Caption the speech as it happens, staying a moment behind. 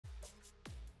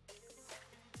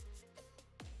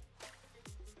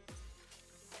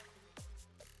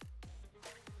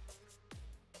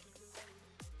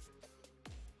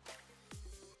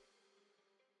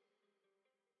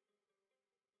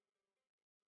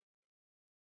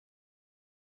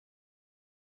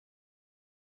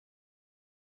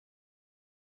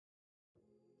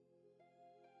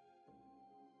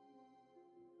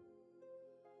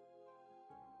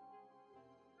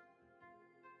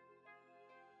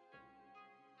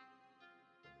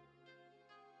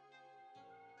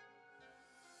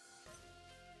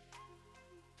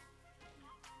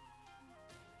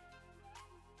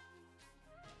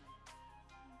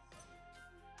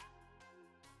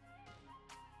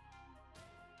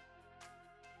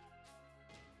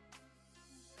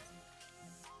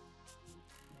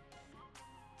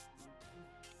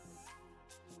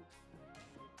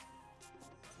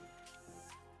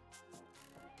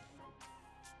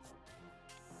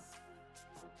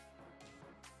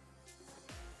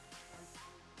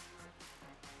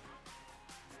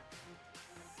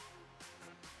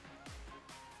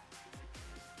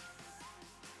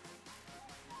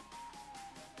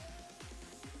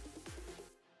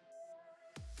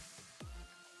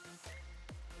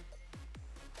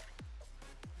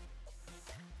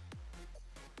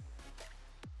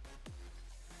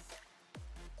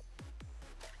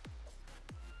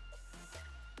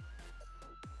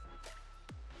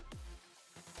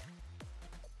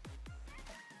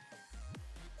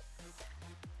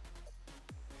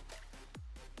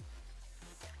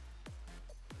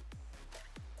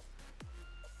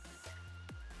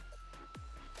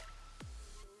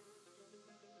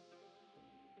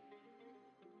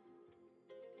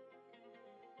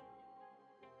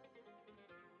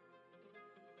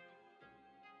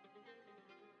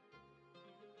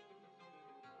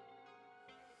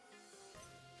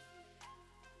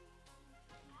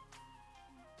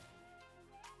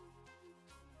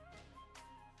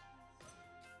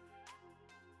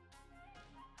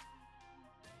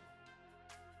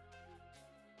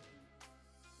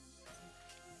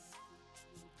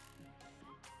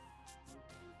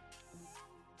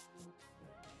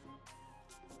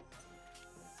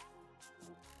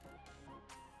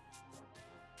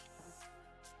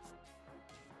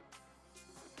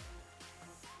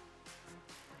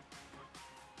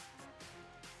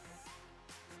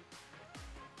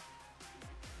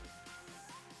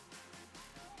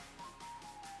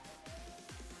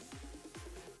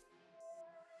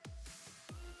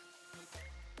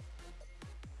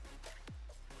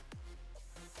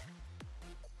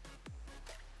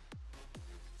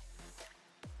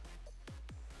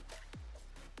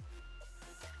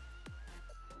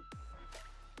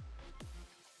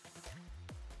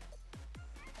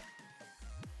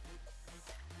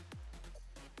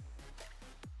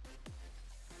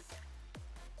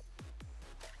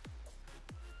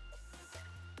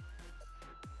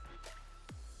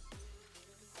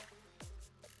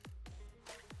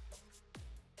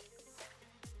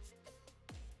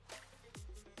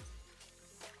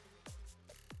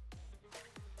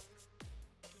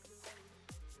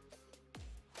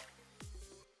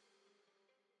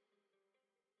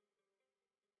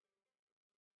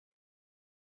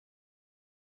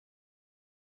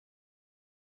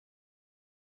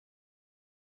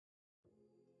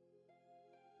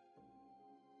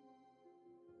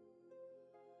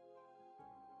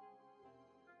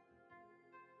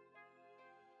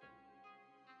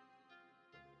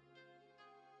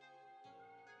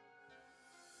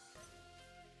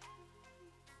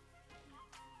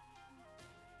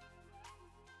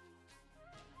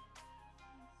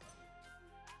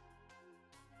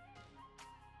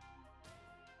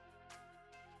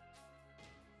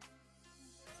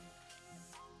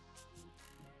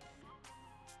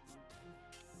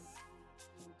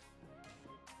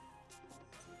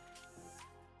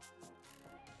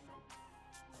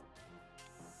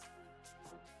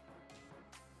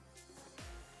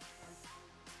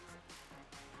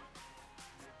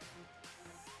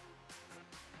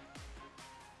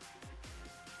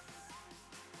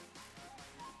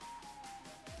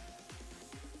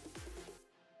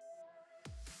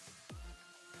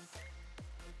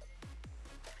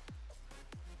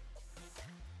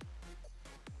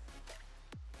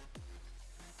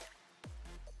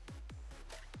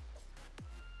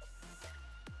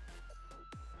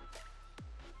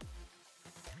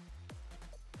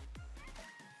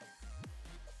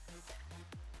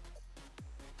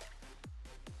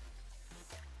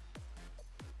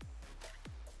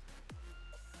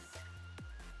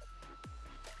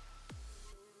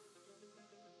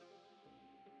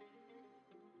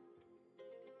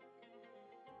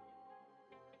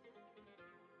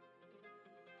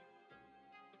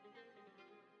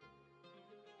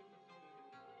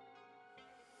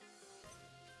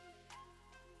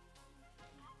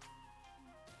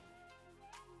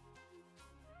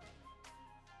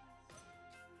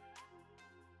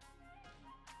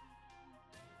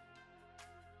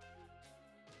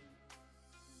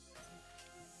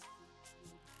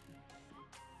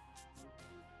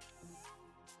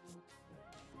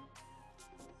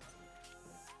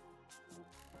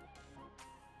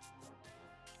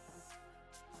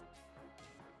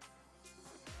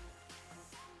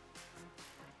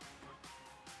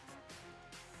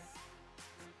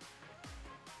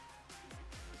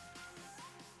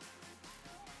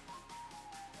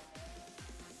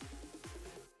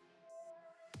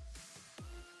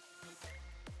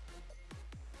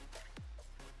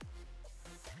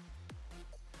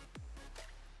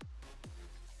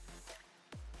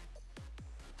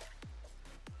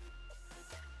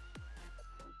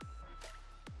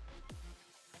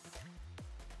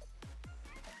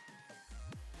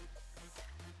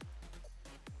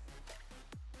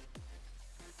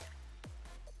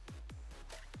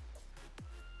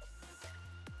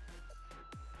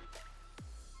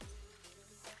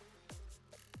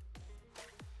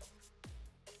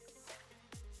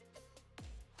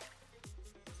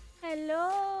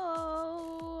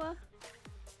Hello.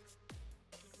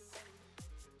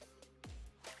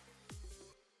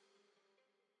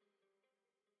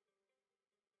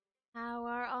 How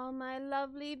are all my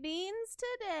lovely beans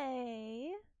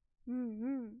today?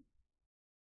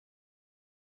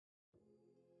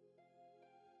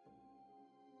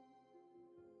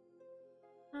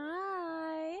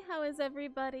 Hi, how is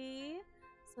everybody?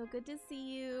 So good to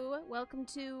see you. Welcome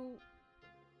to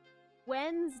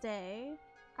Wednesday,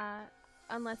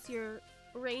 unless you're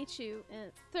Raichu, and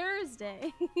it's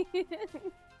Thursday.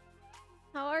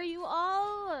 How are you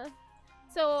all?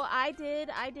 So I did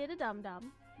a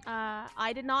dum-dum.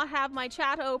 I did not have my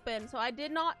chat open, so I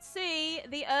did not see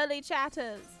the early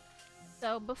chatters.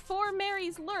 So before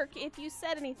Mary's lurk, if you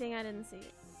said anything, I didn't see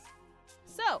it.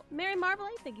 So, Mary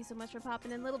Marmalade, thank you so much for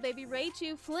popping in. Little baby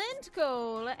Raichu, Flint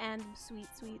Cole, and Sweet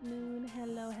Sweet Moon,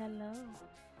 hello, hello.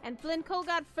 And Flint Cole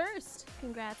got first.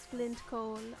 Congrats, Flint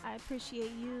Cole. I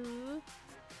appreciate you.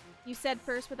 You said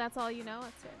first, but that's all you know.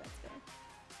 That's fair, that's fair.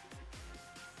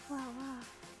 Wow, wow.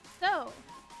 So,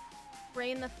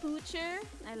 Brain the Future.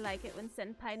 I like it when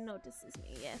Senpai notices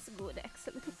me. Yes, good,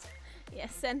 excellent.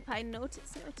 Yes, Senpai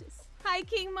notice. Hi,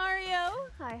 King Mario.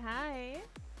 Hi.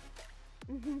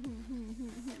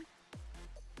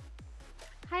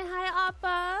 Hi,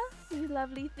 Appa. You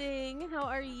lovely thing. How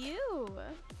are you?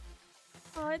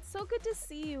 Oh, it's so good to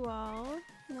see you all.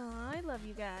 Oh, I love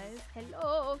you guys.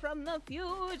 Hello from the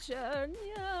future.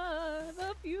 Yeah,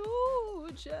 the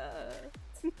future.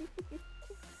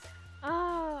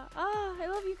 I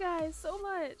love you guys so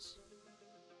much.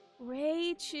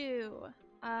 Raichu.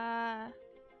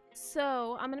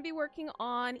 So I'm gonna be working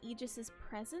on Aegis's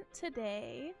present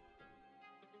today.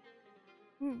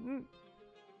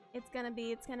 It's gonna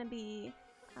be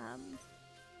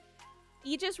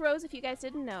Aegis Rose, if you guys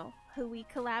didn't know, who we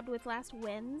collabed with last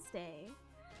Wednesday.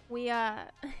 We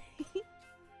I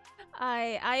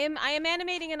am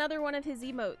animating another one of his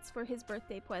emotes for his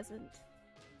birthday present.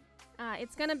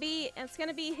 It's gonna be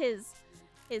his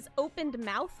opened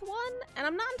mouth one, and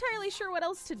I'm not entirely sure what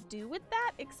else to do with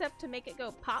that except to make it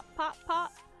go pop pop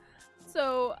pop.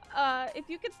 So, if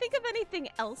you can think of anything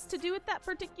else to do with that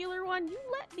particular one, you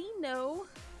let me know.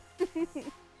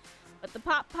 But the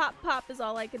pop, pop, pop is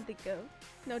all I can think of.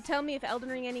 No, tell me if Elden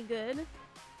Ring any good.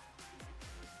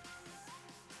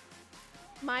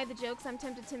 The jokes I'm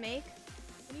tempted to make?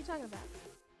 What are you talking about?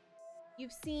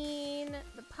 You've seen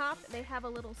the pop, they have a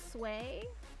little sway.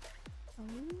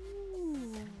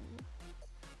 Ooh.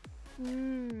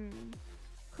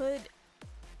 Could...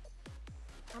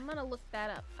 I'm gonna look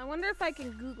that up. I wonder if I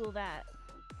can Google that.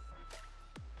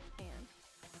 Man.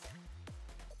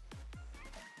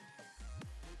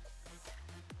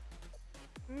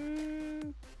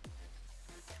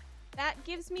 That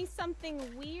gives me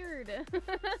something weird.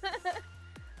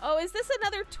 Oh, is this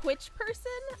another Twitch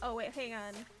person? Oh, wait, hang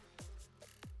on.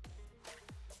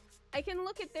 I can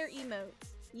look at their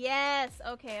emotes. Yes,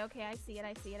 okay, I see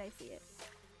it.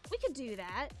 We could do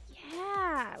that.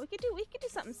 Yeah, we could do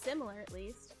something similar at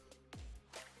least.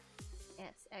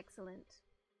 Yes, excellent.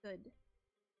 Good.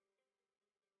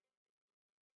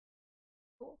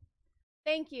 Cool.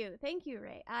 Thank you,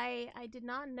 Ray. I did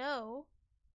not know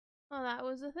that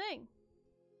was a thing.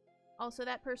 Also,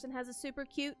 that person has a super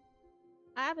cute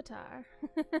avatar.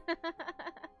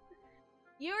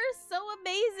 You're so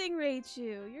amazing,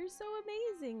 Raichu. You're so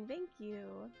amazing. Thank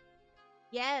you.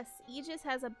 Yes, Aegis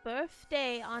has a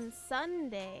birthday on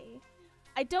Sunday.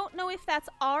 I don't know if that's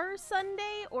our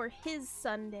Sunday or his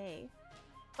Sunday,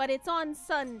 but it's on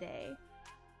Sunday.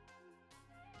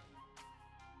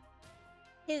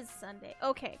 His Sunday.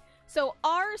 Okay, so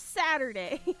our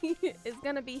Saturday is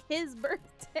gonna be his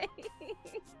birthday.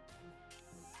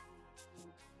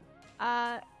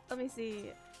 Let me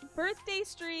see. Birthday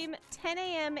stream 10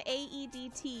 a.m.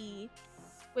 AEDT,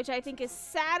 which I think is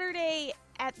Saturday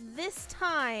at this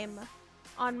time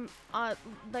on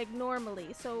like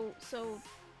normally. So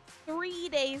 3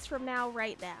 days from now,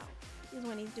 right now, is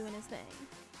when he's doing his thing.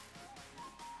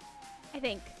 I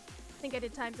think I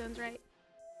did time zones right.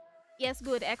 Yes,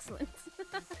 good, excellent.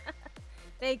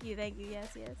 Thank you,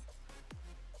 yes.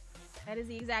 That is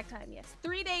the exact time, yes.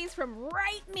 3 days from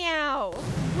right now!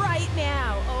 Right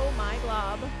now! Oh my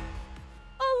glob.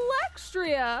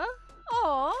 Alexstria!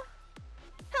 Aw!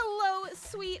 Hello,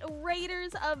 sweet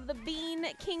raiders of the Bean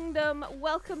Kingdom.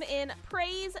 Welcome in.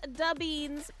 Praise the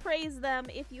beans. Praise them.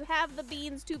 If you have the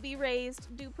beans to be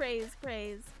raised, do praise.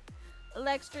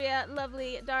 Alexstria,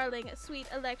 lovely, darling, sweet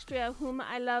Alexstria, whom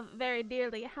I love very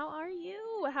dearly. How are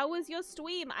you? How was your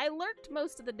stream? I lurked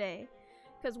most of the day,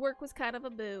 because work was kind of a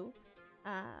boo.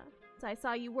 I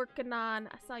saw you working on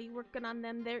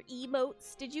them their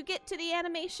emotes. Did you get to the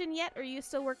animation yet, or are you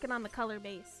still working on the color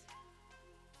base?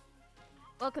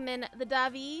 Welcome in the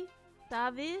Dav.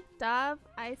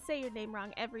 I say your name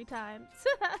wrong every time.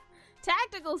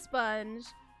 Tactical Sponge.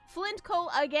 Flint Cole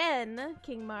again.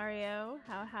 King Mario.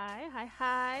 How hi.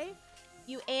 Hi.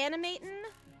 You animating?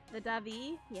 The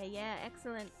Davi. Yeah,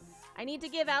 excellent. I need to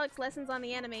give Alex lessons on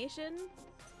the animation.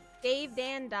 Dave,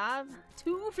 Dan, Dav.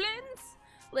 2 Flints?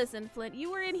 Listen, Flint, you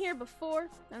were in here before.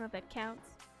 I don't know if that counts.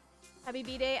 Happy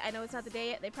B-Day. I know it's not the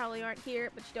day yet. They probably aren't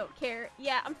here, but you don't care.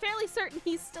 Yeah, I'm fairly certain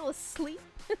he's still asleep.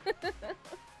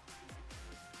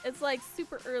 It's like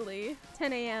super early.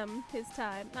 10 a.m. his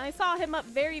time. And I saw him up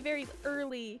very, very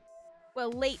early.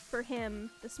 Well, late for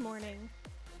him this morning.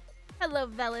 Hello,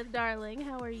 Velith, darling.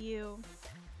 How are you?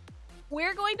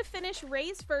 We're going to finish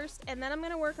Ray's first, and then I'm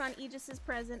going to work on Aegis's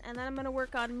present, and then I'm going to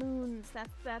work on Moon's.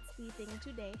 That's the thing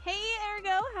today. Hey,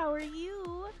 Ergo, how are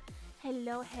you?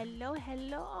 Hello.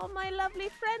 All my lovely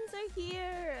friends are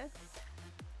here.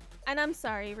 And I'm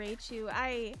sorry, Raichu.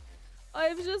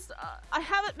 I've just, I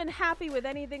haven't been happy with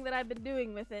anything that I've been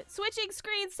doing with it. Switching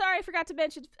screens, sorry, I forgot to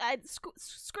mention,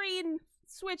 screen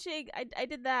switching, I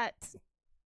did that.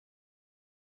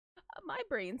 My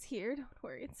brain's here, don't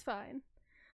worry, it's fine.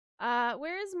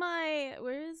 Where's my,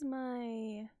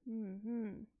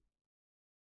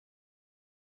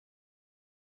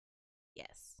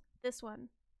 Yes, this one.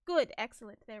 Good,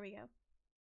 excellent, there we go.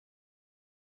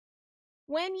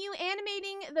 When you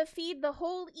animating the feed the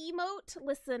whole emote,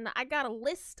 listen, I got a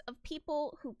list of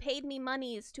people who paid me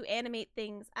monies to animate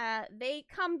things. They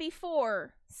come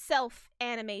before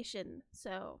self-animation,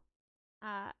 so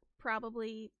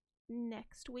probably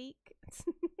next week.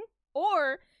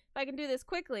 Or if I can do this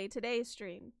quickly, today's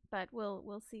stream. But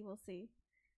we'll see.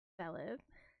 Valid.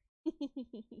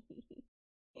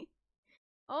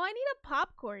 Oh, I need a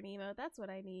popcorn emote. That's what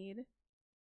I need.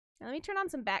 Now, let me turn on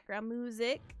some background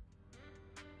music.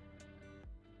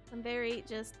 Some very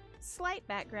just slight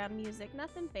background music,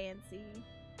 nothing fancy.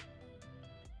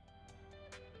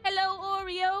 Hello,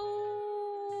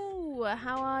 Oreo!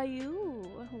 How are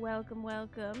you? Welcome,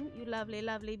 you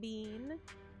lovely bean.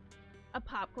 A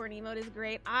popcorn emote is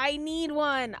great. I need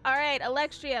one! Alright,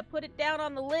 Alexstria, put it down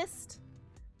on the list.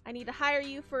 I need to hire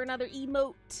you for another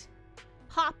emote.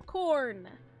 Popcorn!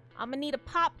 I'm gonna need a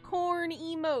popcorn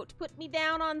emote. Put me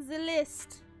down on the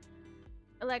list.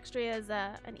 Alexstria is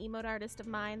an emote artist of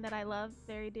mine that I love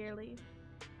very dearly.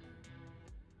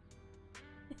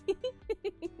 You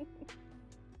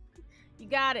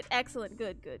got it. Excellent.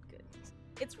 Good.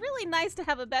 It's really nice to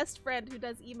have a best friend who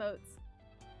does emotes.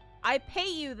 I pay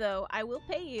you, though. I will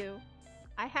pay you.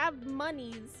 I have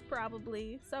monies,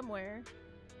 probably, somewhere.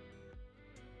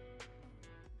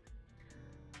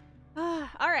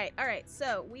 Alright.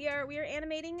 So, we are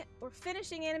animating, we're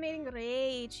finishing animating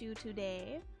Raichu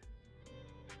today.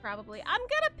 Probably. I'm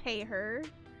gonna pay her.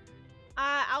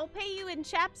 I'll pay you in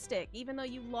chapstick, even though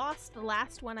you lost the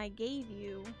last one I gave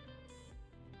you.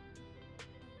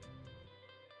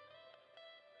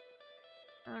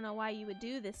 I don't know why you would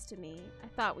do this to me. I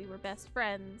thought we were best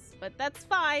friends, but that's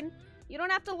fine. You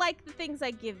don't have to like the things I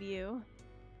give you.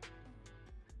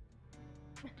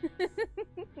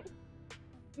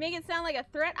 Make it sound like a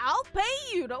threat. I'll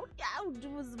pay you. Don't.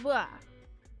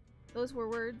 Those were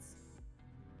words.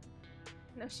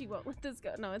 No, she won't let this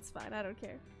go. No, it's fine. I don't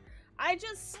care. I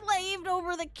just slaved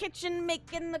over the kitchen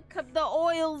making the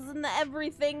oils and the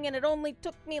everything, and it only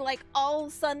took me like all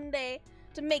Sunday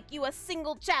to make you a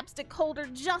single chapstick holder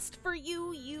just for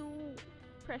you, you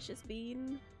precious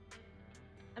bean.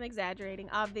 I'm exaggerating,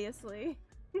 obviously.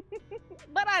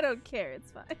 But I don't care.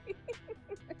 It's fine.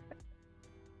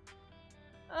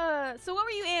 So what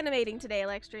were you animating today,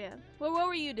 Alexstria? What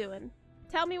were you doing?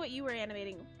 Tell me what you were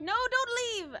animating. No, don't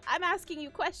leave! I'm asking you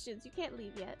questions. You can't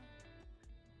leave yet.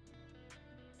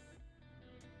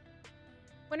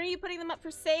 When are you putting them up for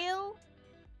sale?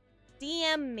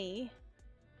 DM me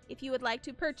if you would like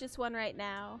to purchase one right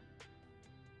now.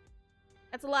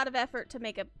 That's a lot of effort to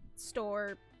make a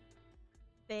store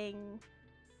thing.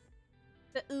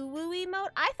 The ooh-woo emote?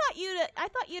 I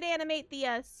thought you'd animate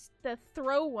the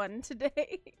throw one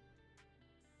today.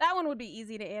 That one would be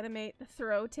easy to animate, the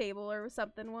throw table or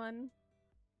something one.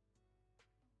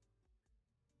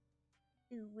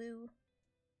 Ooh woo.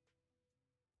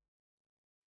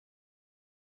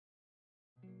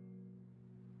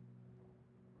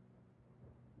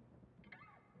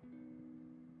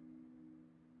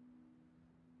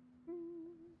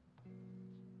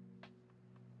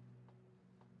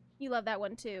 You love that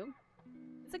one too.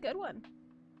 It's a good one.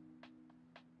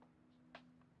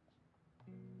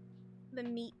 The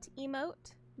meat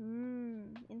emote.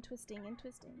 Interesting,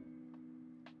 interesting.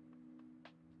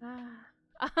 Ah.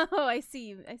 Oh, I see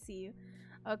you. I see you.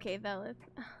 Okay, Velith.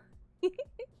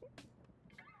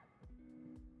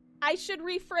 I should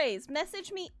rephrase.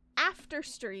 Message me after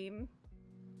stream.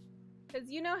 Because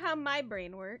you know how my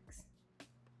brain works.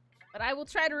 But I will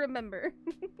try to remember.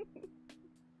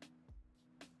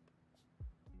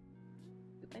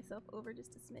 Put myself over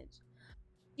just a smidge.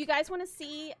 You guys want to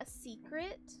see a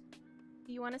secret?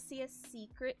 Do you want to see a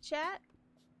secret, chat?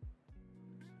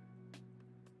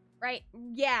 Right,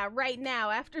 yeah, right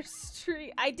now, after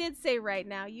stream. I did say right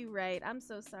now, you right. I'm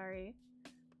so sorry.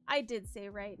 I did say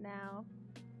right now.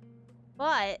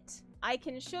 But I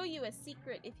can show you a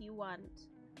secret if you want.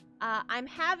 I'm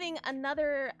having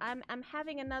another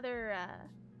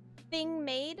thing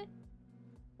made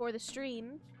for the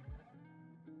stream.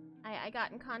 I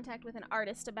got in contact with an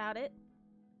artist about it.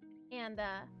 And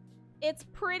it's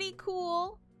pretty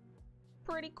cool.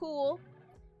 Pretty cool.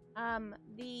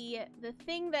 The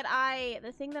thing that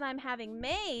I'm having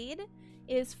made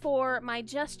is for my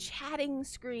just chatting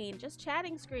screen. Just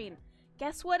chatting screen.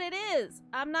 Guess what it is?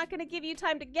 I'm not gonna give you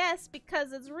time to guess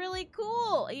because it's really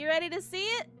cool. Are you ready to see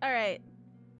it? All right.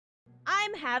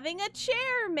 I'm having a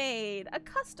chair made, a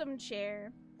custom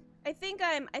chair. I think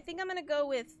I'm gonna go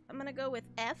with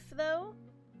F though.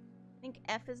 I think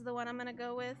F is the one I'm gonna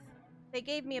go with. They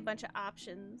gave me a bunch of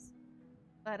options,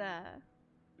 but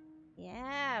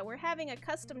yeah, we're having a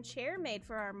custom chair made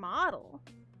for our model.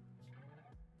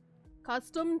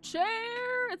 Custom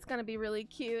chair! It's gonna be really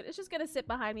cute. It's just gonna sit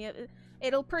behind me.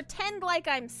 It'll pretend like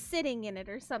I'm sitting in it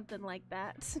or something like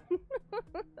that.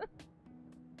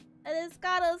 And it's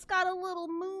got a little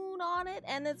moon on it,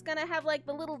 and it's gonna have like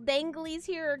the little danglies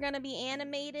here are gonna be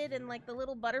animated, and like the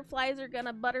little butterflies are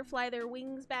gonna butterfly their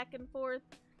wings back and forth.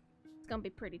 It's gonna be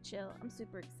pretty chill. I'm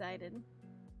super excited.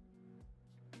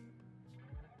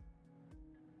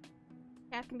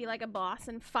 Cat can be like a boss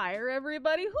and fire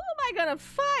everybody. Who am I gonna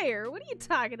fire? What are you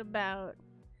talking about?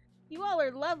 You all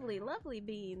are lovely, lovely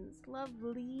beans.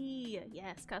 Lovely.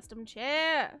 Yes, custom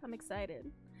chair. I'm excited.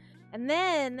 And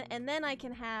then I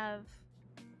can have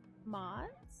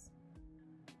mods.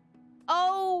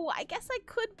 Oh, I guess I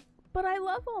could, but I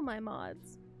love all my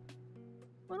mods.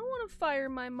 I don't want to fire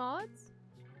my mods.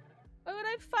 Why would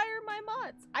I fire my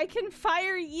mods? I can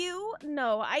fire you?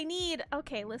 No, I need...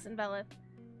 Okay, listen, Velith.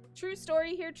 True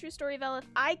story here, true story, Velith.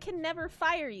 I can never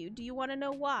fire you. Do you want to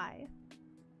know why?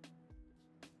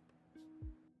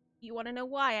 You want to know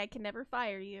why I can never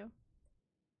fire you?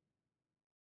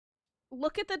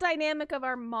 Look at the dynamic of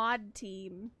our mod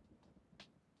team.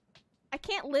 I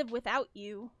can't live without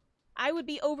you. I would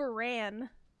be overran.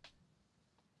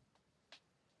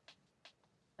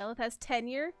 Velith has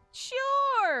tenure?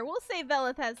 Sure! We'll say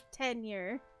Velith has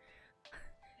tenure.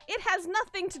 It has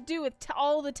nothing to do with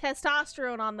all the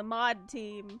testosterone on the mod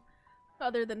team.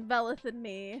 Other than Velith and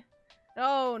me.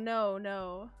 Oh, no,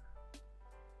 no.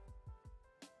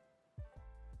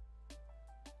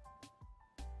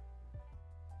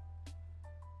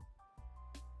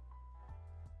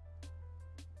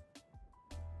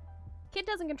 Kid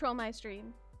doesn't control my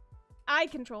stream. I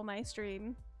control my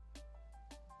stream.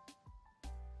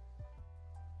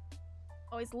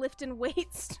 Always lifting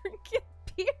weights, drinking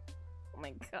beer. Oh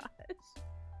my gosh.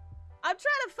 I'm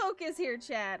trying to focus here,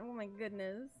 chat. Oh my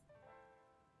goodness.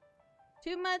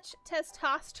 Too much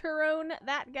testosterone,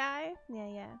 that guy? Yeah,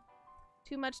 yeah.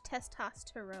 Too much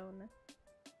testosterone.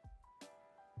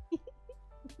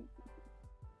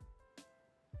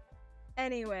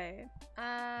 Anyway,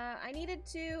 I needed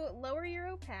to lower your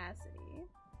opacity.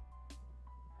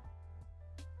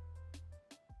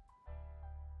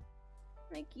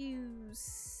 Make you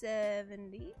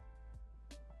 70.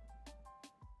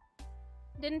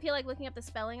 Didn't feel like looking up the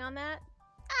spelling on that.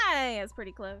 Ah, yeah, it's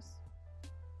pretty close.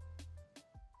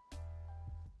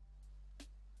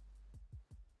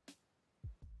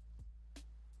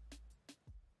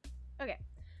 Okay,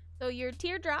 so your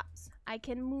teardrops, I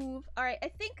can move. All right, I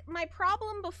think my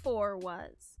problem before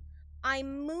was I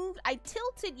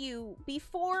tilted you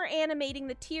before animating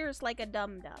the tears like a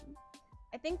dum-dum.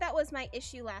 I think that was my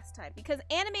issue last time, because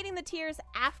animating the tears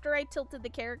after I tilted the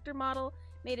character model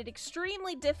made it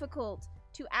extremely difficult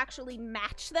to actually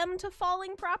match them to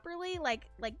falling properly, like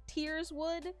tears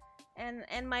would,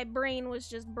 and my brain was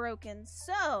just broken.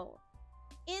 So,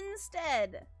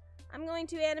 instead, I'm going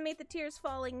to animate the tears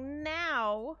falling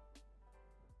now,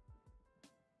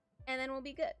 and then we'll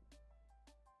be good.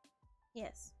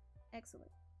 Yes,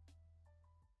 excellent.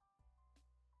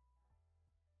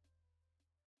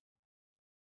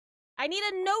 I need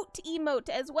a note emote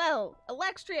as well.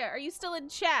 Alextria, are you still in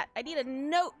chat? I need a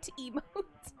note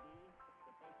emote.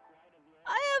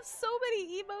 I have so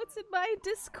many emotes in my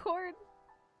Discord.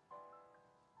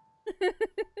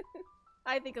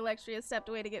 I think Alexstria stepped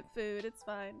away to get food. It's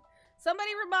fine.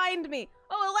 Somebody remind me.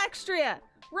 Oh, Alexstria,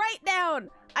 write down.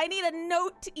 I need a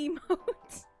note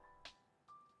emote.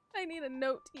 I need a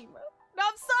note emote. No,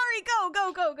 I'm sorry. Go,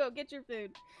 go, go, go. Get your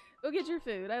food. Go get your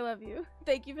food. I love you.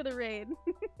 Thank you for the raid.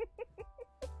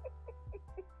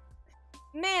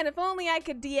 Man, if only I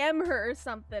could DM her or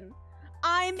something.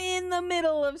 I'm in the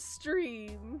middle of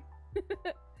stream.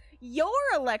 Your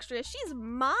Alexstria. She's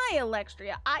my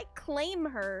Alexstria. I claim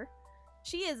her.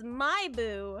 She is my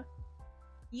boo.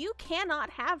 You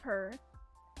cannot have her.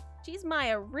 She's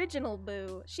my original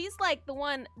boo. She's like the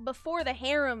one before the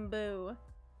harem boo.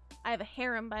 I have a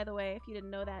harem, by the way, if you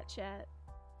didn't know that, chat.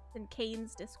 It's in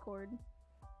Kane's Discord.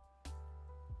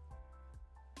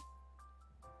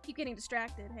 Keep getting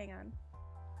distracted. Hang on.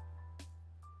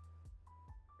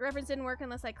 The reference didn't work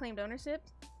unless I claimed ownership.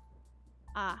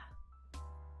 Ah.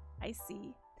 I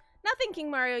see. Nothing, King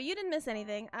Mario. You didn't miss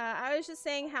anything. I was just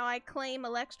saying how I claim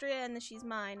Alexstria and that she's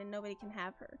mine and nobody can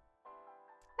have her.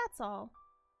 That's all.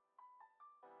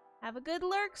 Have a good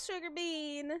lurk, Sugar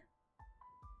Bean.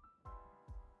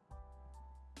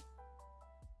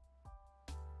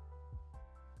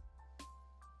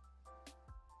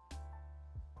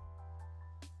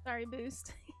 Sorry,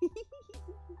 Boost.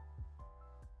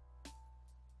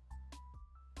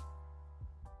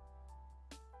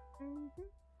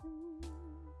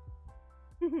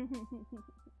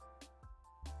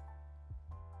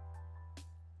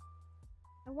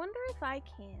 I wonder if I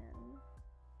can.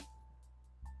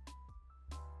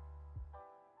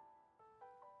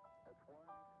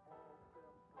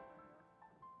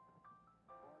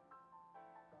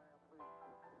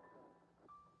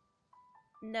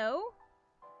 No?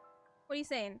 What are you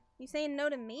saying? You saying no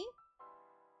to me?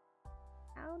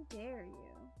 How dare you?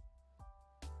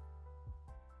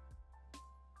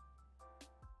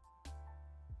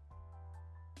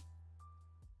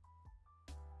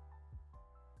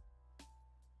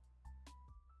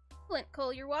 Flint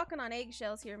Cole, you're walking on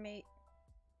eggshells here, mate.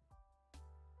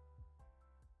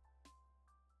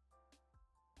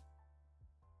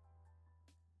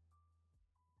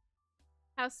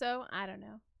 How so? I don't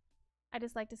know. I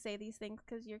just like to say these things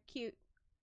because you're cute.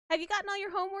 Have you gotten all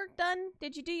your homework done?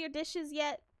 Did you do your dishes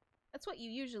yet? That's what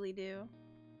you usually do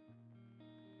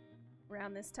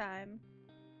around this time.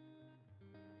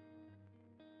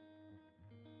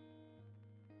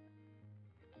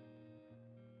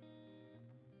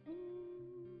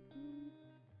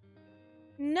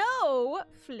 No,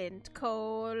 Flint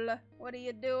Cole. What are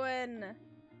you doing?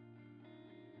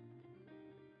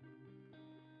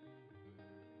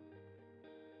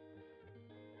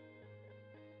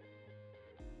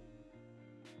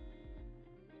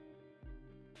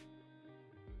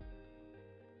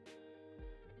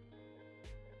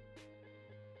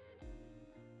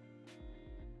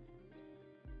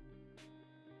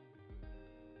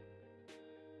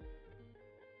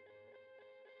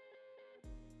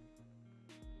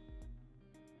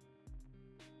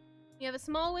 You have a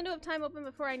small window of time open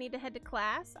before I need to head to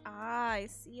class. Ah, I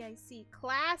see, I see.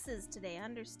 Classes today,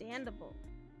 understandable.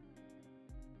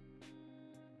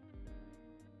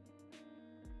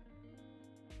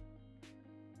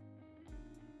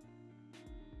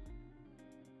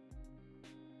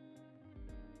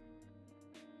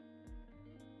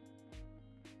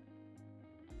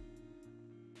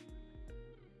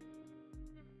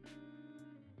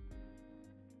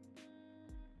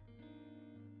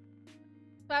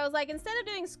 So I was like, instead of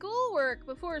doing schoolwork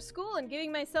before school and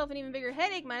giving myself an even bigger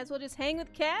headache, might as well just hang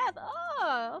with Cath.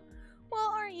 Oh,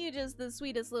 well, aren't you just the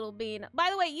sweetest little bean? By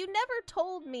the way, you never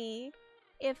told me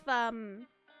if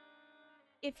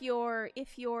your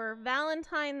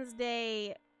Valentine's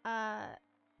Day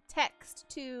text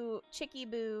to Chicky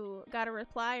Boo got a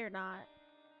reply or not.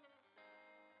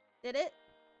 Did it?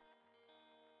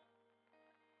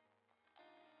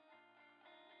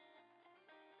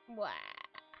 Wow.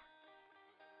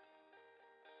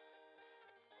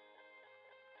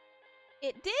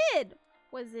 It did!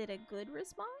 Was it a good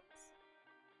response?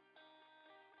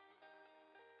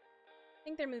 I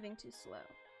think they're moving too slow.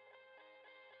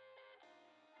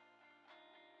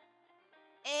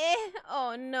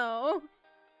 Oh no.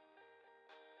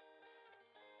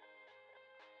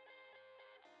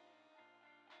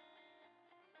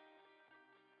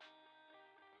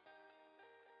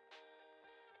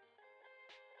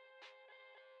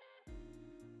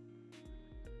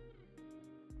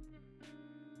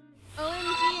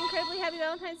 OMG, incredibly happy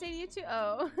Valentine's Day to you too.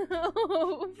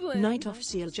 Oh, Flint. Night of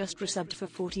Seal just resubbed for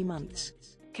 40 months.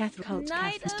 Catherine Cult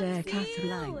Catherine's Dare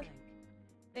Catherine.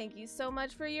 Thank you so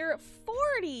much for your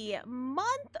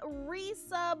 40-month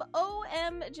resub.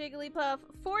 OM Jigglypuff,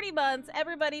 40 months.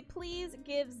 Everybody, please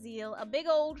give Zeal a big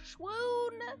old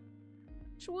swoon.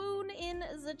 Swoon in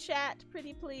the chat,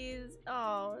 pretty please.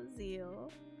 Oh,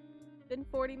 Zeal. Been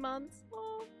 40 months.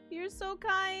 Oh, you're so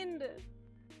kind.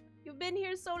 You've been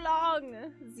here so long.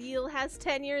 Zeal has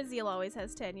tenure. Zeal always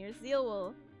has tenure.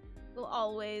 Zeal will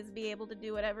always be able to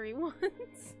do whatever he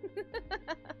wants.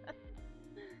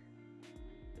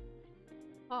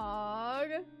 Hog.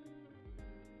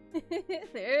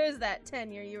 There's that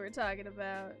tenure you were talking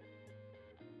about.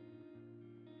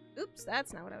 Oops,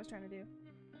 that's not what I was trying to do.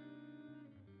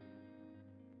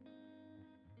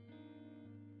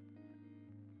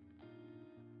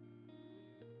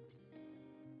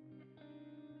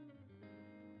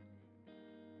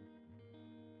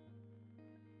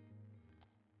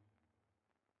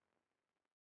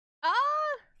 Ah!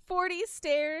 40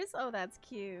 stairs. Oh, that's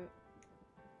cute.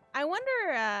 I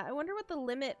wonder what the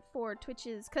limit for Twitch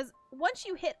is, because once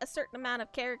you hit a certain amount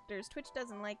of characters, Twitch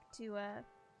doesn't like to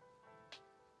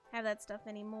have that stuff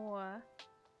anymore.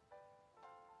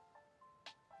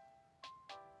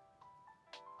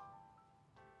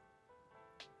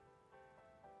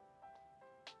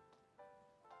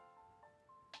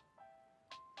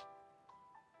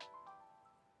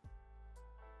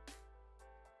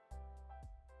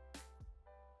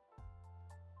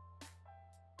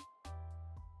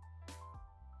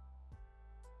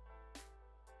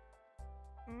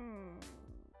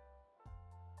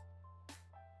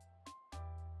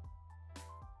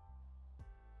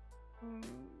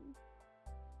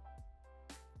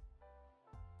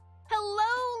 Hello,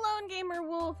 Lone Gamer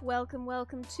Wolf. Welcome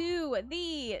to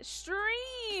the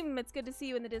stream. It's good to see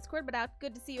you in the Discord, but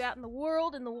good to see you out in the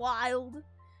world, in the wild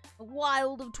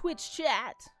of Twitch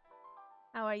chat.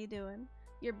 How are you doing?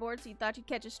 You're bored, so you thought you'd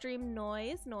catch a stream?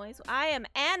 Noise. I am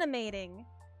animating.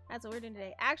 That's what we're doing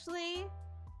today. Actually,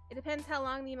 it depends how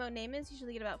long the emote name is.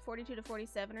 Usually get about 42 to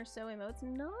 47 or so emotes.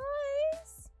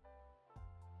 Nice.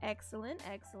 Excellent.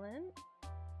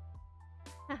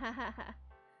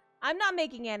 I'm not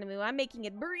making Animu, I'm making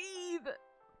it breathe!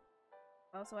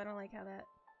 Also, I don't like how that...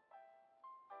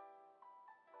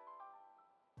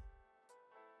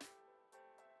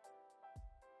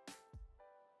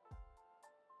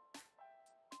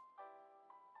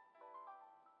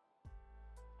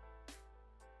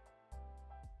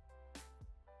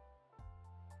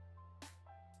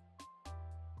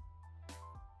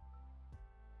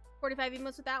 $45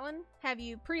 emotes with that one? Have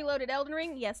you preloaded Elden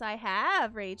Ring? Yes, I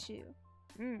have, Raichu.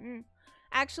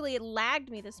 Actually, it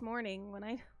lagged me this morning when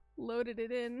I loaded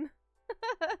it in.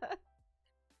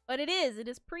 But it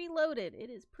is preloaded.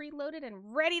 It is preloaded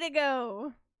and ready to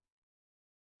go.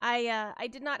 I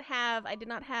did not have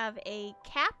a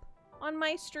cap on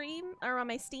my stream or on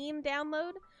my Steam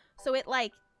download, so it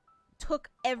like took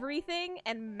everything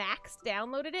and max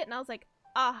downloaded it, and I was like,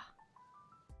 ah,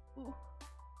 ooh,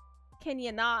 can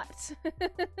you not?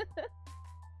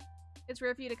 It's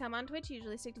rare for you to come on Twitch. You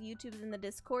usually stick to YouTube and the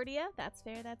Discordia. That's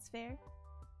fair.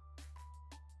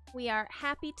 We are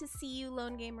happy to see you,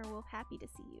 Lone Gamer Wolf. Happy to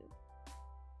see you.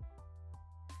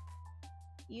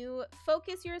 You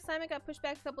focus your assignment got pushed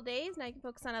back a couple days. Now you can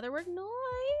focus on other work.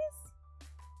 Nice.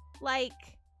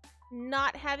 Like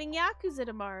not having Yakuza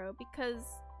tomorrow because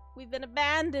we've been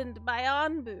abandoned by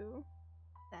Anbu.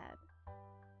 Sad.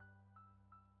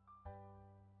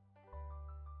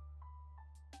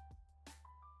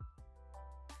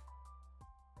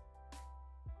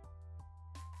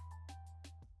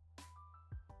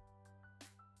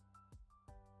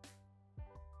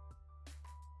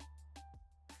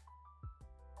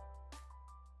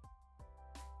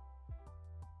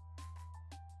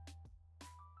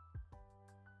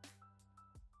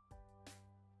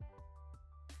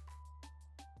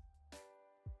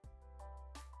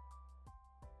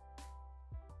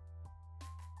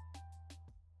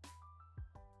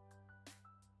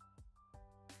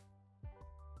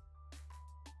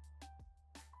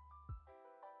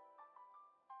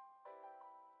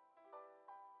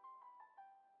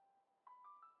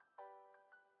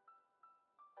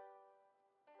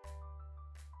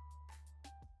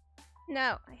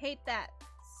 No, I hate that.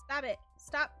 Stop it.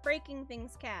 Stop breaking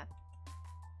things, Cath.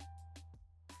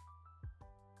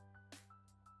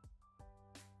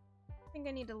 I think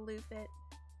I need to loop it.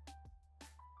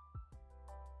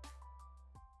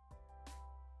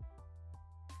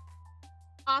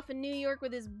 Off in New York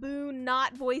with his Boone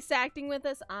not voice acting with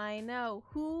us. I know.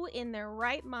 Who in their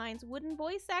right minds wouldn't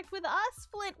voice act with us,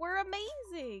 Flint? We're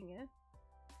amazing.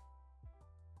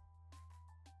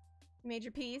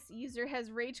 Major piece. User has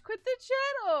rage quit the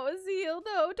chat. Oh, Zeal,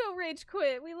 no, don't rage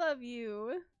quit. We love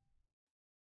you.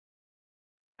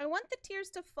 I want the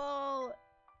tears to fall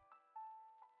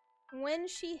when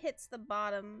she hits the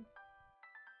bottom,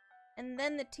 and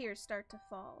then the tears start to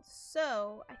fall.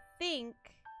 So I think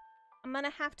I'm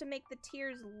gonna have to make the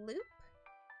tears loop.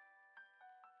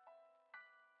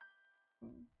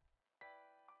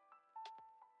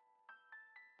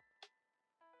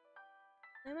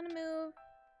 I'm gonna move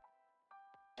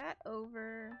that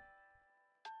over,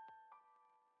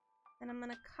 and I'm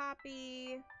gonna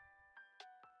copy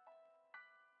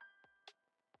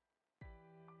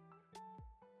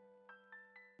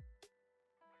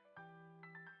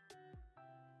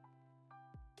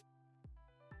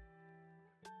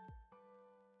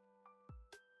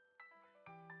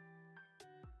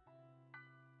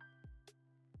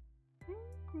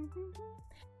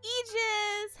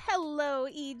Aegis! Hello,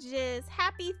 Aegis.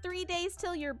 Happy 3 days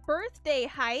till your birthday,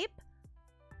 hype.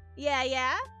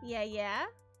 Yeah.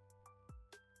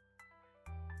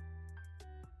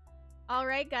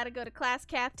 Alright, gotta go to class,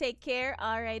 Cath. Take care.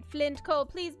 Alright, Flint, Cole,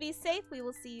 please be safe. We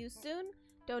will see you soon.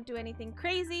 Don't do anything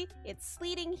crazy. It's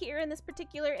sleeting here in this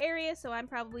particular area, so I'm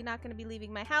probably not going to be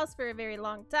leaving my house for a very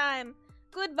long time.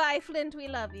 Goodbye, Flint. We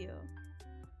love you.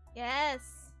 Yes.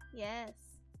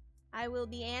 I will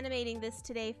be animating this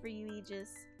today for you,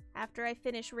 Aegis, after I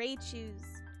finish Raichu's,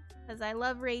 because I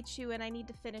love Raichu and I need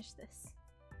to finish this.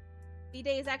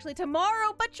 V-Day is actually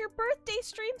tomorrow, but your birthday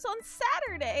stream's on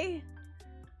Saturday!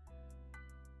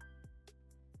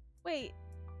 Wait,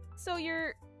 so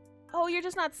you're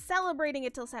just not celebrating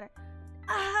it till Saturday.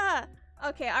 Ah!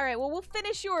 Okay, alright, well, we'll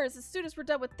finish yours as soon as we're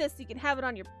done with this so you can have it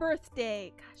on your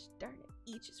birthday. Gosh darn it,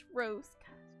 Aegis Rose.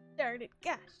 Gosh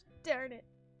darn it.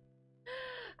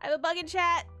 I have a bug in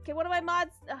chat. Okay, one of my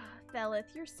mods... Ah,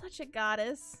 Thelith, you're such a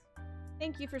goddess.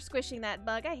 Thank you for squishing that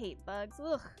bug. I hate bugs.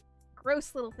 Ugh.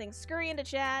 Gross little things. Scurry into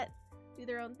chat. Do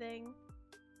their own thing.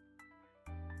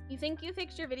 You think you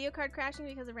fixed your video card crashing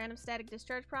because of random static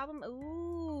discharge problem?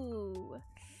 Ooh.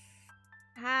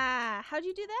 Ah, how'd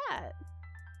you do that?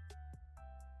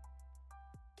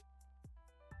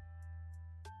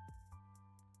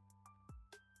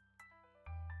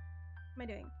 What am I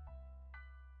doing?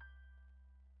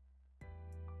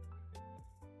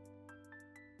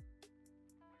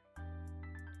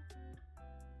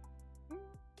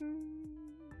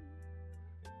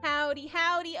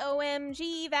 Howdy,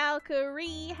 OMG,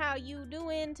 Valkyrie, how you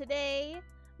doing today?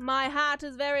 My hat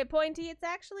is very pointy. It's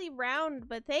actually round,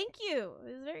 but thank you.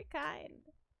 It was very kind.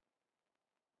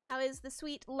 How is the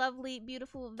sweet, lovely,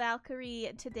 beautiful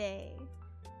Valkyrie today?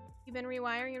 You've been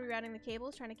rewiring and rerouting the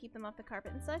cables, trying to keep them off the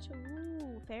carpet and such?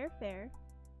 Ooh, fair.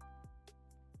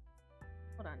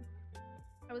 Hold on.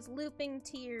 I was looping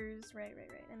tears. Right.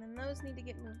 And then those need to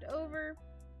get moved over.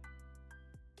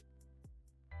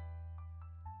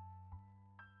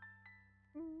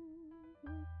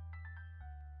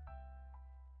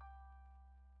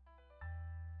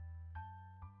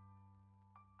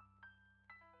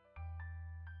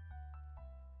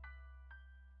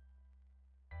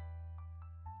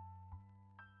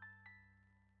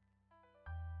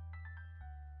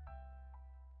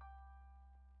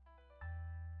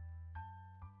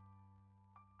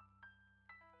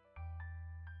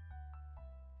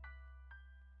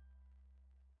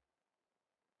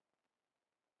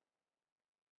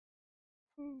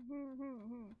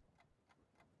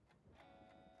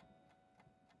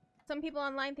 Some people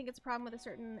online think it's a problem with a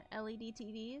certain LED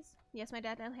TVs. Yes, my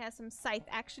dad now has some scythe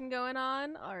action going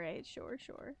on. Alright, sure.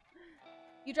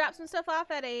 You dropped some stuff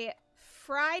off at a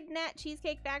Fried Nat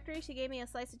Cheesecake Factory. She gave me a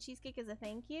slice of cheesecake as a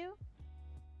thank you.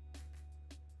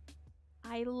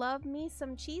 I love me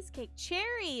some cheesecake.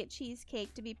 Cherry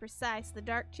cheesecake, to be precise. The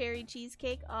dark cherry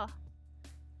cheesecake. Oh,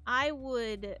 I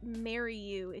would marry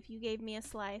you if you gave me a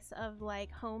slice of,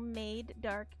 like, homemade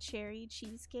dark cherry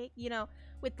cheesecake. You know,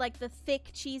 with, like, the thick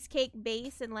cheesecake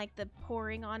base and, like, the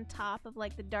pouring on top of,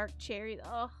 like, the dark cherry.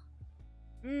 Oh.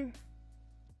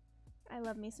 I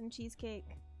love me some cheesecake.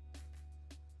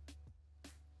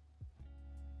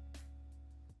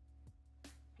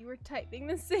 You were typing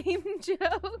the same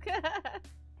joke.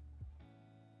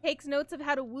 Takes notes of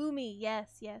how to woo me.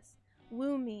 Yes.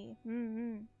 Woo me.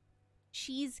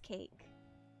 Cheesecake.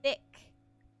 Thick.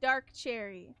 Dark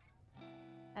cherry.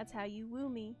 That's how you woo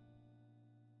me.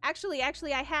 Actually,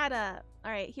 I had a...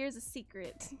 Alright, here's a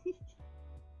secret.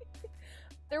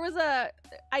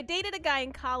 I dated a guy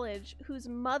in college whose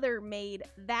mother made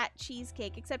that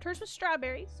cheesecake, except hers was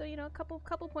strawberry, so, you know, a couple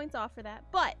points off for that.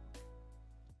 But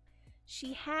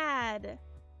she had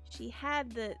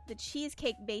the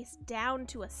cheesecake base down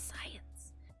to a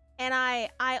science. And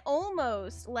I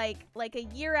almost, like a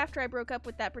year after I broke up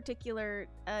with that particular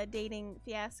dating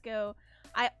fiasco,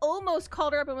 I almost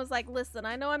called her up and was like, listen,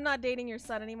 I know I'm not dating your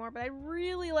son anymore, but I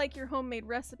really like your homemade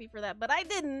recipe for that. But I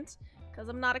didn't, because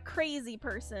I'm not a crazy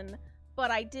person. But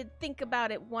I did think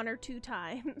about it 1 or 2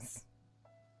 times.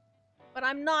 But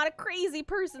I'm not a crazy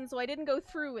person, so I didn't go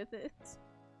through with it.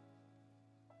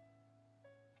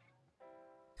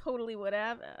 Totally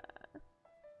whatever.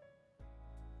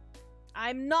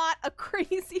 I'm not a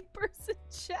crazy person,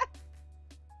 chat.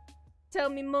 Tell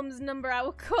me mum's number, I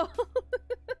will call.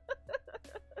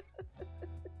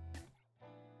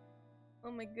 Oh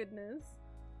my goodness.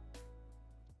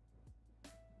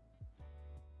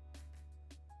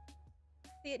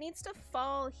 See, it needs to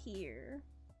fall here.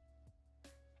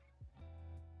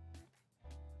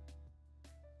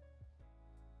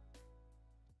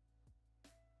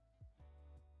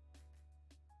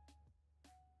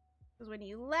 Because when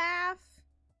you laugh,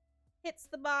 hits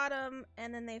the bottom,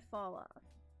 and then they fall off.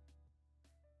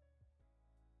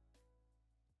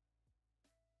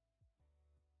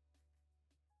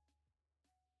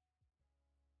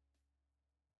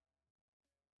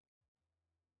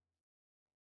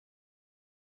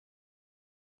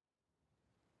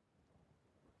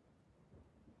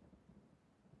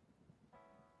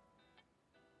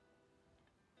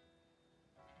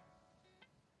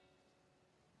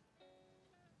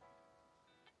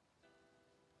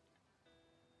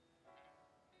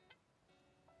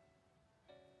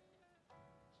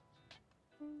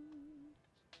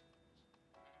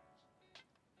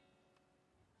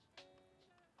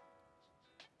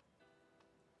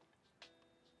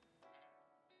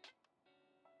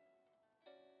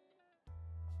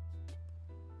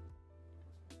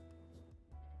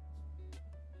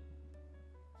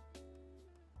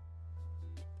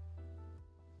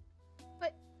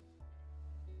 But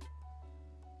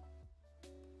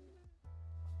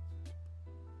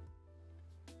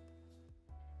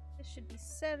this should be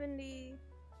 70.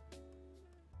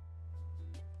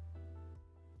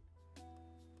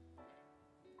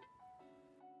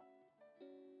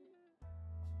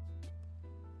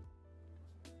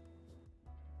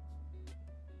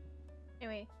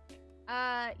 Anyway,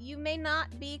 you may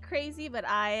not be crazy, but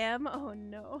I am. Oh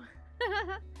no.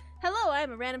 Hello, I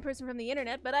am a random person from the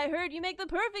internet, but I heard you make the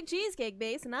perfect cheesecake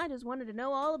base, and I just wanted to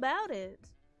know all about it.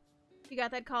 You got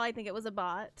that call? I think it was a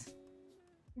bot.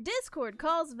 Discord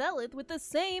calls Velith with the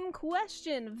same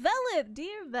question. Velith,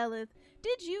 dear Velith,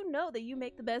 did you know that you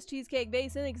make the best cheesecake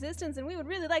base in existence, and we would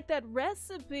really like that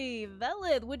recipe?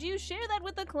 Velith, would you share that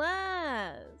with the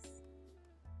class?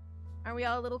 Are we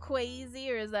all a little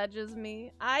crazy, or is that just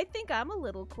me? I think I'm a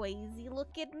little crazy.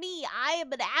 Look at me. I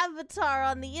am an avatar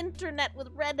on the internet with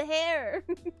red hair.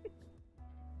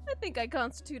 I think I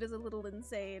constitute as a little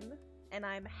insane, and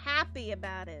I'm happy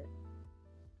about it.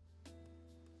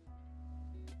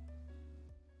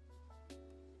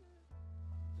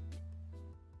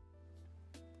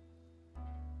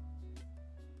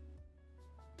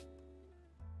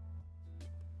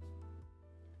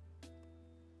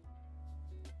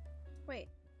 Wait.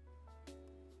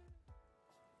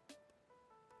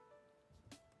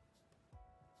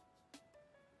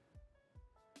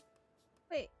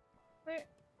 Wait. Where?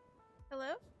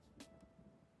 Hello?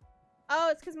 Oh,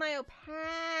 it's because my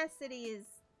opacity is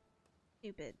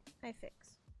stupid. I fix.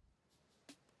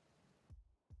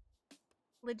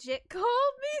 Legit called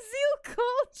me? Zeal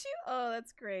called you? Oh,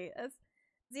 that's great. That's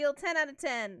Zeal, 10 out of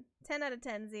 10. 10 out of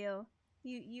 10, Zeal.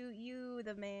 You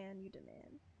the man. You the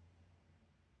man.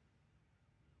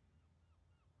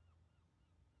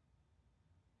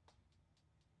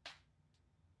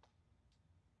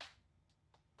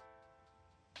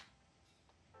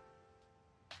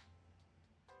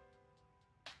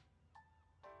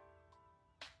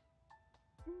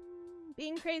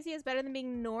 Being crazy is better than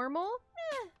being normal?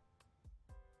 Eh.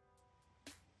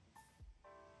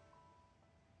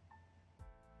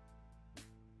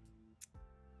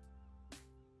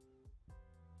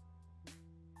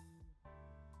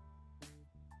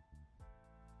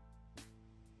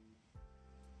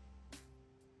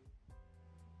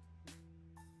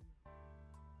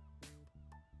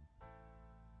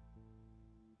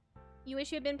 You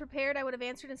wish you had been prepared? I would have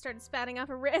answered and started spouting off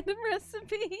a random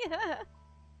recipe.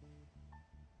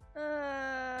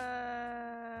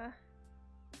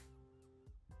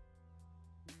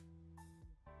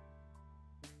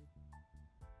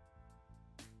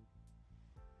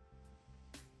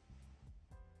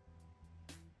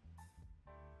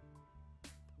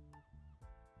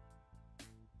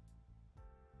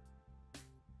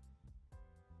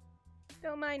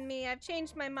 Don't mind me. I've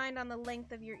changed my mind on the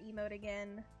length of your emote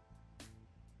again.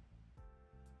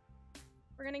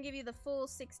 We're gonna give you the full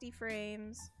 60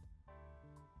 frames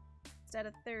instead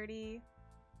of 30.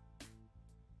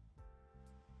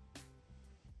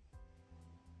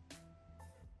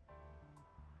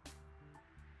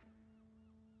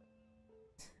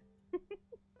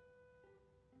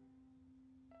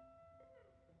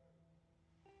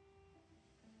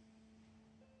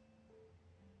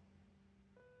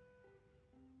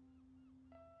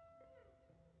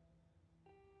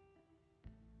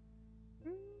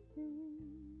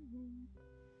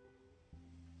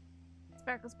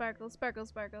 Sparkle, sparkle, sparkle,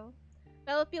 sparkle.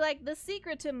 Well, if you like, the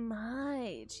secret to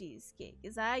my cheesecake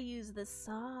is I use the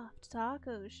soft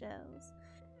taco shells.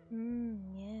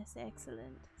 Yes,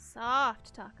 excellent.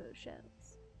 Soft taco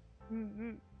shells. Why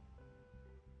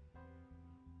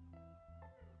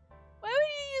would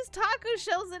you use taco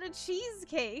shells in a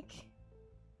cheesecake?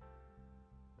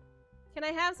 Can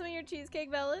I have some of your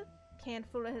cheesecake, Bella? Can't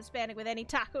fool a Hispanic with any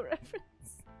taco reference.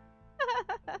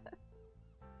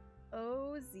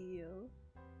 Oh, zeal.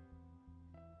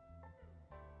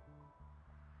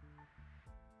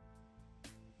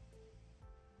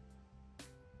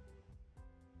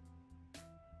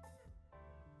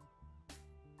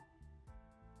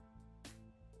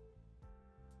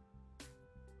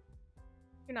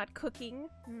 You're not cooking.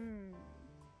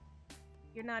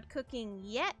 You're not cooking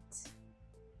yet.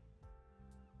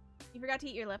 You forgot to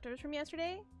eat your leftovers from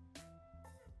yesterday?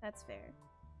 That's fair.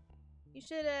 You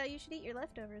should eat your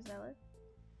leftovers, Ella.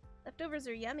 Leftovers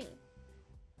are yummy.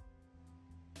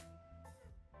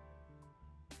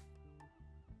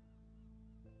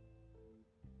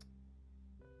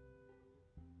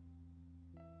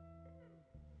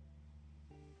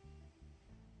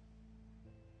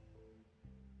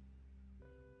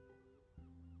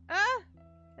 Ah!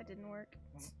 That didn't work.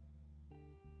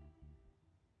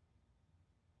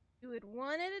 Do it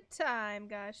one at a time,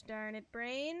 gosh darn it,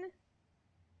 brain.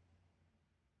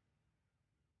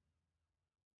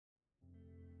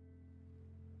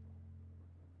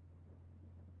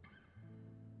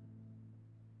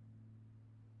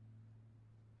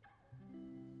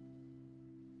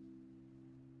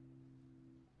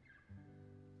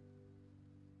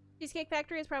 Cheesecake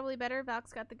Factory is probably better.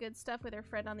 Valk's got the good stuff with her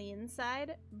friend on the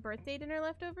inside. Birthday dinner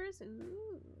leftovers?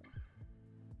 Ooh.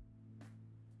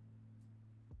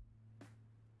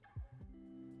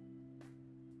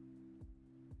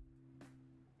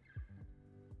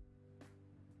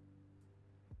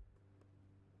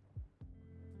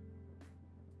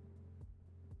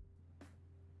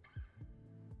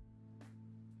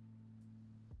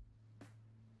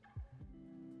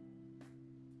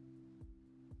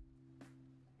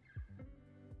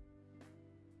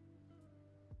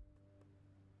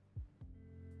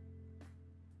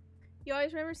 You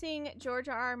always remember seeing George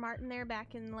R.R. Martin there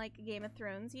back in, like, Game of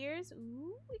Thrones years?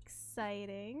 Ooh,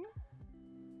 exciting.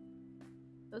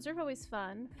 Those are always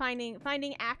fun.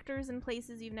 Finding actors in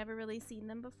places you've never really seen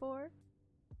them before.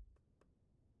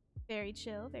 Very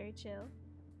chill, very chill.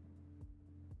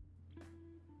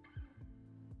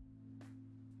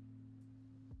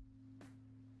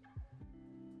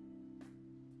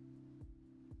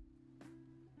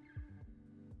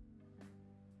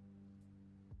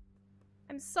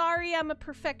 I'm sorry I'm a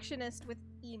perfectionist with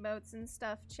emotes and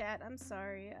stuff, chat. I'm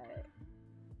sorry.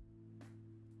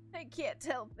 I can't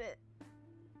help it.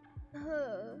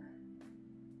 Ugh.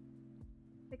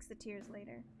 Fix the tears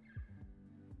later.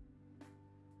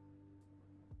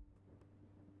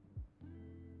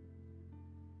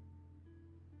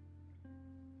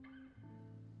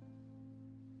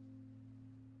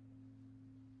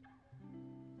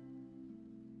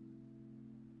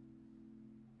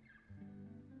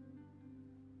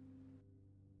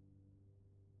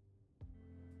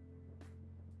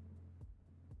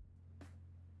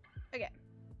 Okay.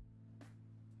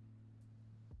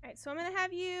 Alright, so I'm gonna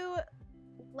have you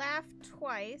laugh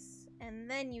twice,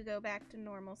 and then you go back to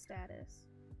normal status.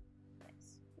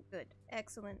 Yes. Good.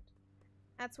 Excellent.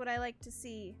 That's what I like to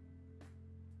see.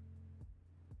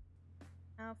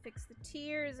 I'll fix the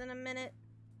tears in a minute.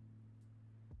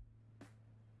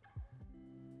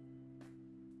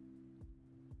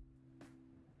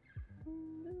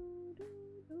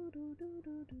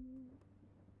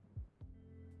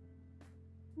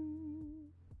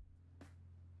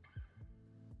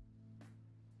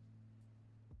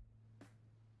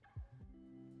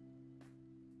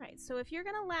 Right, so if you're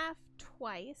gonna laugh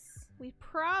twice, we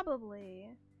probably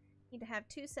need to have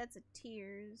 2 sets of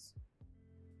tears.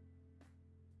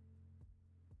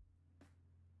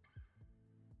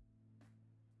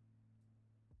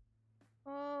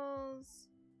 Falls,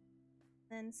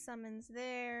 then summons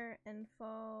there, and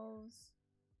falls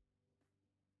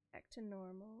back to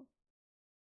normal.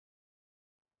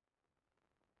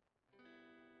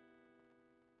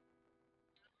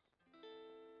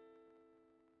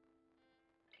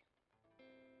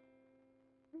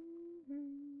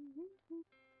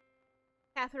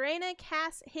 Catherena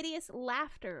casts hideous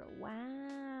laughter.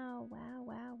 Wow, wow,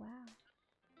 wow, wow.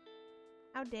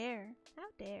 How dare. How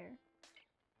dare.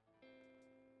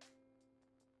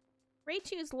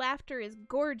 Raichu's laughter is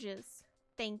gorgeous.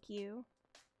 Thank you.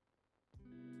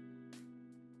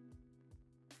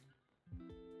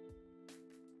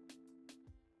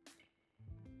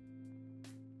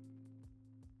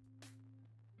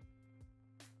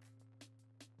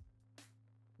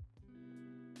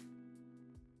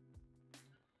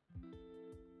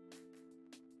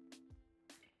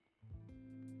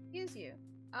 Excuse you.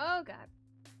 Oh god.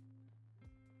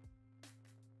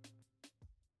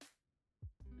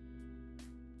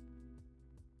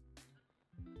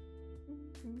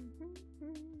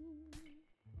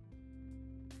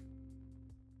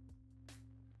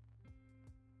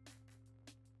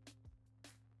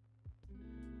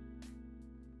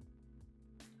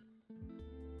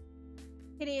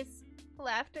 Hideous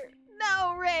laughter.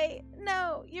 No, Ray!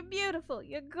 No! You're beautiful.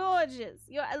 You're gorgeous.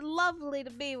 You're lovely to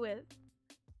be with.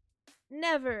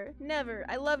 Never, never.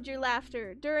 I loved your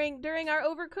laughter. During our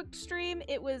Overcooked stream,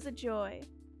 it was a joy.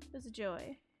 It was a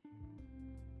joy.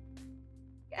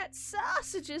 Got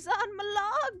sausages on my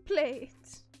log plate!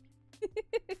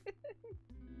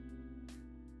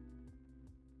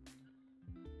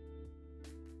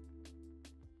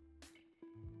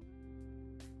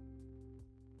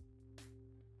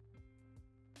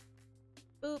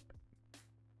 Oop.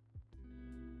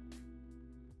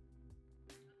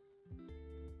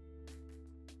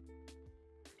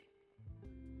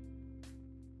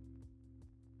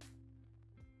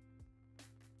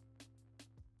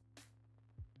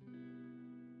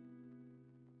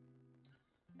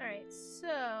 Alright,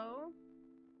 so...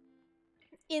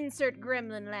 Insert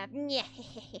gremlin laugh.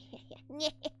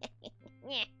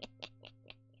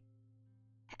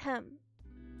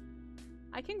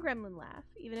 I can gremlin laugh,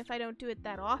 even if I don't do it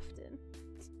that often.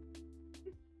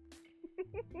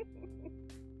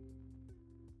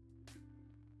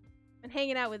 I'm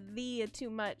hanging out with thee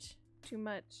too much. Too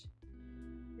much.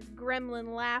 This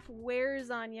gremlin laugh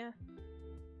wears on you.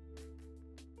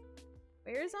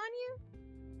 Wears on you?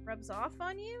 Rubs off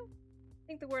on you? I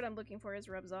think the word I'm looking for is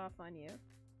rubs off on you.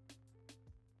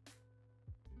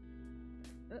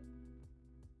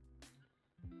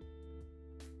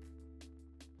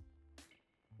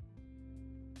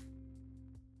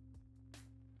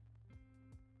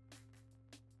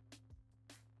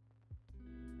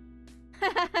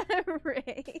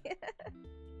 Ray.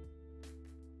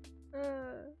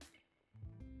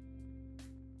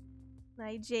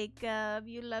 Hi, Jacob,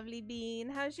 you lovely bean.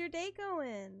 How's your day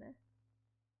going?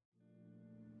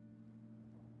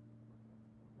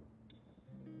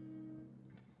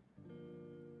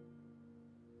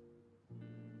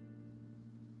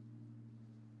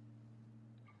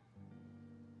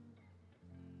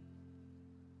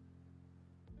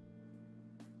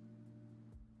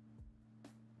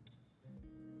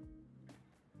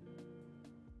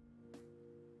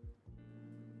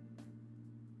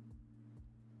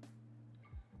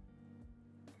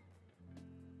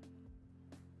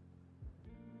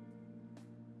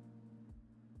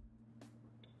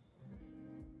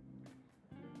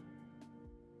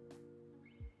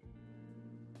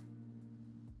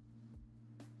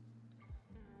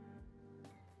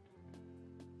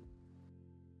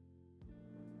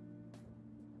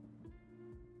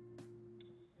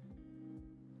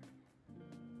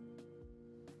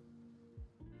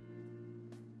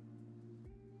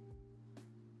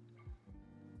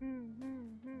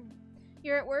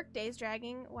 You're at work, days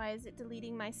dragging. Why is it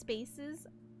deleting my spaces?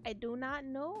 I do not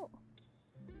know.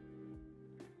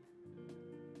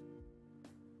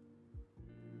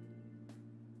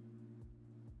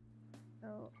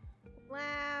 So,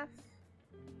 laugh,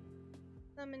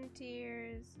 summon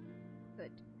tears,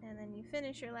 good. And then you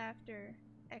finish your laughter.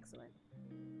 Excellent.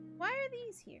 Why are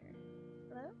these here?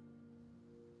 Hello?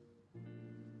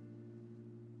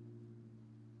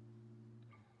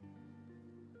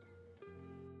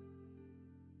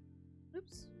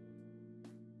 Oops.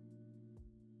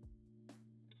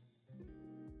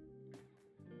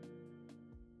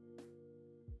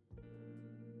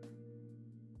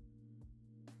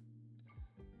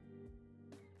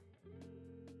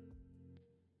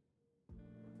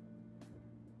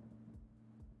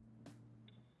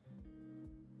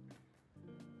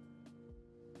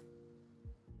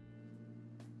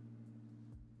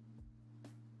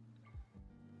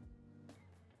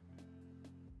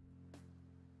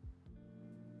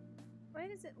 Why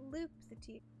does it loop the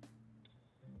teeth?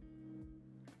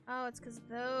 Oh, it's because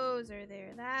those are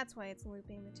there. That's why it's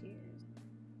looping the tears.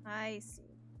 I see.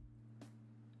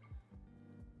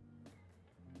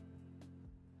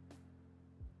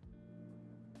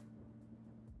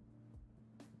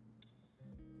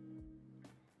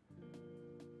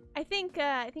 I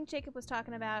think Jacob was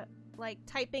talking about like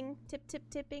typing, tip tip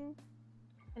tipping,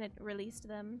 and it released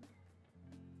them.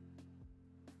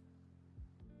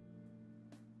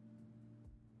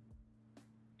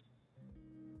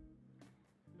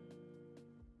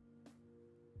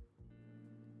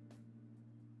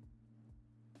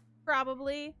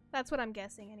 Probably. That's what I'm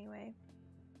guessing anyway.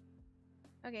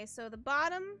 Okay, so the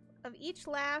bottom of each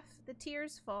laugh, the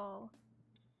tears fall.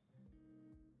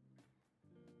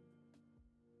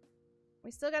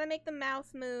 We still gotta make the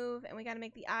mouth move, and we gotta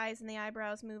make the eyes and the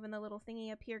eyebrows move, and the little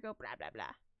thingy up here go blah blah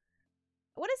blah.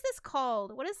 What is this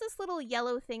called? What is this little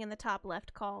yellow thing in the top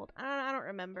left called? I don't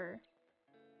remember.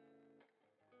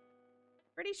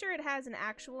 Pretty sure it has an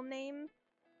actual name.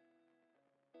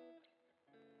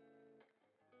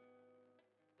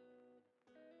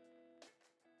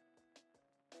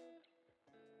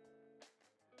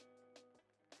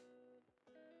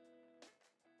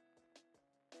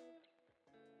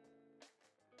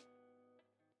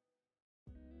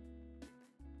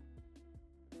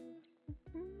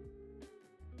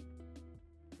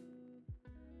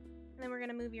 And then we're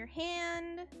gonna move your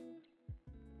hand.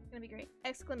 It's gonna be great.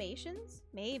 Exclamations?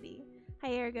 Maybe.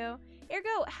 Hi, Ergo.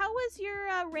 Ergo, how was your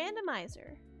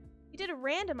randomizer? You did a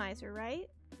randomizer, right?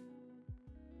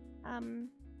 Something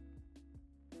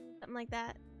like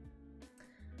that.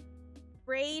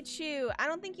 Raichu, I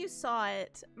don't think you saw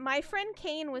it. My friend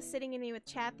Kane was sitting in me with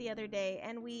chat the other day,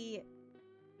 and we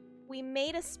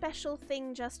made a special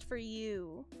thing just for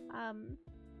you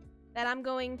that I'm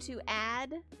going to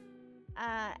add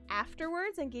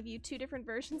afterwards and give you 2 different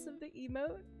versions of the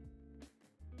emote.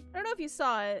 I don't know if you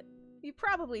saw it. You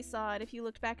probably saw it if you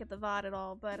looked back at the VOD at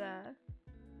all, but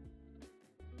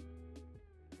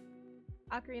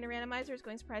Ocarina Randomizer is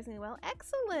going surprisingly well.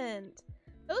 Excellent!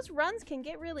 Those runs can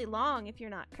get really long if you're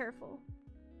not careful.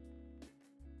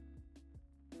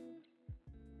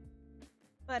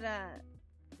 But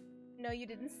no, you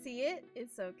didn't see it?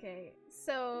 It's okay.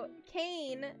 So,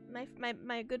 Kane,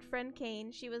 my good friend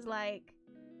Kane, she was like,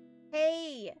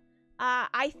 hey,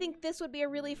 I think this would be a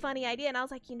really funny idea. And I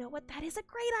was like, you know what? That is a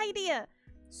great idea.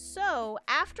 So,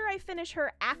 after I finish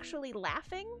her actually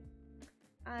laughing,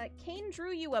 Kane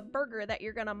drew you a burger that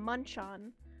you're gonna munch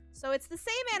on. So it's the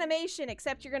same animation,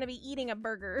 except you're gonna be eating a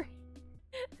burger.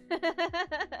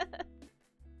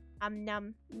 Num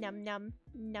num num num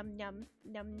num num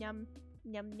num num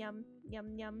yum yum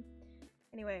yum yum.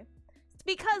 Anyway, it's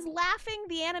because laughing,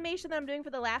 the animation that I'm doing for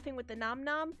the laughing with the nom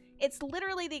nom, it's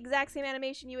literally the exact same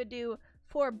animation you would do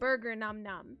for burger nom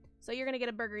nom. So you're gonna get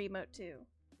a burger emote too.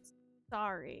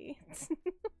 Sorry.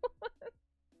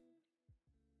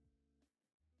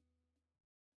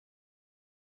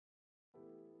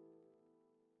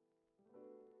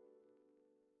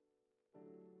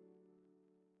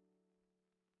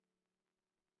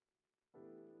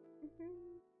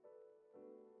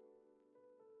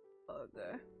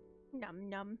 Burger. Num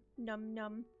num num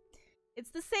num. It's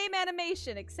the same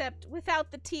animation except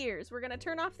without the tears. We're gonna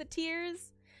turn off the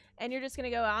tears and you're just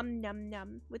gonna go num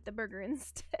num with the burger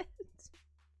instead.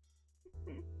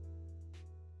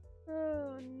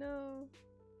 Oh no.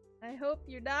 I hope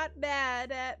you're not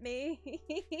mad at me.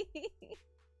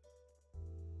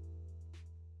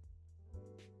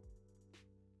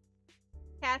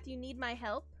 Kath, you need my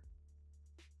help?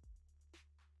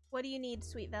 What do you need,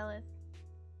 sweet Velith?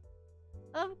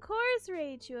 Of course,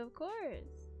 Raichu, of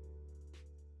course.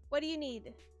 What do you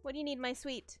need? What do you need, my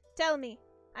sweet? Tell me.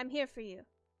 I'm here for you.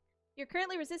 You're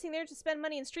currently resisting the urge to spend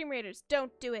money in Stream Raiders.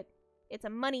 Don't do it. It's a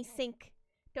money sink.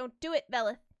 Don't do it,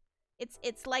 Velith.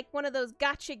 It's like one of those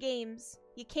gotcha games.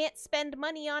 You can't spend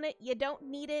money on it. You don't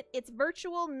need it. It's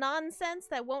virtual nonsense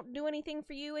that won't do anything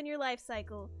for you in your life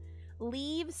cycle.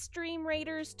 Leave Stream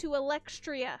Raiders to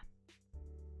Electria.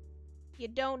 You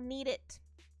don't need it.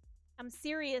 I'm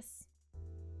serious.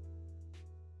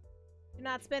 Do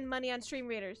not spend money on Stream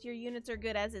Raiders. Your units are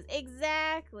good as is.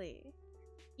 Exactly.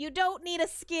 You don't need a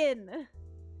skin.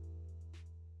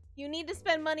 You need to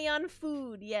spend money on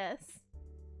food, yes.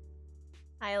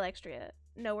 Hi, Electria.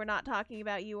 No, we're not talking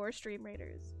about you or Stream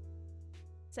Raiders.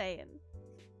 Saying.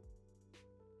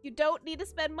 You don't need to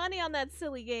spend money on that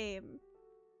silly game.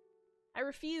 I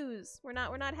refuse. We're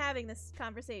not having this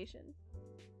conversation.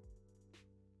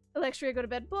 Electria, go to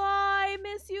bed. Bye!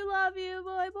 Miss you, love you.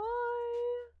 Bye bye.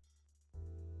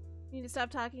 You need to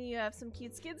stop talking. You have some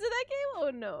cute skins in that game?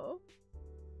 Oh no.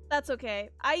 That's okay.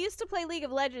 I used to play League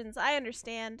of Legends. I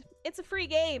understand. It's a free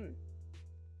game.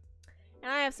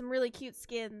 And I have some really cute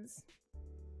skins.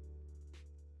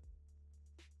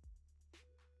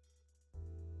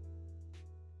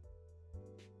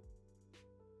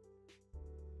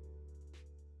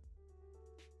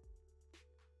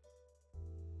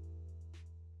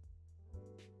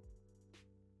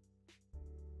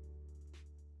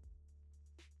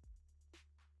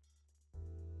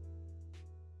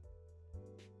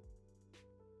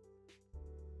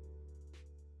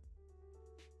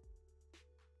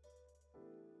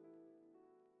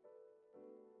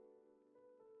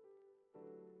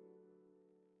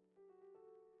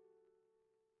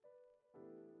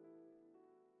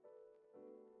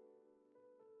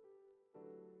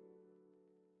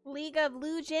 League of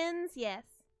Legends? Yes.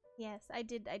 Yes, I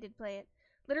did play it.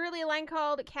 Literally a line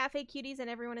called Cafe Cuties and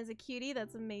everyone is a cutie.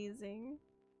 That's amazing.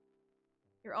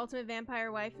 Your ultimate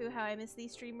vampire waifu, how I miss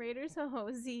these stream raiders.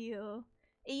 Oh, Zeal.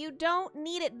 You don't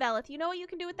need it, Velith. You know what you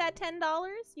can do with that $10?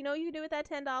 You know what you can do with that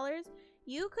 $10?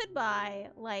 You could buy,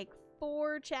 like,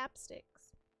 4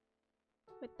 chapsticks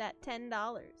with that $10.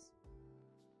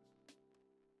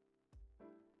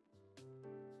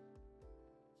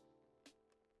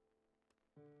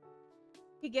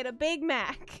 You get a Big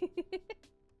Mac.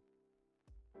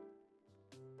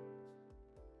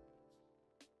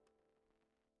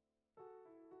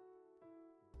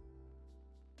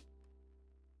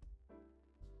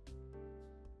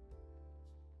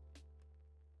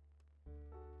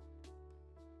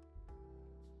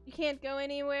 You can't go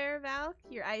anywhere, Valk?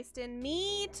 You're iced in.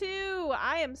 Me too!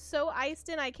 I am so iced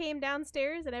in. I came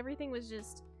downstairs and everything was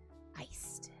just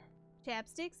iced.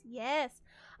 Chapsticks? Yes.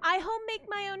 I home make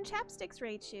my own chapsticks,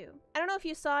 Raichu. I don't know if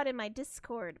you saw it in my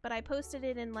Discord, but I posted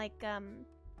it in, like,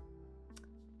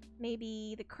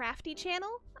 maybe the Crafty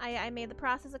channel. I made the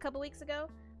process a couple weeks ago.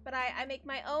 But I make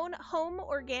my own home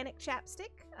organic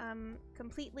chapstick.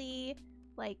 Completely,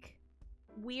 like,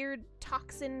 weird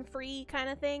toxin-free kind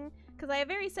of thing. Because I have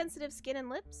very sensitive skin and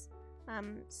lips.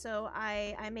 So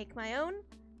I make my own.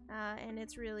 And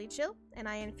it's really chill. And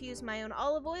I infuse my own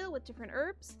olive oil with different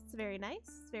herbs. It's very nice.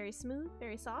 It's very smooth.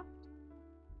 Very soft.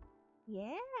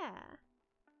 Yeah.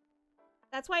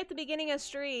 That's why at the beginning of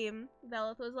stream,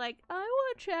 Velith was like, I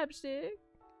want chapstick.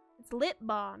 It's lip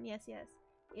balm. Yes, yes.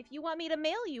 If you want me to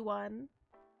mail you one,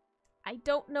 I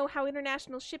don't know how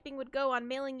international shipping would go on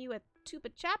mailing you a tube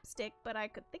of chapstick, but I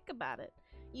could think about it.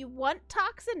 You want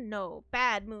toxin? No.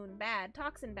 Bad, Moon. Bad.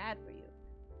 Toxin bad for you.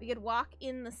 We could walk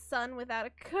in the sun without a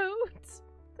coat.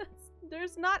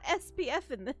 There's not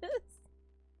SPF in this.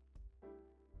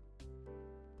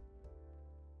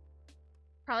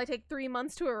 Probably take 3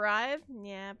 months to arrive?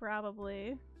 Yeah,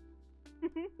 probably. I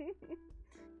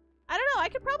don't know, I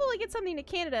could probably get something to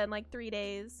Canada in like 3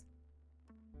 days.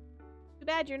 Too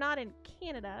bad you're not in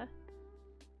Canada.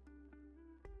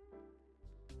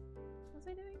 What was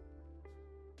I doing?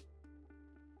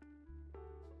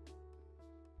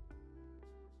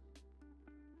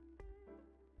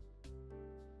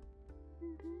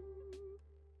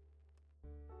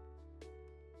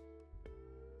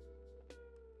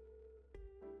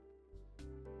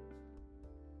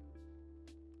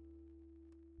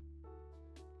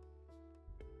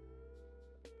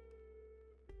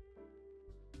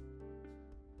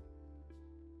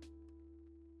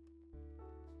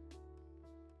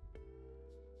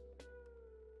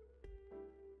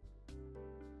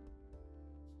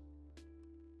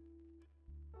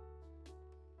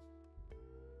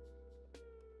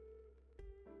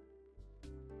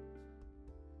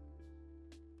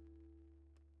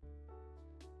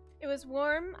 It was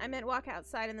warm. I meant walk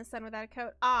outside in the sun without a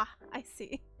coat. Ah, I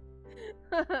see.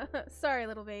 Sorry,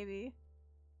 little baby.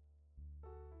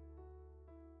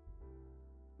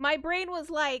 My brain was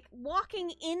like,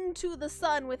 walking into the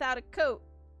sun without a coat.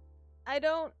 I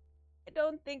don't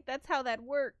think that's how that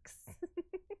works.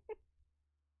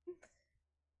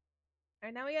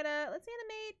 Alright, now we gotta, let's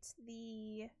animate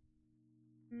the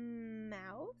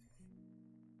mouth.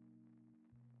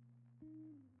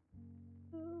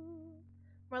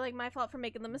 More like my fault for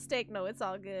making the mistake. No, it's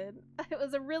all good. It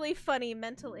was a really funny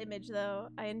mental image, though.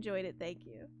 I enjoyed it. Thank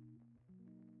you.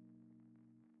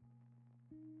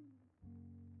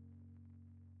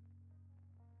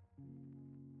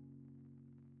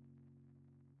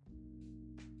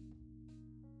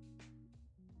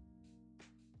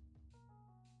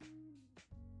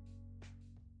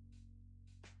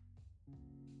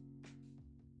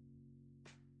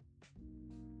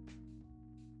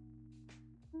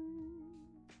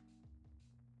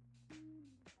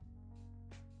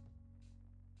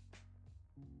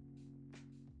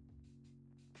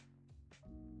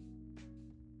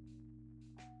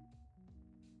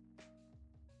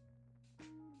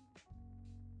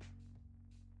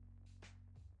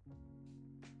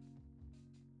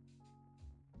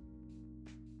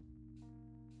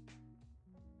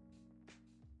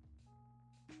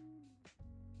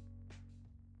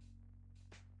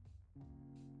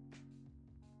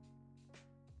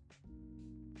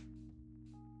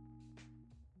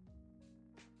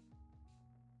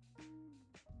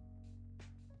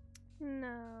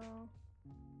 No.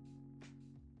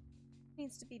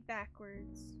 Needs to be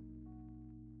backwards.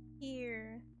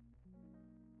 Here.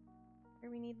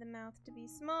 Here we need the mouth to be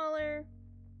smaller.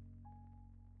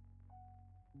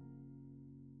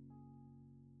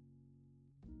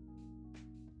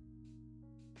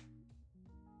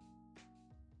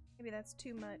 Maybe that's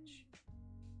too much.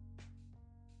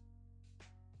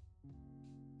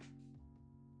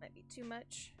 too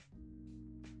much.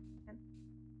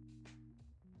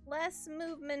 Less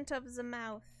movement of the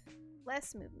mouth.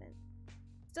 Less movement.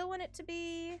 Still want it to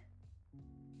be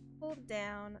pulled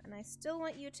down, and I still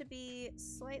want you to be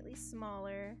slightly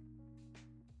smaller.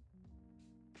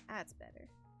 That's better.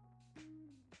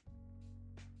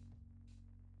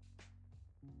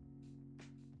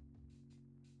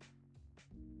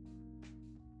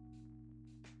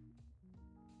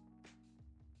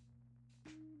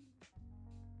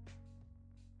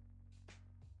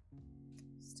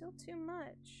 Still too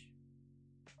much.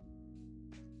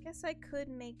 Guess I could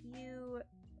make you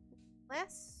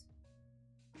less.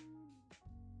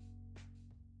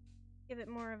 Give it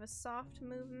more of a soft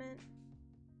movement.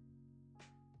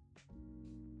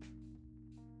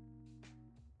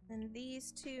 And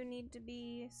these two need to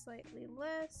be slightly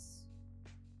less.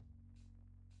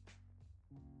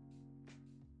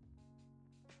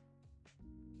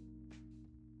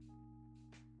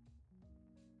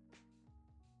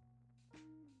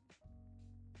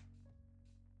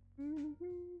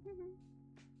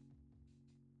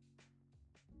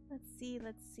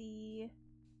 Let's see.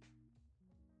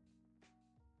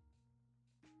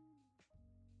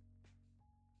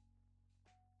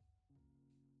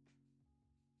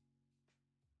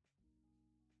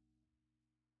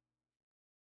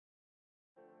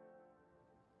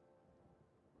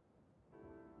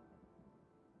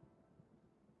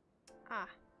 Ah.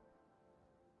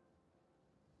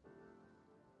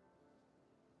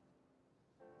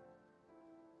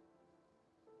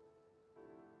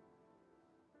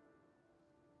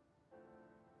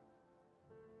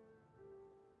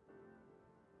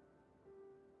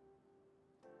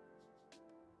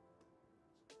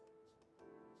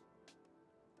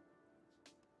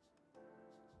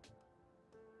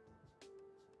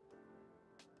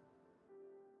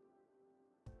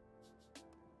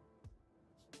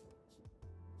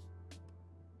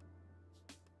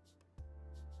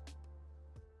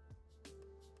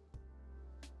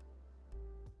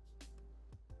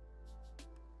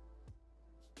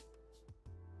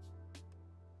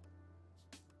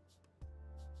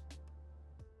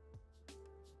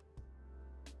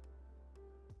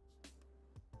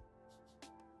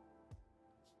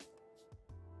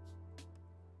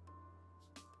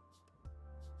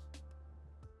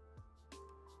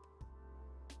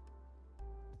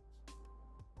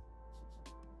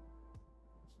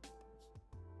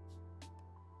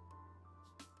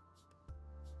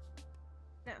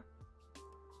 No.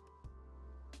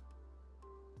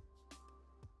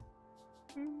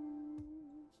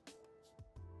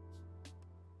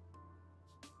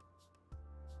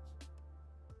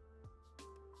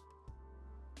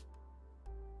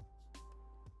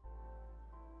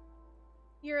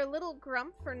 You're a little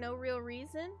grump for no real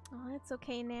reason? Oh, it's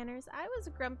okay, Nanners. I was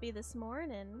grumpy this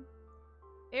morning.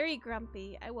 Very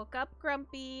grumpy. I woke up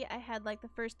grumpy. I had like the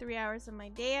first 3 hours of my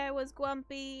day I was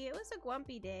grumpy. It was a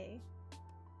grumpy day.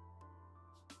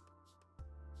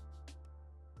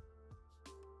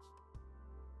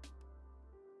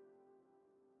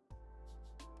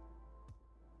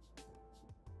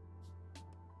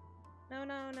 No,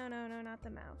 no, no, no, no, not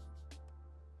the mouth.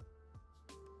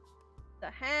 The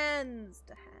hands,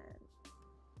 the hands.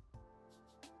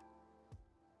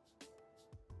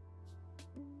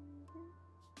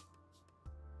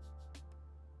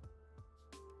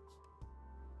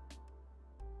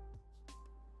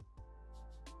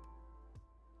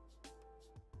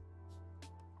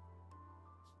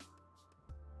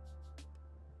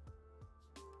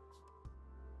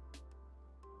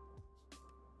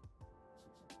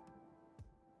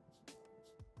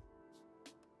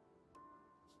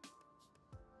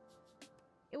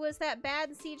 It was that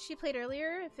bad seed she played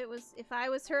earlier. If I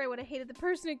was her, I would have hated the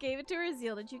person who gave it to her.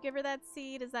 Azil, did you give her that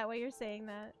seed? Is that why you're saying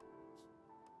that?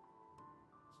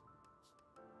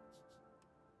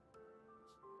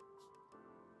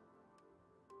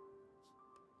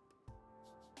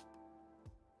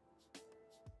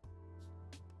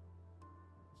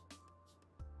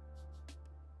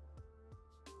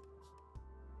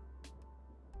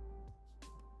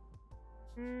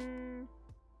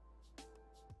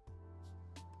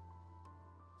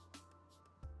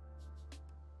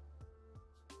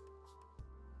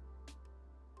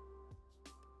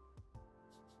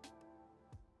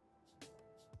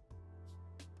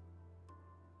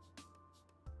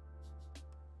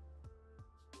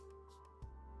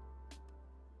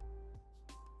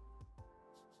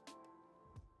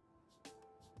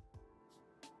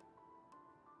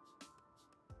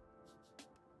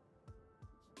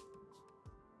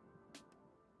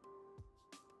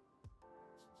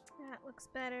 That looks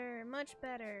better. Much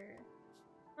better.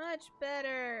 Much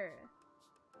better.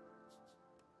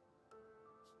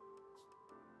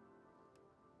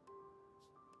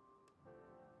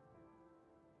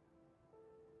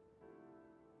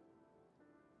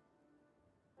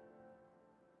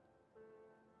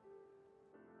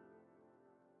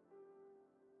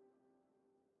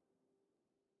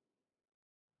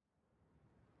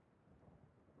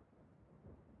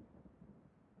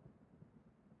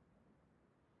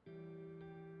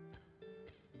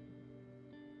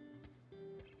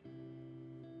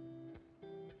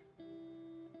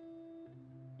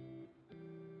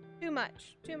 Too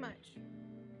much. Too much.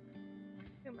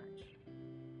 Too much.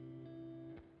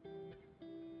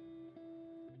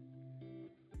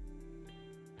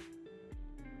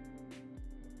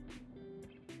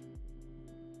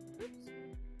 Oops.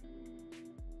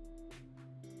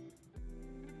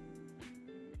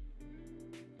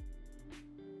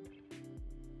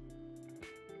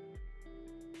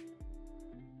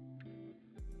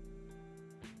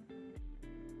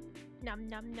 Nom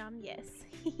nom nom, yes.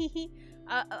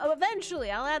 Eventually,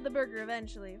 I'll add the burger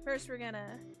eventually. First, we're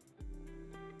gonna...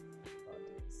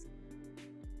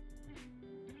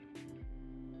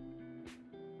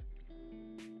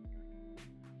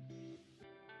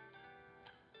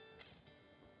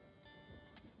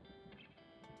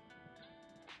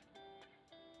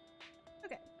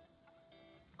 Okay.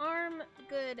 Arm,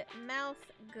 good. Mouth,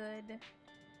 good.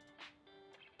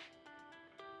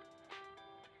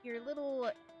 Your little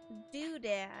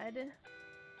doodad.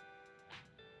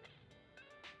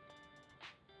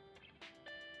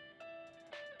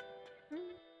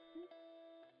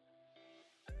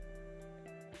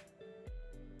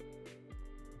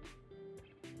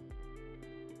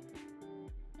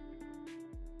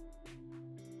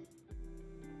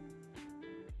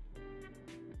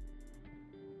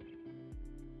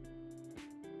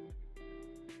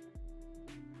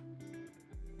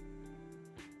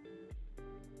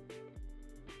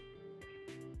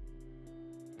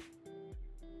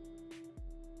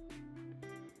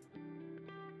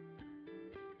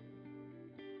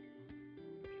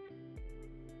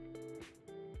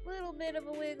 Little bit of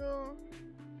a wiggle.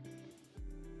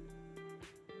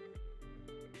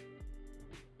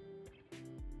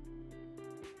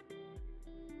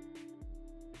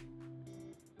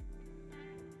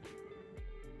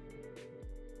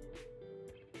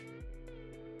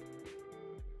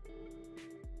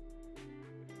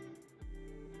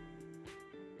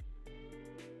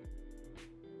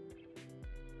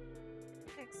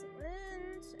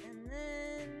 Excellent. And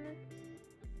then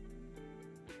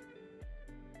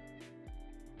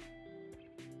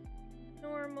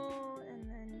normal, and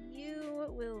then you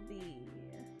will be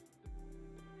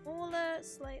Mola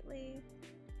slightly.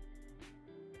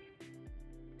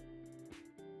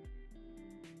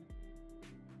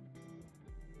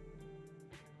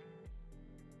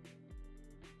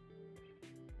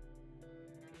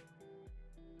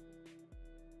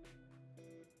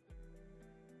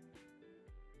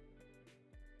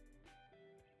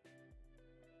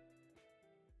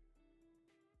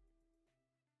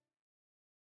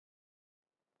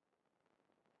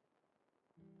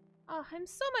 Oh, I'm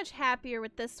so much happier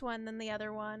with this one than the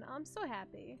other one. I'm so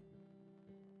happy.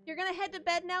 You're gonna head to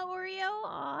bed now, Oreo?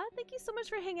 Aw, thank you so much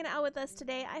for hanging out with us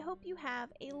today. I hope you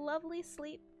have a lovely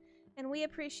sleep, and we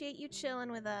appreciate you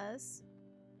chilling with us.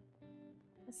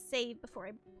 I'll save before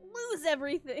I lose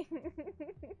everything.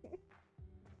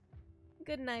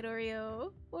 Good night,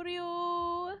 Oreo.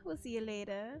 Oreo! We'll see you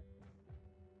later.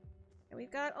 And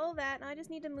we've got all that. Now I just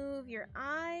need to move your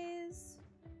eyes.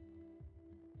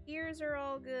 Ears are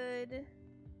all good.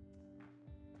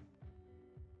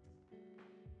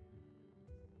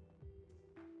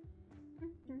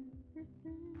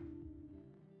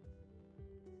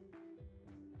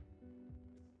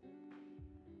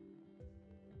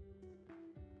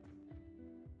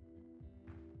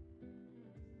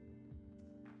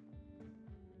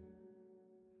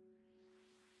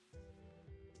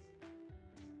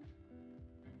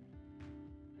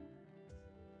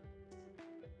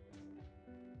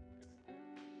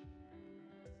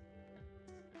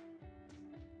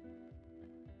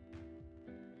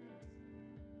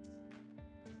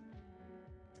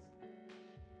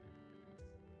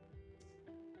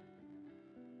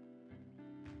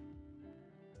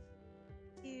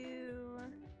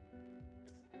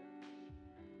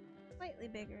 Slightly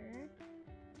bigger.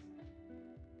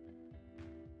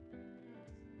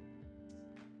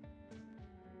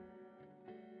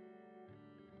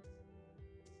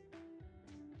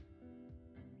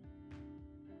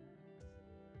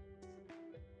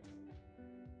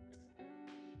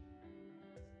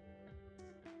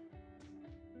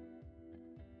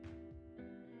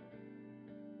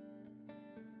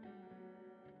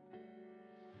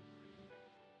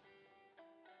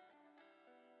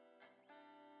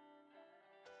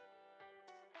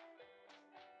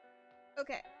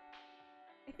 Okay.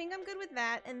 I think I'm good with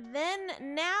that. And then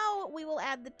now we will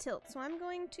add the tilt. So I'm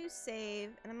going to save,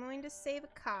 and I'm going to save a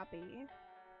copy.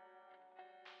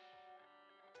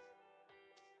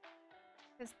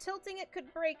 Because tilting it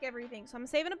could break everything. So I'm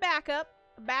saving a backup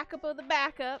of the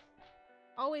backup.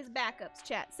 Always backups,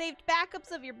 chat. Saved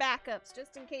backups of your backups,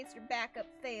 just in case your backup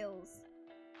fails.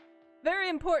 Very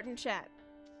important, chat.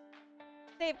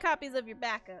 Save copies of your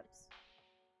backups.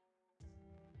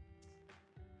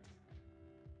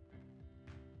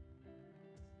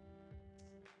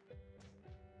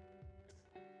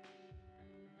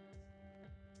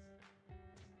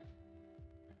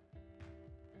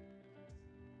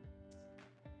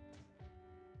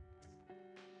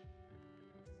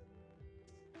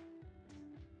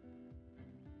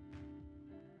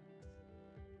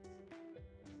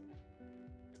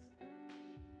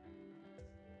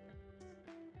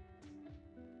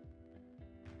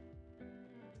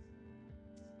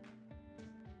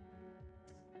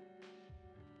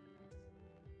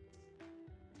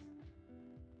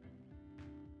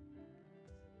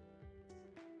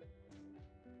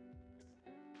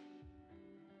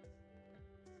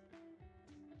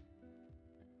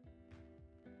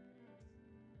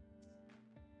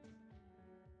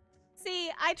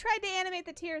 See, I tried to animate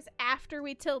the tears after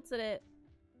we tilted it.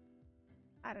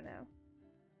 I don't know.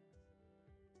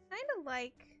 Kind of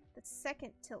like the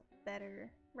second tilt better.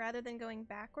 Rather than going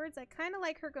backwards, I kind of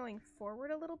like her going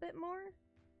forward a little bit more.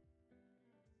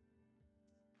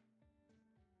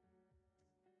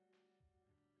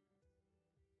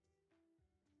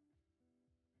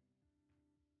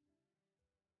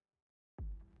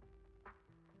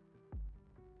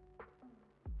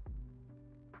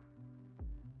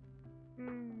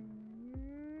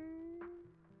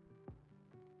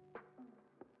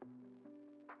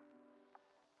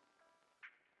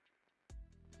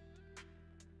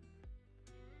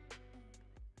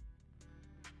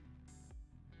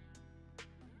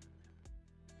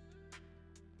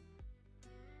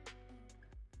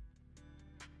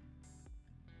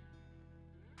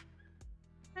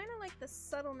 Kind of like the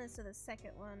subtleness of the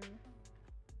second one.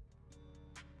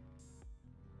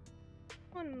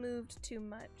 One moved too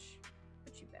much.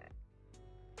 Put you back.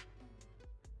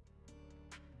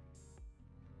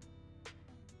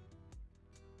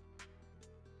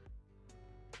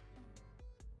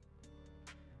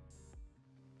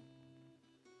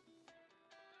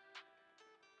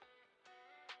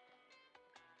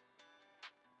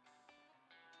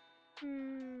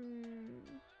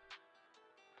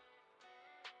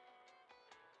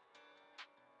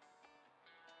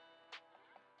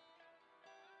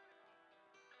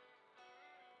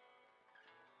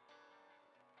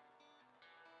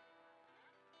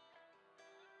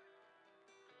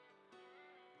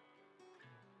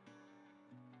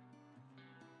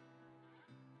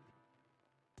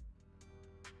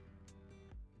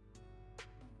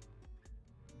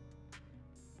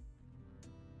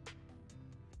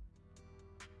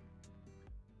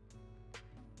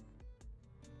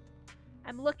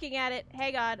 I'm looking at it.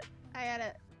 Hang on. I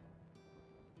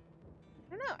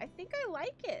don't know. I think I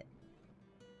like it.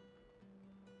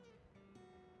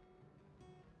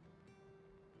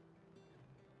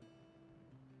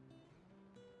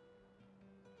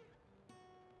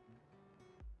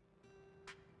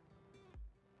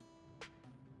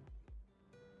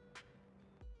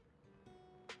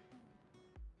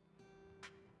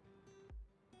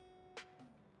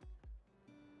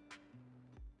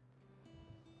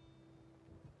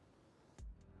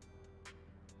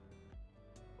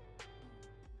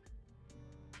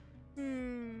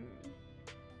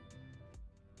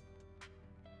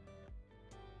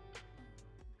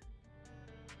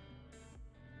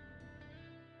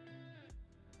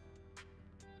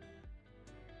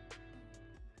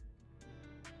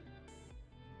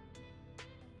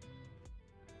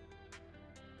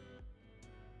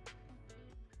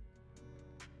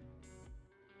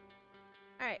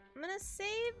 Alright, I'm gonna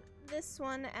save this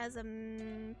one as a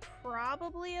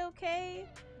probably okay.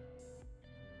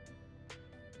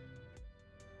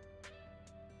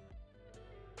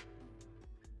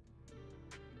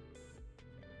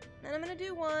 Then I'm gonna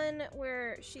do one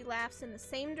where she laughs in the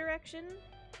same direction.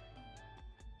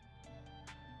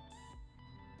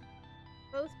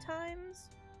 Both times.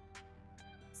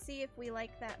 See if we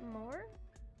like that more.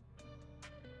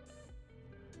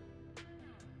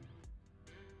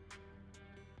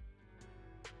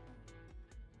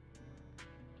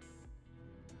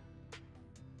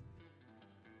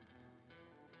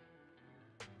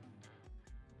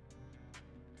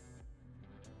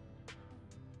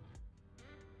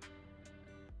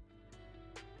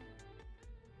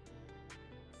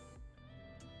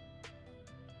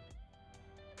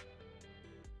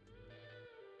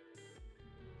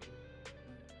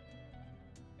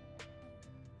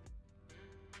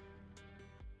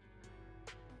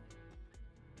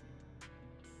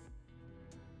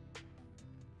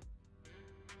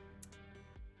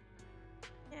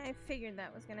 I figured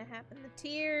that was gonna happen. The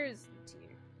tears. The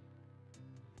tears.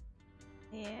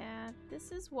 Yeah,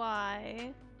 this is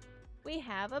why We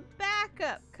have a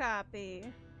backup copy.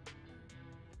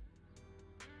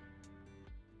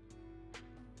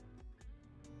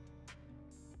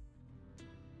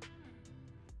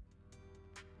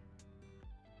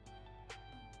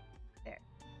 There.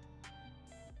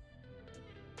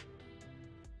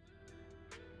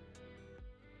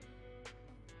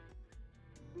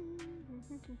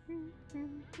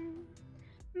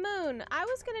 Moon, I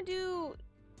was gonna do...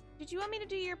 Did you want me to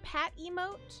do your pat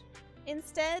emote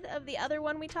instead of the other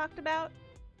one we talked about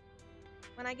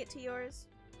when I get to yours?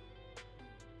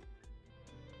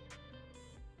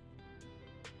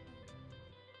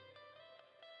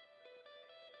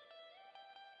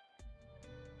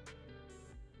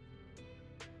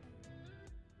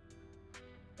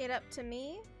 It up to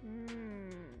me?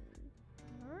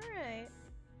 Alright.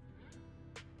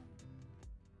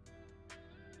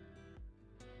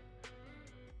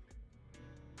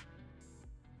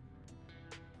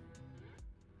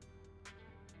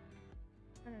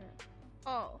 I don't know.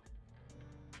 Oh.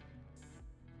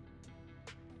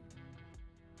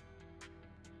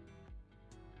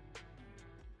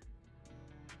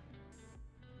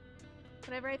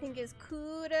 Whatever I think is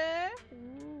cooler.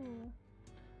 Ooh.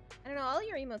 I don't know, all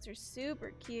your emotes are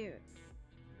super cute.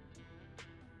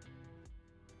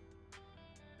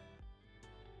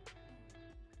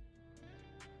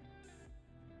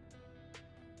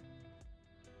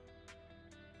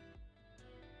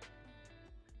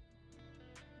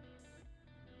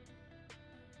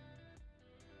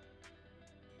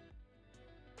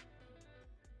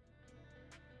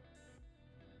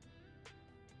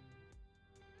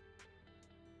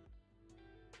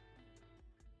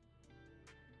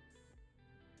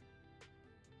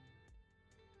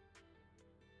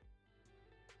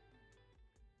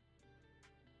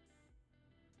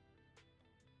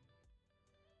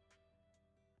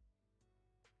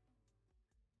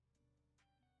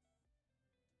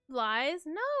 Lies?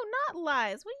 No, not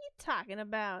lies. What are you talking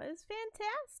about? It's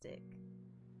fantastic.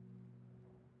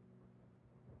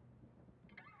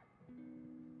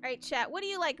 Alright, chat, what do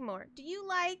you like more? Do you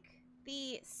like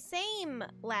the same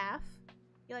laugh?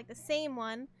 You like the same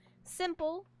one?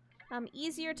 Simple,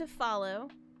 easier to follow?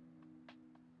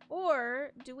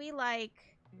 Or do we like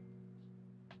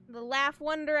the laugh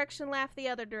one direction, laugh the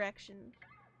other direction?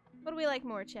 What do we like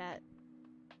more, chat?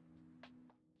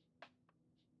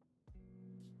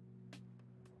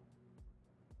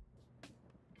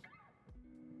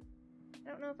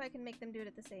 I don't know if I can make them do it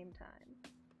at the same time.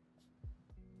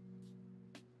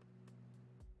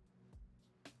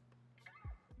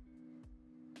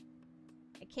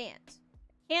 I can't.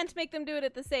 Can't make them do it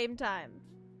at the same time.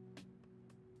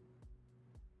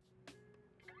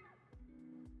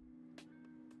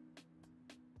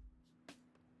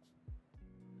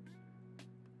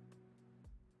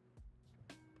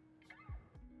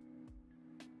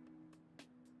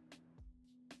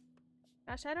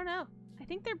 Gosh, I don't know. I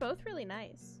think they're both really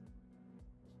nice.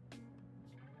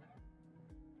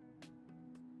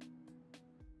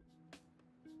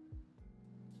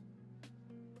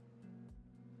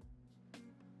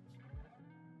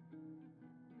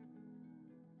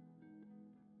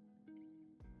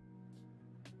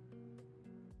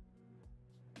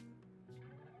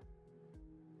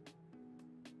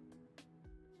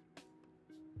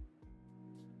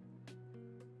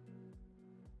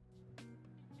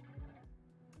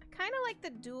 I kind of like the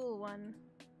dual one.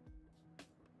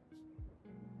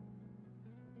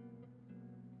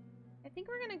 I think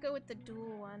we're gonna go with the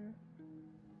dual one.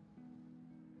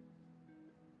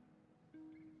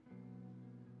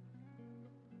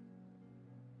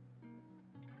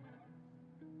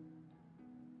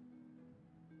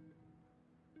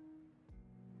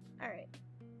 All right.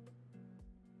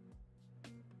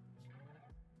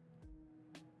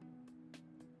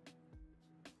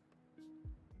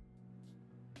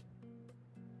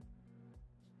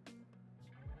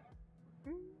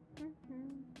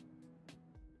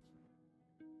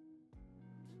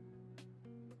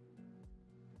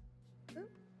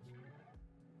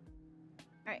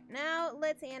 Alright, now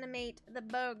let's animate the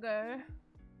burger.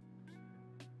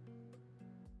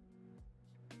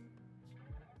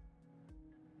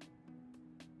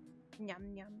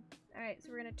 Yum yum. Alright, so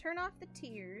we're gonna turn off the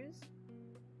tears.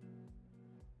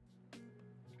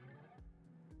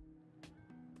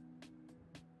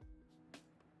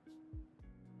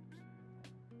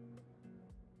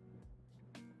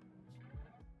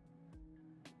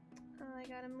 I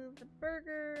gotta move the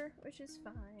burger, which is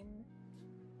fine.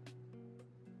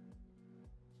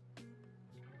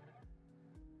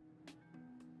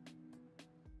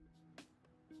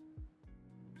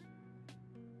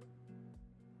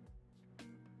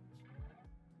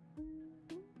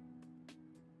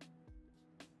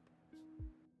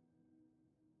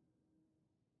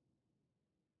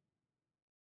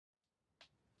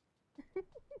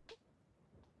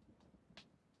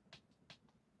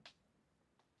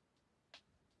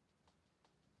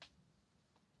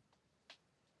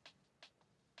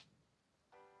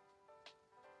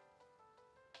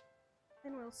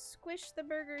 Then we'll squish the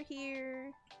burger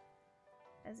here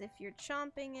as if you're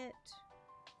chomping it.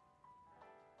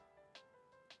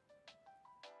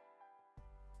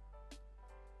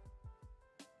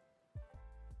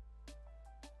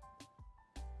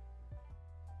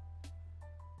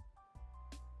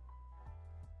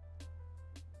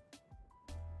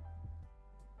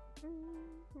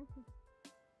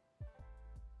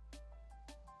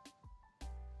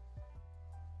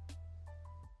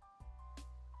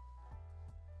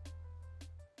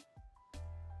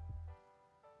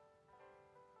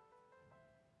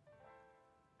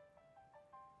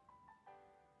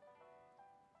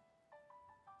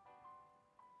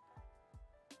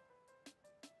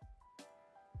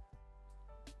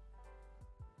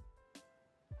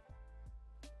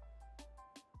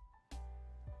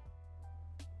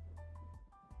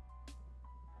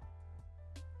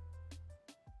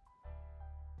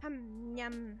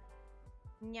 Yum.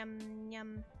 Yum,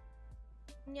 yum.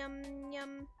 Yum,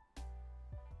 yum.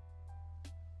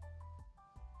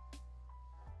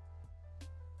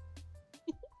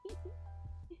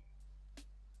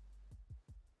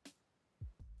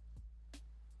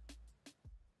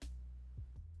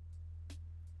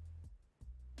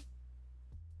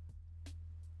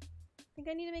 I think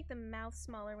I need to make the mouth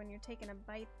smaller when you're taking a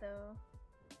bite, though.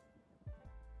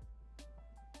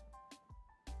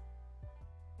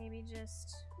 Maybe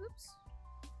just... oops.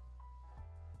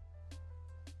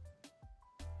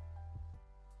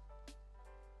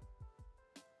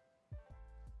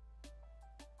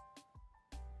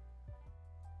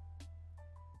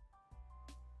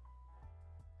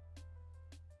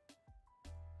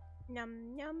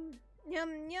 Yum, yum.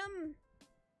 Yum, yum.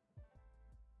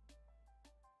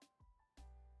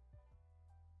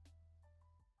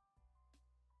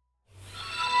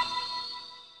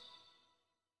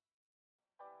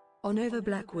 Onova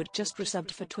Blackwood just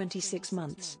resubbed for 26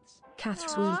 months. Cath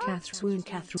swoon, Cath swoon,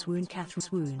 Cath swoon, Cath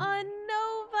swoon.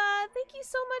 Nova, thank you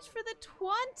so much for the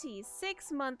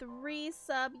 26-month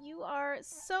resub. You are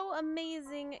so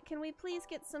amazing. Can we please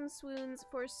get some swoons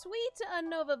for sweet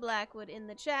Nova Blackwood in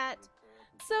the chat?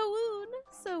 Swoon,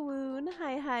 swoon.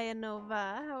 Hi, hi,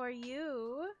 Nova. How are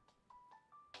you?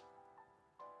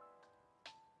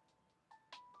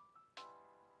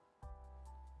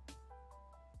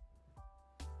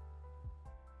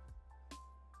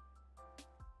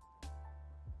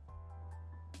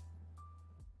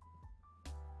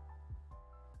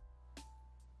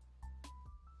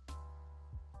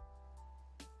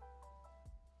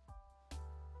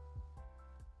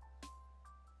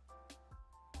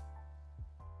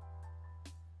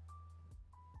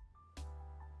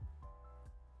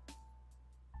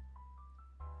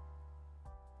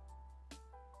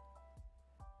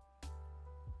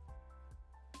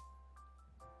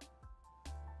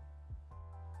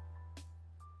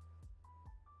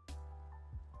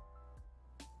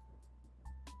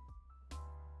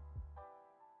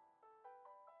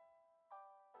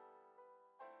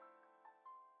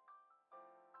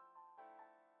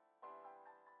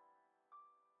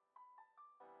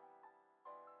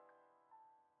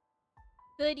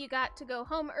 Good, you got to go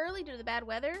home early due to the bad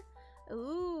weather.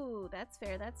 Ooh, that's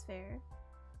fair, that's fair.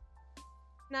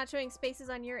 Not showing spaces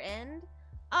on your end.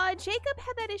 Jacob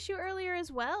had that issue earlier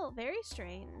as well. Very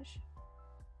strange.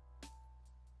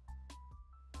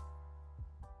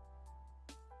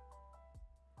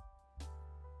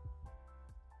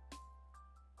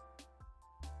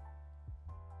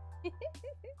 I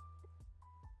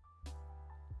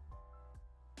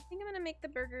think I'm gonna make the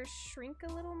burger shrink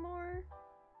a little more.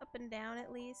 Up and down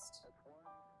at least.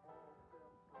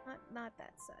 Not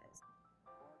that size.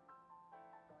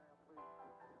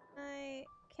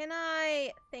 Can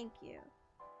I? Thank you.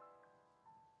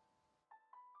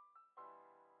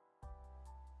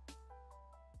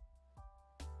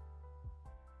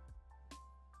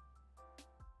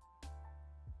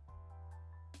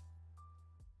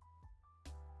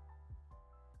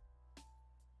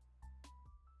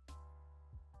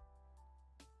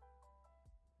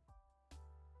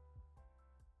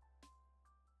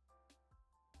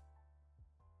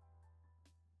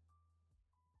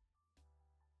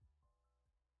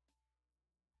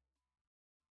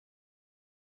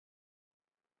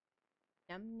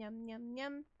 Yum, yum, yum,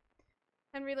 yum.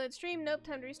 Time to reload stream. Nope,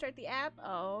 time to restart the app.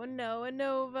 Oh no,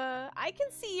 Anova. I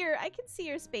can see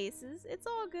your spaces. It's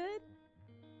all good.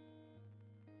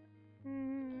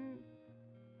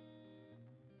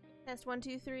 Test 1,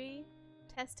 2, 3.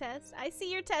 Test, test. I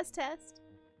see your test, test.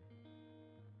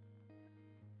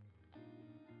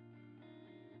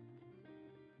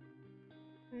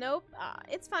 Nope.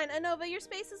 It's fine. Anova, your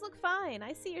spaces look fine.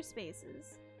 I see your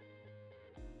spaces.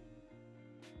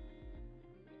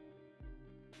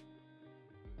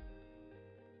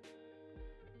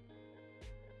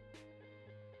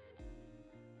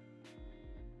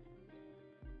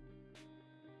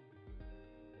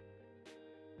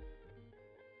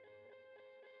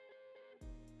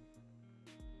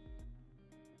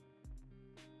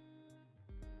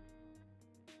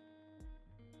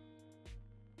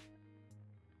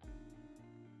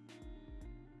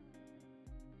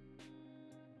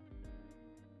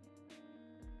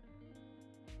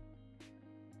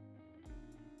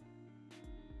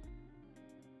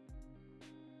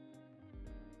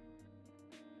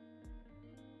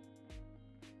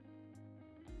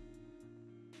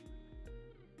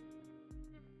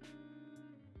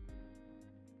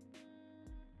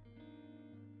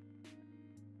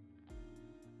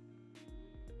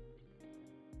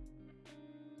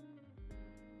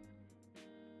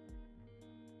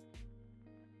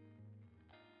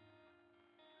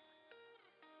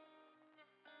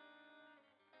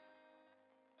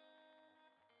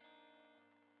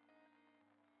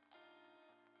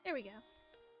 There we go.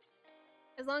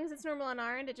 As long as it's normal on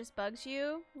our end, it just bugs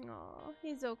you. Aw,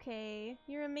 he's okay.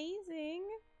 You're amazing.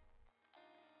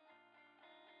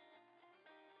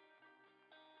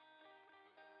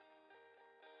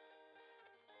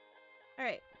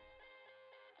 Alright.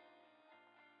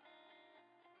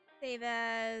 Save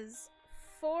as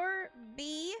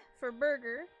 4B for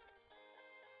burger.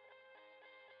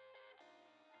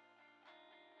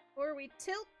 Or we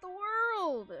tilt the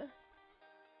world.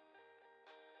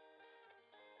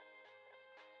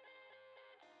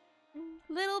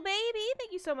 Little baby,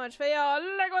 thank you so much for your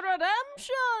Lego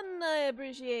redemption. I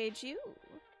appreciate you.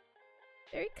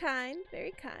 Very kind,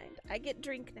 very kind. I get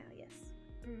drink now, yes.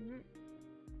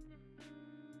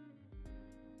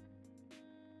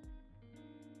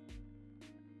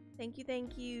 Thank you,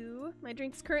 thank you. My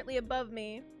drink's currently above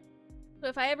me. So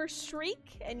if I ever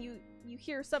shriek and you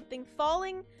hear something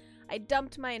falling, I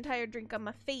dumped my entire drink on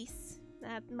my face.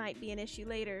 That might be an issue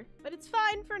later, but it's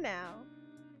fine for now.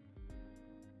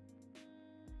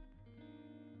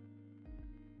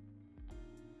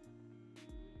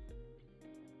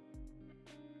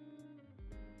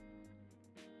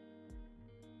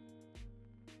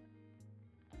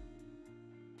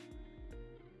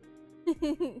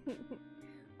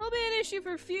 Will be an issue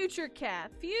for future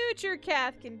Cath. Future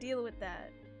Cath can deal with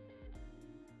that.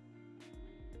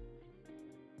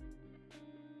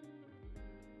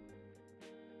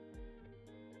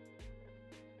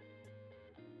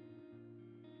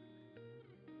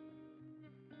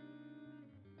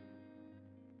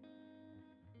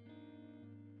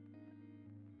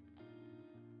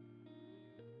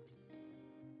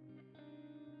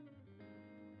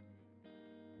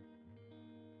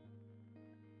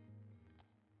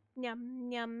 Yum,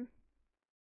 yum.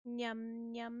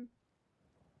 Yum, yum.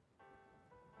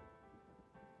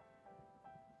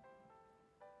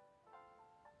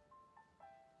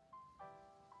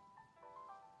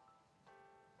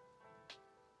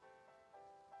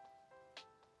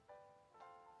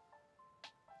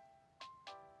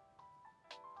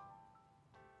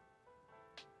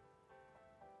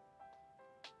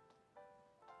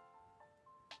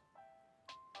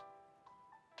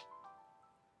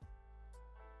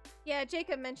 Yeah,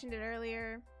 Jacob mentioned it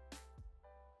earlier.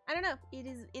 I don't know.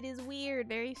 It is weird.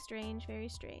 Very strange. Very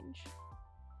strange.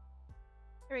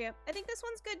 Here we go. I think this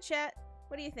one's good, chat.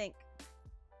 What do you think?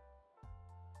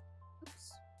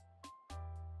 Oops.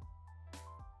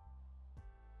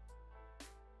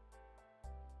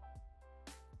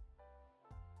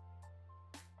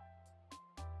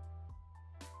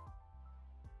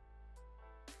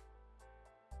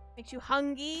 Makes you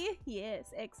hungry?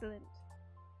 Yes, excellent.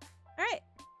 Alright.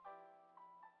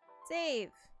 Save.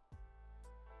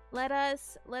 Let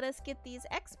us get these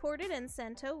exported and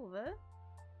sent over.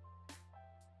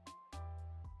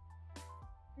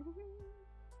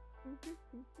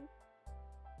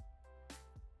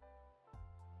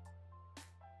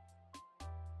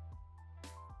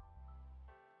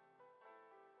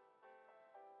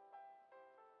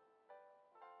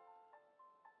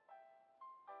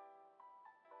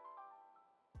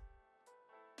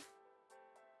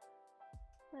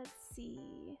 Let's see.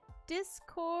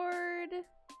 Discord.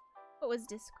 What was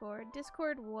Discord?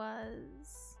 Discord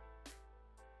was...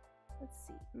 Let's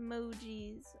see.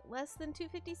 Emojis. Less than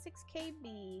 256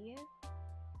 KB.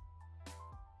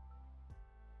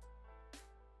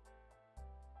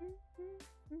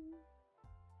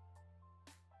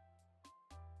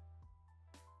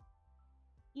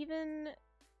 Even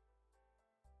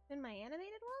in my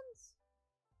animated ones?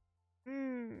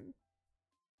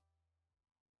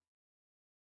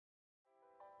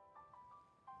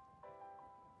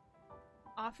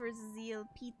 Offers Zeal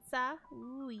pizza.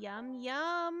 Ooh, yum,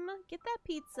 yum. Get that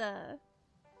pizza.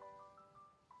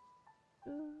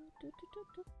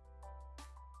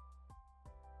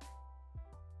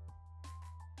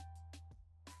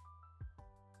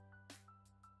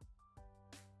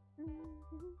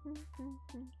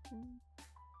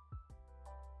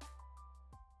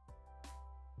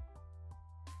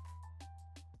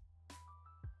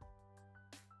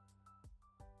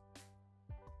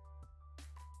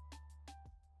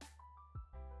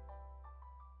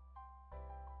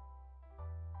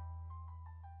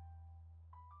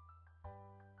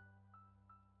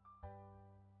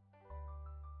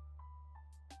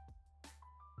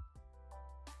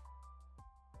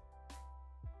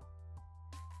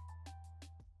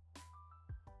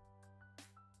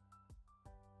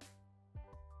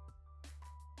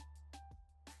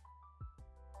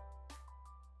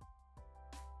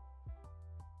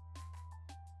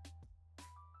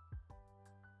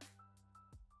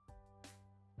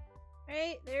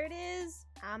 Alright, there it is.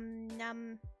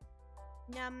 Num.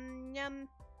 Num, num.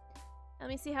 Let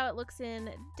me see how it looks in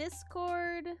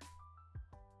Discord.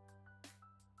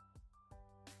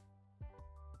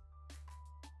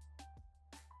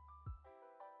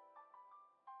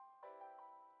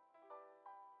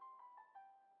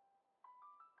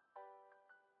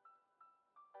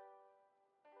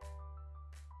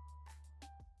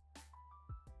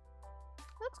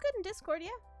 Looks good in Discord, yeah.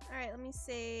 Alright, let me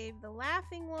save the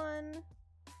laughing one.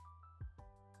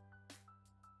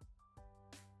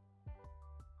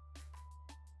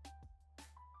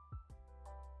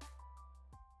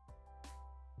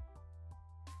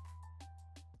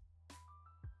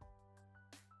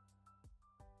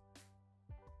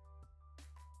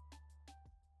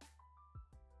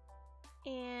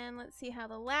 And let's see how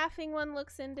the laughing one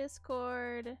looks in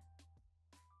Discord.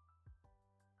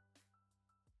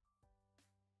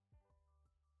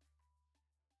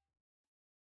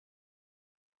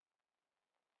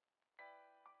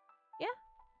 Yeah,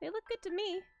 they look good to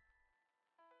me.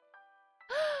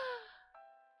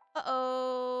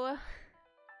 Uh-oh.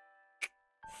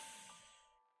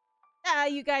 Ah,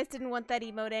 you guys didn't want that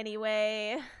emote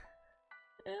anyway.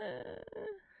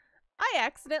 I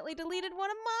accidentally deleted one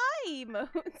of my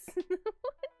emotes.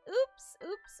 Oops,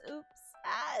 oops, oops.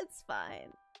 Ah, it's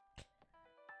fine.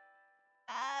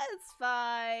 Ah, it's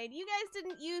fine. You guys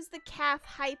didn't use the calf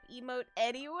hype emote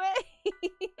anyway.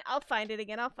 I'll find it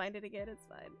again. I'll find it again. It's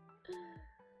fine.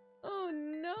 Oh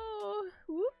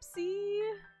no.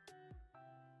 Whoopsie.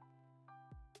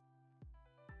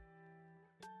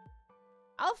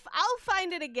 I'll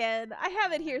find it again. I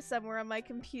have it here somewhere on my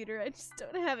computer. I just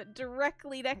don't have it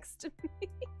directly next to me.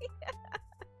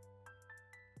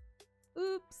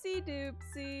 Oopsie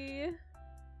doopsie.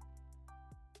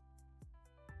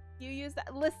 You use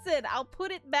that. Listen, I'll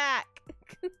put it back.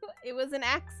 It was an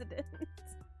accident.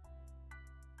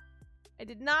 I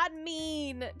did not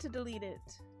mean to delete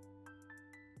it.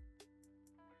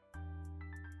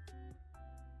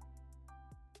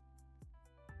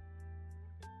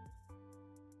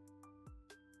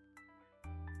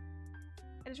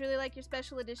 I just really like your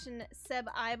special edition Seb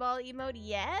eyeball emote.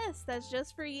 Yes, that's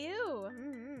just for you.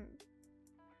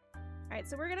 Alright,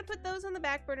 so we're gonna put those on the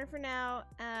back burner for now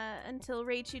until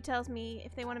Raichu tells me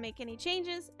if they want to make any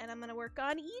changes, and I'm gonna work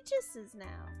on Aegis's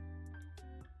now.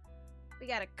 We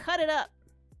gotta cut it up.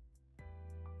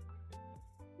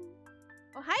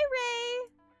 Oh, hi, Ray!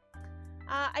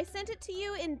 I sent it to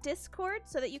you in Discord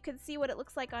so that you can see what it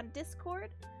looks like on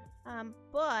Discord.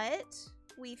 But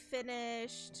we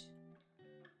finished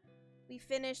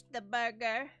the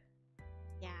burger.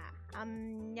 Yeah.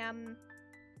 Yum.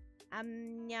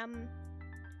 Yum.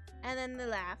 And then the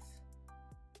laugh.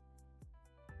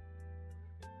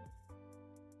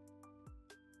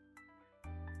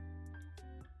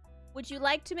 Would you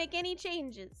like to make any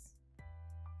changes?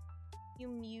 You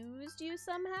mused you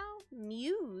somehow?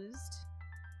 Mused?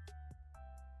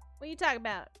 What are you talking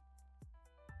about?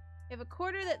 You have a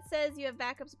quarter that says you have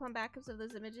backups upon backups of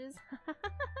those images?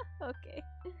 Okay.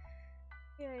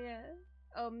 Yeah.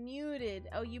 Oh, muted.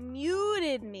 Oh, you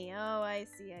muted me. Oh, I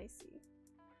see. I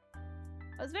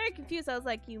was very confused. I was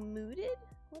like, you muted?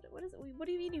 What is it? What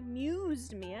do you mean you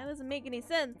mused me? That doesn't make any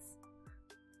sense.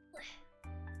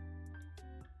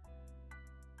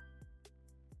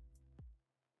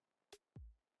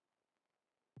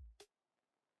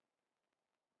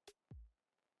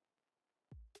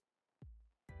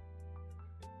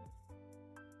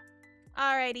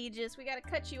 Alright, Aegis, we gotta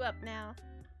cut you up now.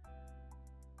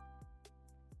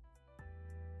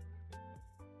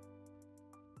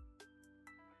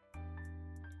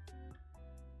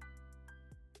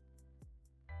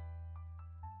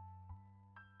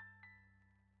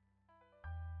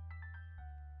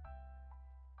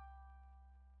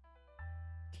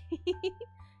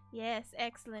 Yes,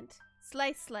 excellent.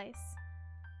 Slice.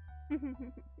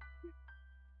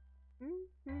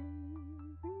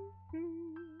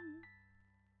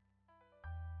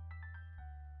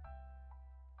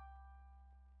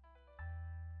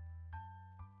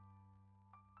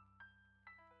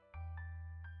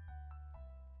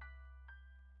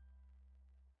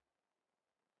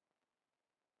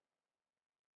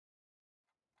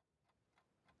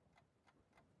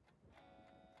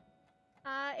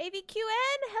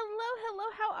 AVQN, hello,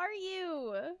 how are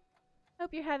you?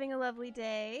 Hope you're having a lovely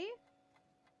day.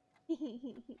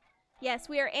 Yes,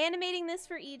 we are animating this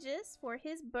for Aegis for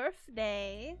his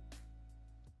birthday.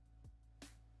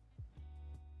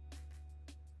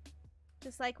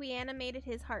 Just like we animated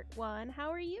his heart one. How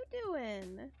are you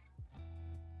doing?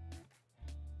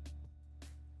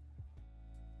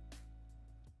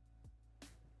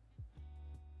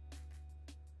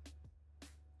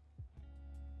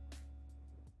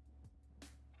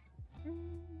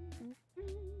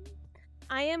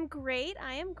 I am great.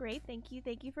 I am great. Thank you.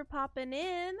 Thank you for popping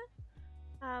in.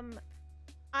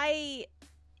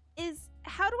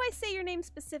 How do I say your name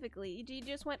specifically? Do you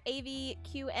just want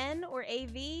AVQN or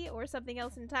AV or something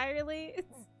else entirely?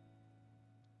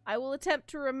 I will attempt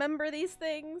to remember these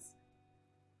things.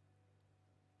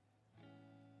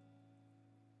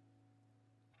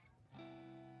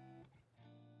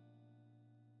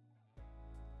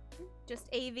 Just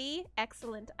AV?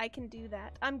 Excellent. I can do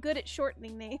that. I'm good at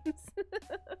shortening names.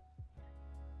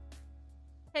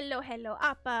 Hello, hello,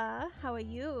 Appa. How are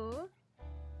you?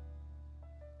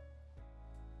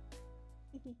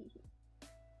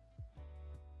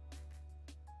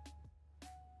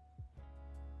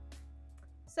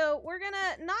 So we're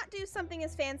gonna not do something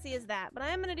as fancy as that, but I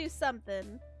am gonna do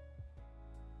something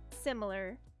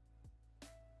similar.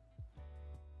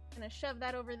 Gonna shove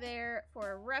that over there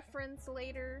for a reference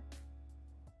later.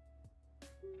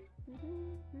 He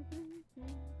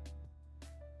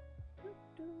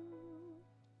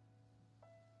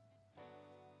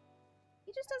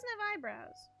just doesn't have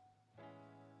eyebrows.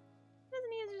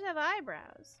 Doesn't he just have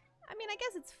eyebrows? I mean, I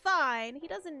guess it's fine. He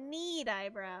doesn't need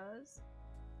eyebrows.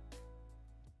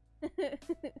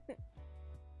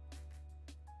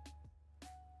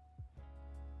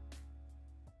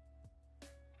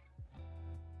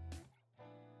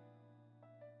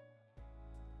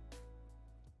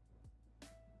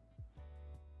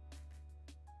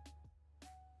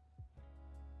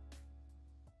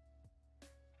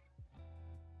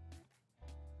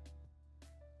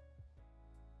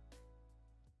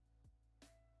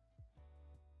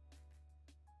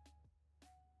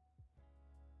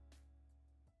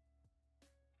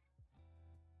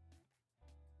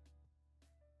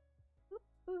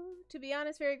 To be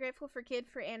honest, very grateful for Kid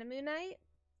for Anime Night.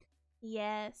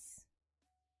 Yes.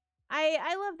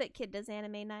 I love that Kid does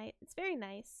Anime Night. It's very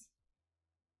nice.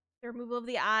 The removal of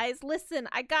the eyes. Listen,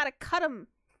 I gotta cut them.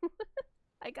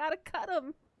 I gotta cut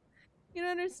them. You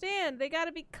don't understand. They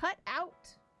gotta be cut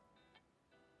out.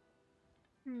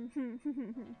 And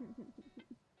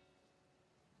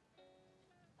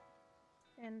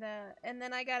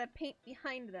then I gotta paint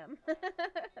behind them.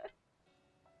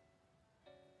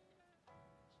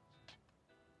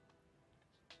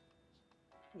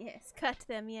 Yes, cut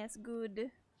them. Yes, good.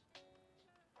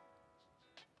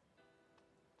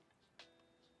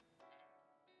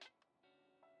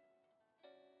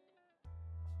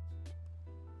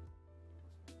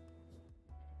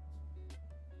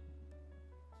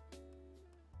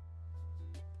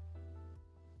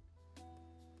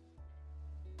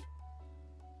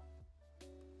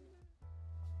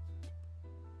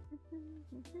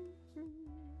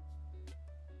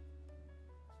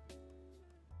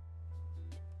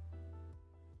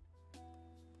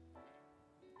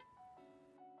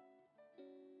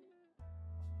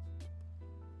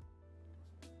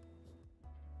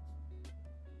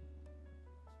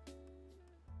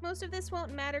 Most of this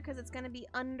won't matter because it's going to be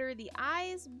under the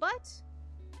eyes, but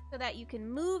so that you can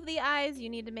move the eyes, you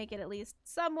need to make it at least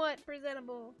somewhat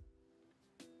presentable.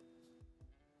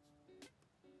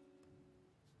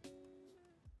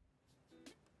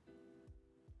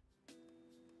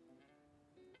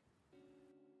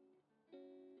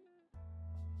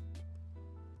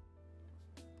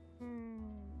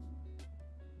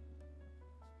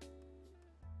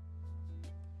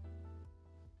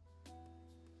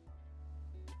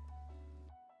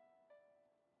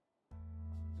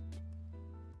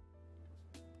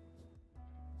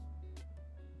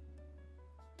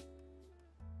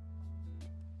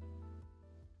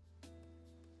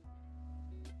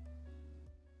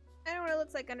 I know what it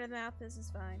looks like under the mouth. This is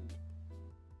fine.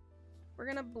 We're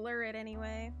gonna blur it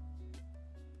anyway.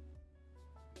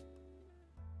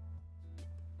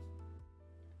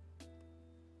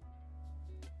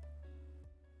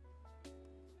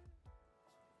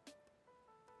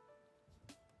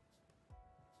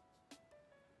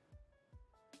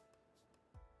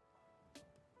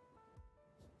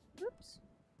 Oops.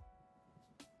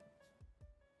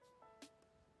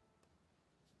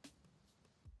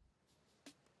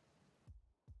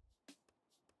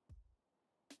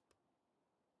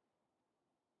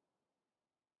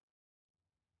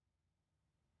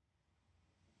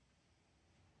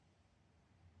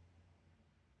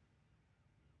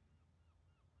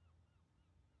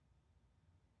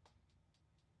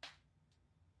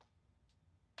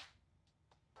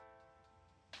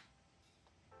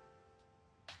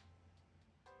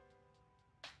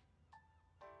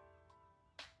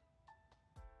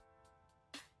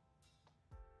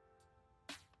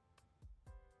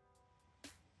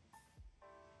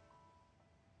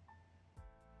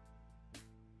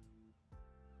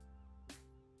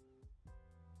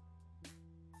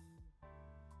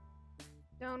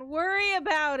 Don't worry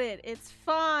about it. It's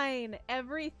fine.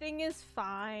 Everything is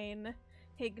fine.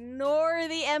 Ignore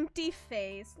the empty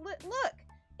face. Look,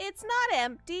 it's not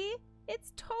empty.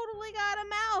 It's totally got a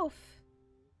mouth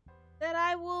that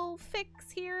I will fix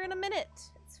here in a minute.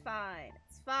 It's fine.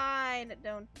 It's fine.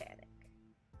 Don't panic.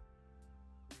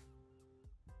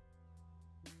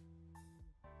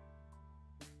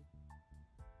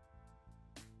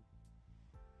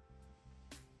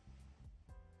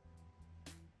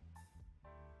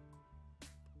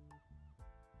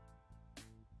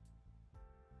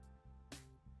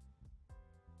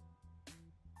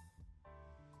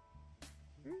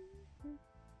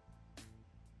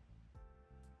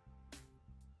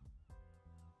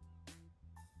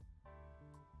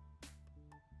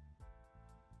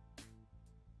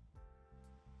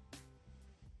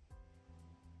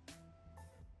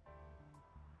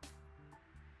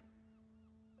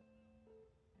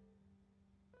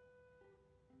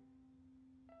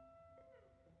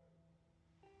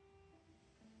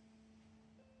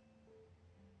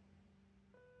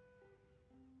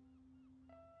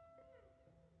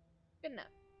 Good enough.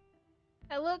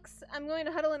 I'm going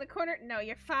to huddle in a corner. No,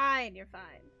 you're fine. You're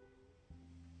fine.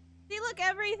 See, look,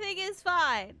 everything is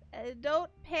fine.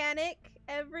 Don't panic.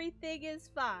 Everything is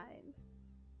fine.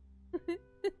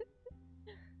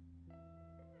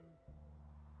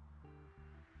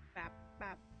 Bap,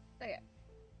 bap. Okay.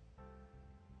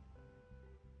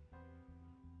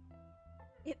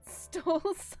 It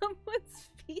stole someone's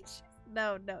features.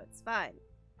 No, it's fine.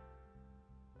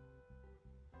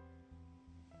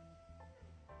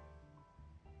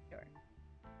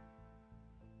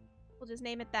 We'll just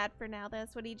name it that for now.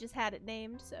 That's what he just had it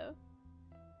named, so.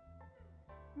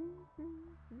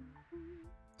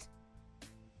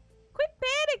 Quit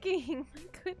panicking! My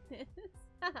goodness.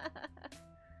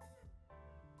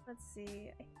 Let's see.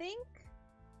 I think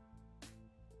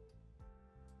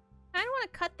I kind of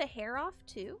want to cut the hair off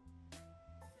too,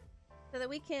 so that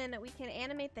we can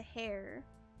animate the hair.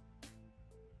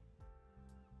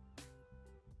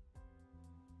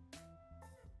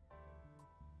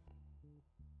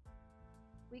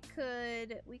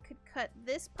 We could cut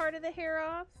this part of the hair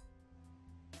off.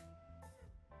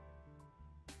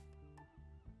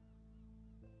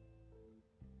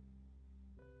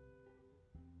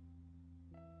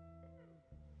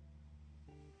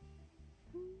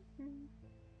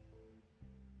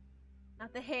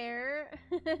 Not the hair.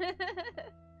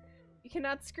 You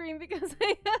cannot scream because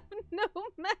I have no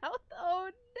mouth. Oh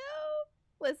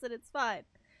no. Listen, it's fine.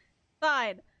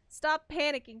 Fine. Stop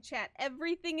panicking, chat.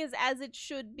 Everything is as it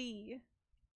should be.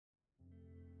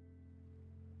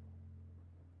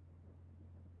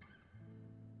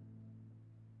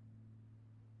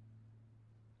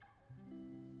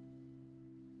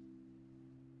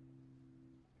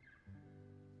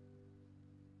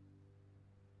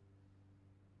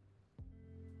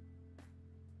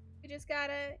 We just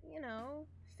gotta, you know,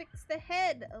 fix the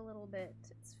head a little bit.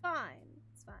 It's fine.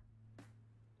 It's fine.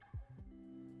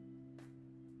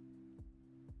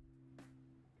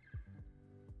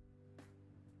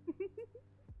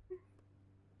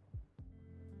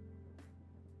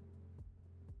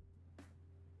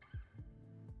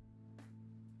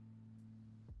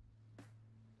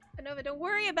 Anova, don't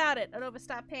worry about it. Anova,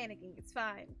 stop panicking. It's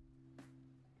fine.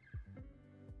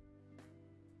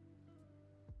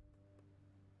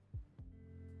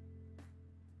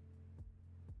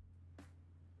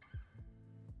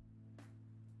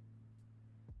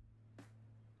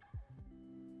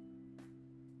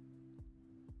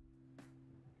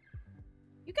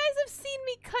 You guys have seen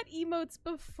me cut emotes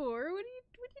before. What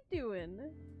are you doing?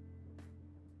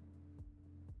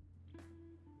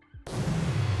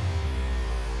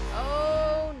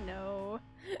 Oh no.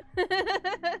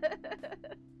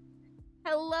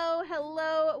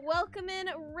 Hello. Welcome in,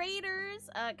 raiders.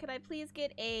 Could I please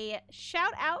get a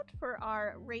shout out for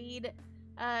our raid,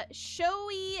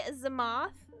 Showy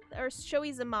Zamath, or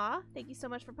Showy Zama. Thank you so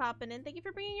much for popping in. Thank you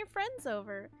for bringing your friends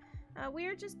over.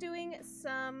 We're just doing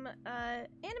some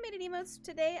animated emotes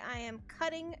today. I am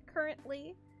cutting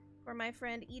currently for my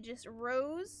friend Aegis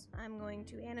Rose. I'm going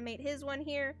to animate his one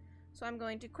here. So I'm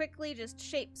going to quickly just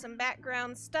shape some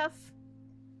background stuff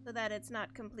so that it's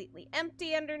not completely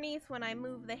empty underneath when I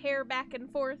move the hair back and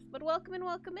forth. But welcome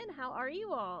in. How are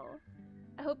you all?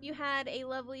 I hope you had a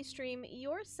lovely stream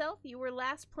yourself. You were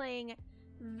last playing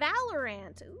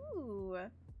Valorant. Ooh.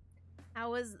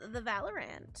 How was the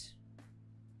Valorant?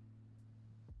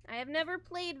 I have never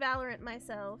played Valorant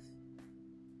myself.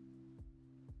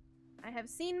 I have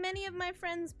seen many of my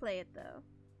friends play it, though.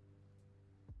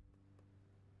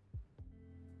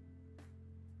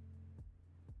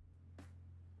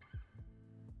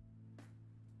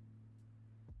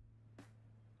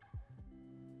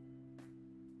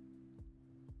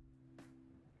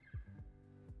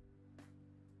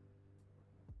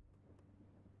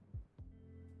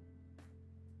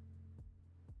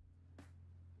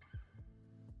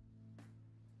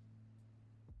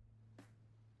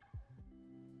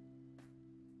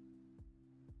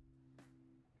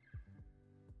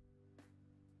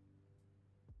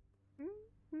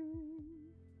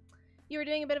 You were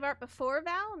doing a bit of art before,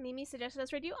 Val? Mimi suggested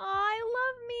us read you. Aw, I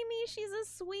love Mimi. She's a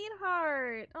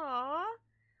sweetheart. Aw.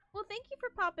 Well, thank you for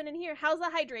popping in here. How's the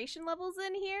hydration levels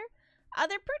in here? They're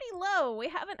pretty low. We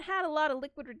haven't had a lot of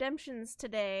liquid redemptions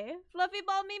today. Fluffy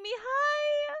Ball Mimi,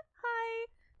 hi! Hi.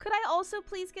 Could I also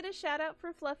please get a shout out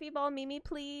for Fluffy Ball Mimi,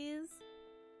 please?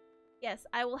 Yes,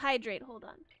 I will hydrate. Hold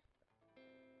on.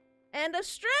 And a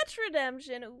stretch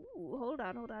redemption. Ooh, hold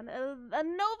on. A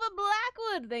Nova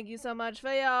Blackwood. Thank you so much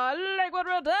for your liquid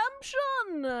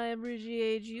redemption. I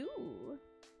appreciate you.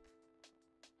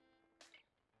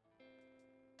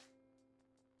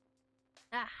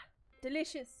 Ah,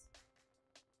 delicious.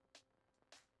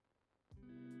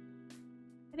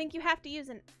 I think you have to use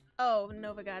an... Oh,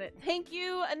 Nova got it. Thank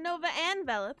you, Nova and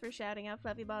Bella, for shouting out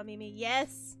Fluffy Ball Mimi.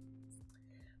 Yes.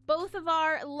 Both of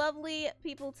our lovely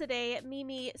people today,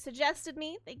 Mimi suggested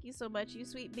me. Thank you so much, you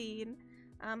sweet bean.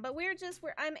 But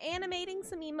I'm animating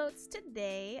some emotes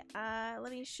today.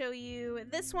 Let me show you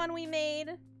this one we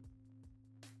made.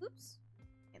 Oops.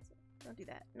 Cancel. Don't do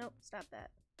that. Nope, stop that.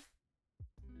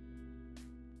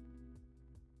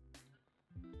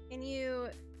 Can you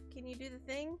do the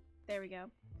thing? There we go.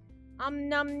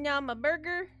 Num num a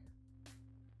burger.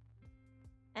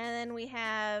 And then we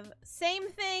have same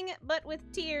thing, but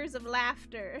with tears of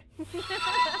laughter.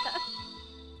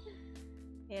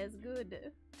 Yes,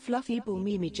 good. Fluffy Ball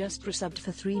Mimi just resubbed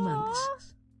for 3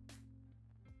 months.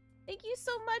 Thank you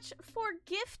so much for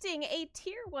gifting a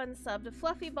tier 1 sub to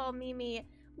Fluffy Ball Mimi.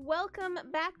 Welcome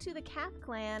back to the Cath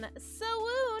Clan.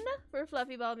 Swoon for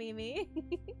Fluffy Ball Mimi.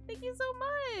 Thank you so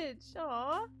much.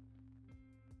 Aw.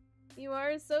 You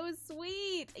are so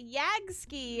sweet.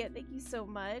 Yagski, thank you so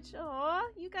much. Aw,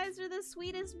 you guys are the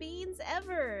sweetest beans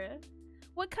ever.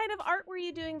 What kind of art were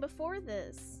you doing before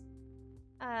this?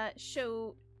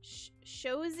 Shozi?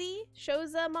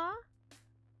 Shozama?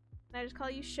 Can I just call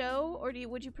you Sho? Or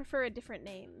would you prefer a different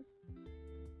name?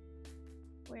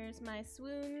 Where's my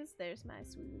swoons? There's my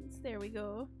swoons. There we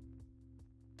go.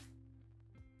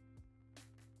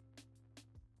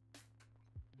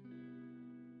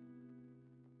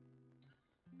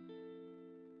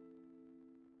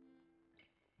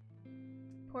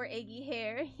 Poor eggy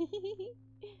hair.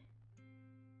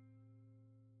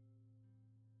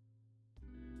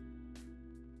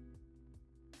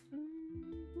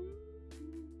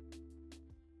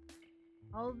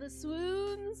 All the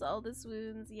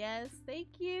swoons, yes,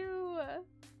 thank you.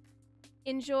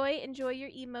 Enjoy your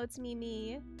emotes,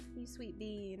 Mimi, you sweet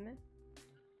bean.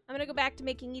 I'm gonna go back to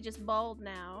making you just bald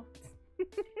now.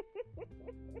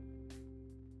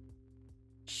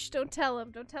 Shh, don't tell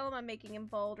him I'm making him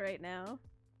bald right now.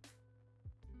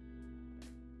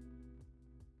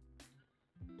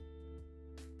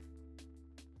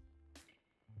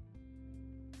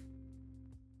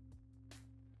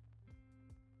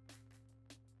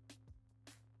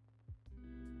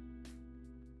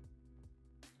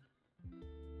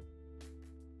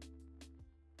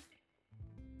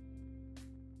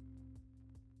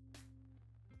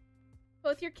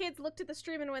 Both your kids looked at the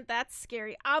stream and went, that's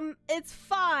scary. It's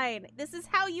fine. This is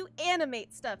how you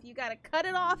animate stuff. You gotta cut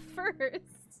it off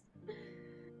first.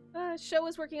 Show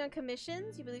was working on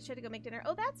commissions. You really tried to go make dinner.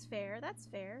 Oh, that's fair. That's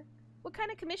fair. What kind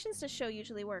of commissions does Show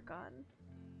usually work on?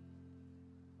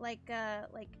 Like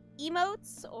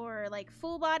emotes or like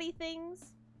full body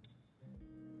things?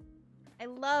 I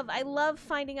love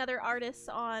finding other artists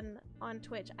on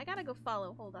Twitch. I gotta go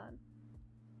follow. Hold on.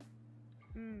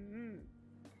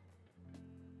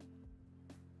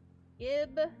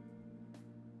 Gib.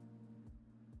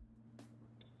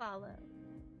 Follow.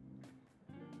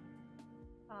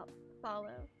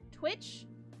 Follow. Twitch?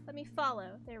 Let me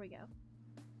follow. There we go.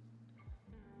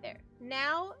 There.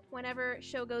 Now, whenever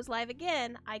Show goes live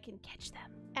again, I can catch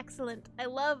them. Excellent. I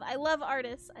love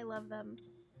artists. I love them.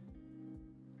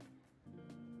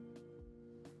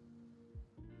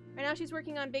 Right now she's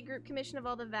working on big group commission of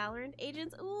all the Valorant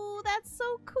agents. Ooh, that's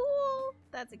so cool.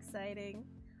 That's exciting.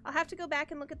 I'll have to go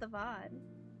back and look at the VOD.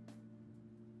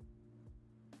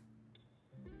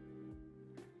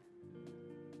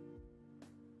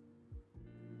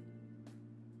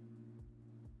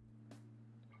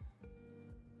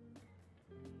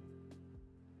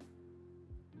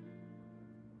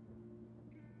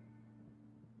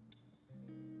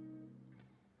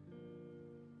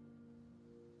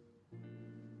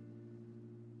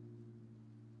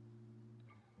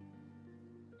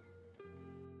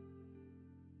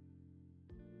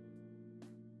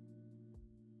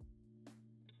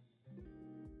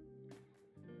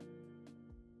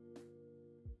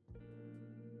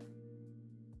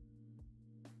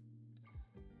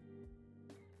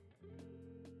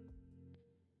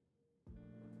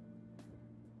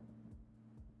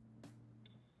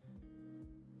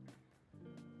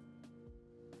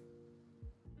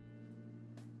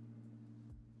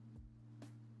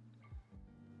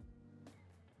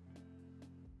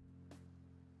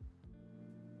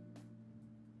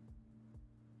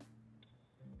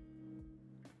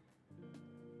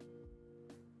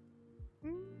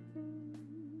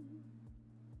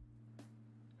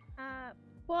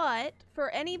 But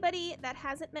for anybody that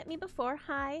hasn't met me before,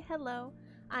 hi, hello.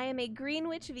 I am a Green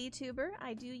Witch VTuber.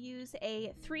 I do use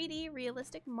a 3D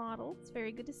realistic model. It's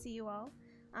very good to see you all.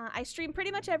 I stream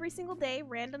pretty much every single day,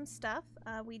 random stuff.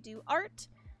 We do art.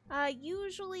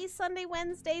 Usually Sunday,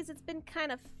 Wednesdays. It's been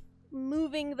kind of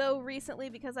moving though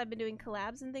recently because I've been doing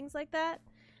collabs and things like that.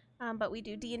 But we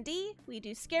do D&D. We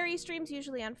do scary streams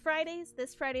usually on Fridays.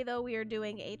 This Friday though we are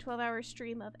doing a 12-hour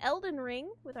stream of Elden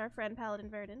Ring with our friend Paladin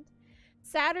Verdant.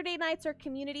 Saturday nights are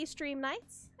community stream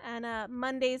nights, and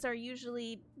Mondays are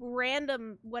usually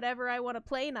random whatever I want to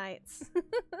play nights.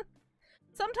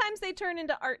 Sometimes they turn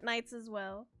into art nights as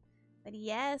well. But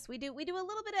yes, we do a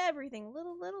little bit of everything,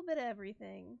 little bit of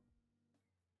everything.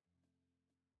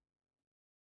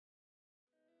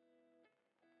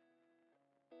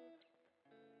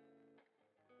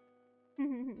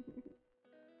 I'm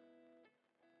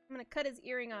gonna cut his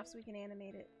earring off so we can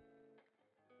animate it.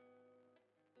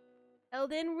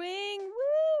 Elden Ring,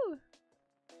 woo!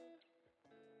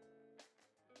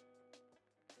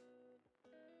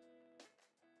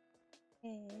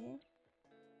 Okay.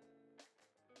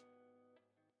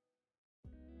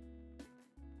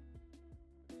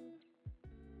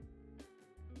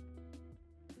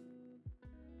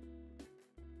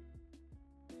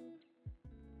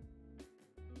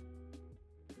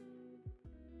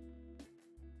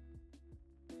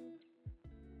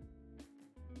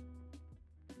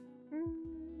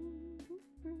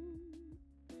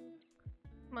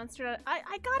 Monster,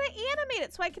 I gotta animate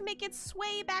it so I can make it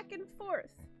sway back and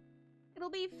forth. It'll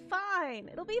be fine.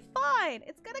 It'll be fine.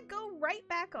 It's gonna go right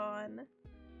back on.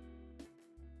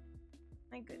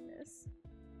 My goodness.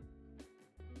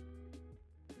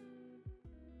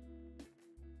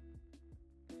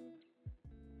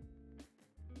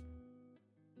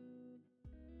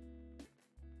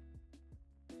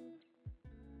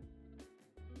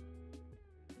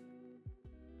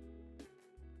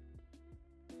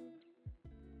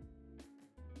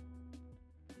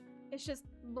 It's just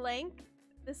blank.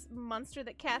 This monster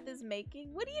that Cath is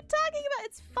making. What are you talking about?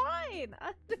 It's fine.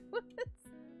 Why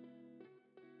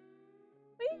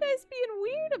are you guys being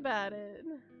weird about it?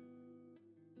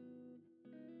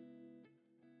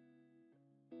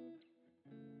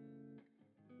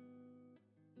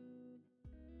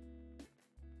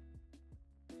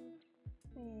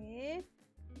 Eh?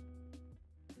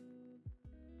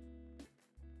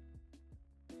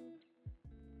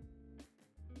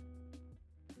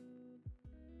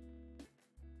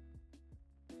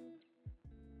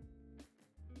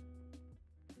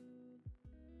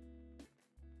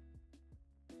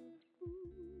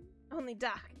 Only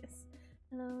darkness.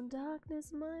 Hello,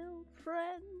 darkness, my old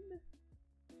friend.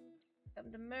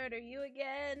 Come to murder you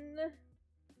again.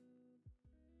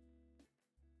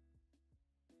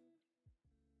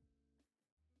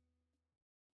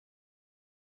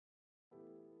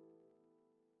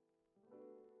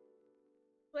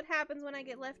 What happens when I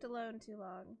get left alone too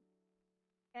long?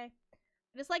 Okay?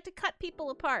 I just like to cut people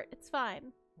apart. It's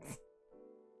fine.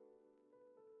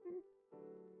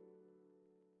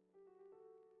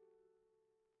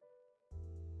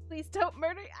 Please don't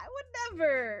murder. I would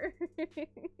never.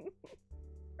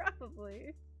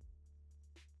 Probably.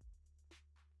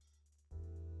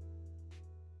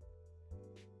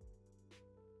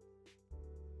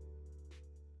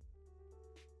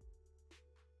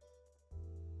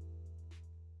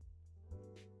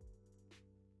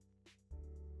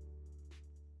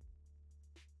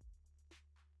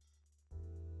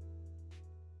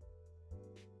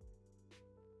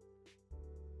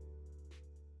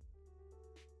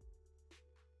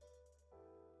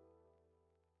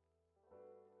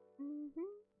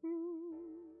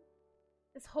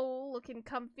 This hole looking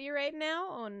comfy right now?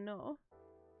 Oh no.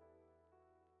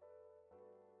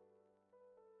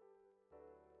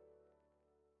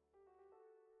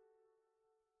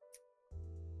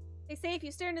 They say if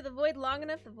you stare into the void long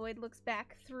enough, the void looks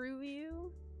back through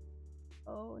you.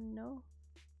 Oh no.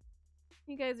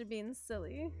 You guys are being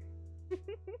silly.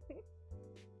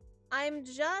 I'm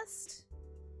just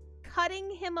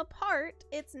cutting him apart.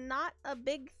 It's not a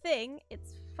big thing.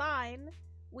 It's fine.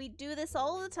 We do this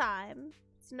all the time.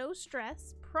 It's no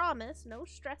stress. Promise, no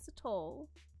stress at all.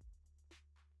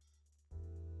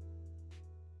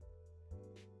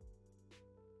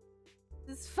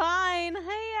 This is fine.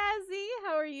 Hey, Azzy.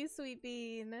 How are you, sweet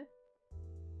bean?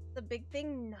 The big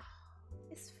thing? No.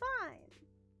 It's fine.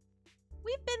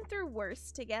 We've been through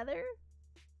worse together.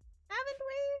 Haven't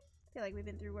we? I feel like we've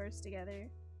been through worse together.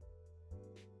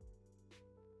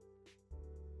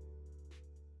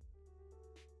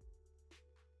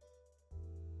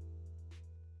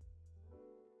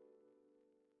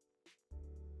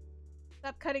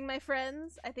 Stop cutting my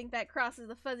friends. I think that crosses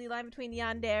the fuzzy line between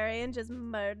yandere and just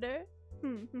murder.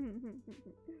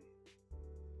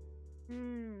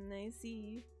 I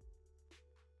see.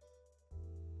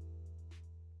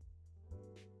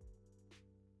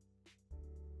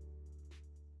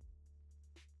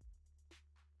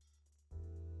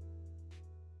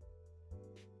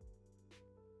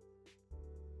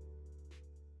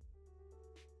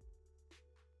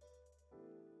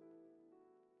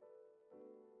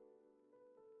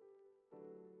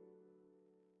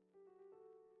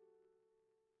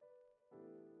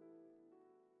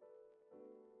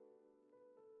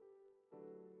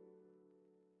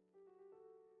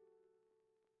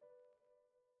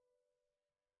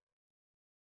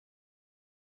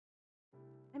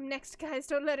 I'm next, guys.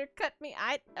 Don't let her cut me.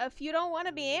 If you don't want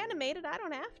to be animated, I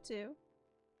don't have to.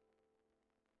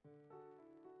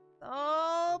 It's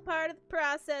all part of the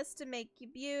process to make you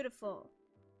beautiful.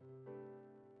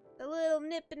 A little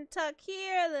nip and tuck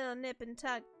here, a little nip and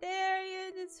tuck there,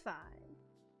 it's fine.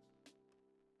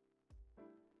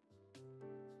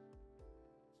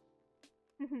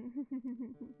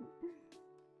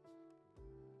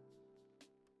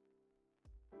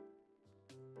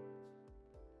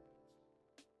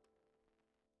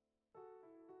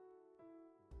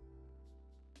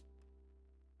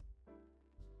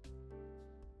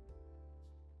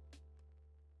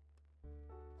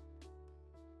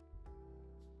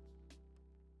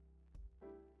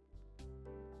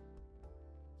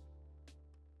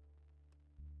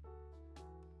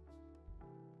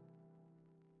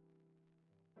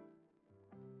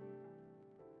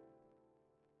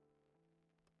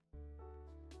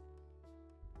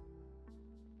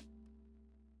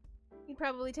 You'd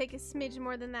probably take a smidge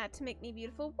more than that to make me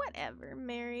beautiful. Whatever,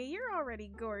 Mary. You're already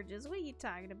gorgeous. What are you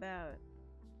talking about?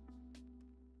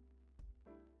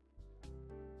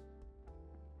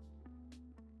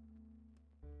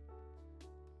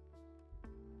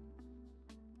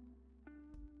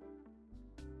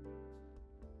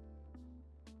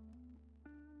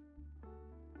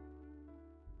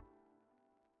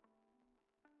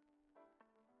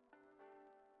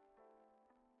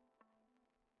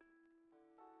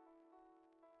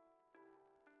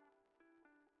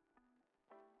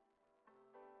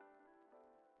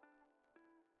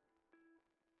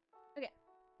 Okay.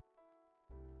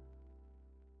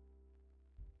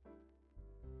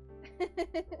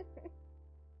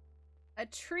 A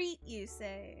treat, you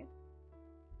say?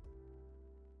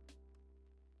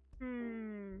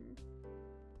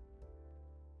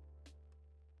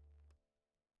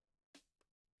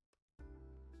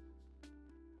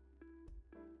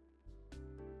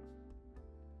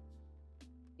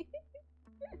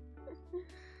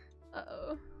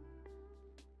 Uh-oh.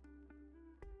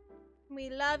 We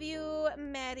love you,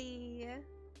 Maddie.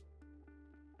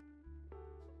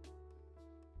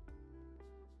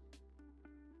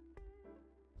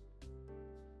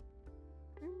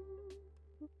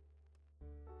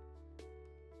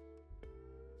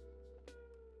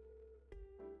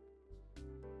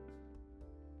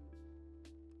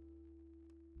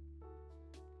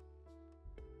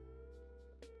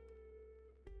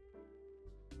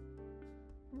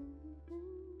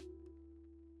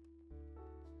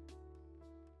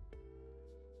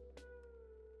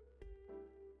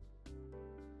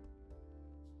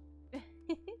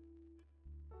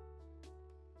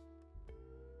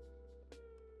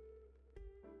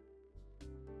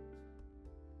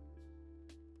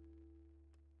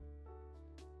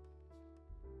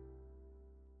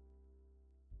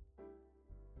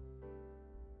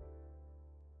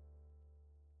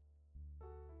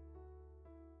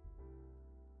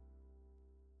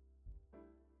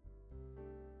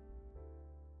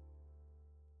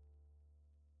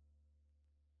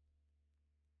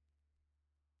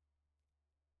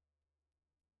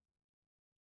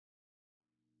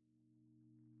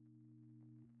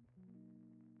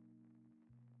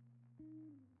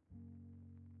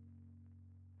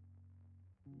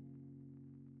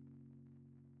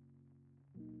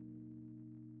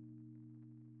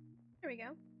 Here we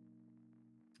go.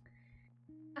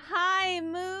 Hi,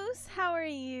 Moose. How are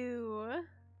you?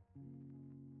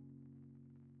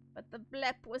 But the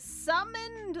blep was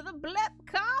summoned. The blep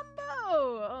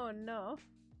combo. Oh no.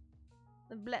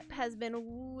 The blep has been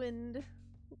wooed.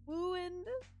 Wooed.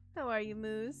 How are you,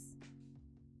 Moose?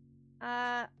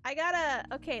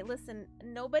 Okay, listen.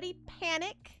 Nobody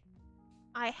panic.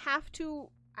 I have to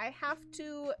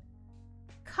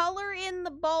color in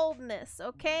the baldness,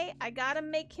 okay? I gotta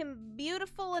make him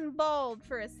beautiful and bald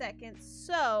for a second,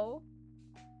 so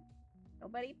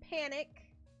nobody panic.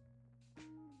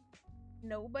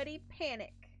 Nobody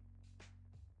panic.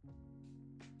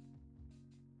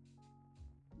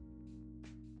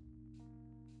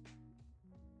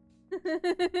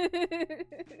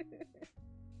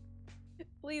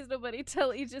 Please nobody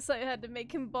tell Aegis I had to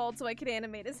make him bald so I could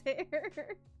animate his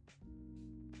hair.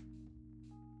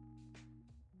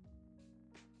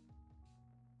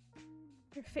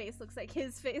 Your face looks like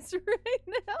his face right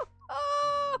now.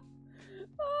 Oh!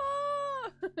 Oh!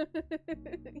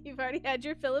 You've already had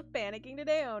your fill of panicking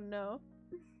today? Oh no.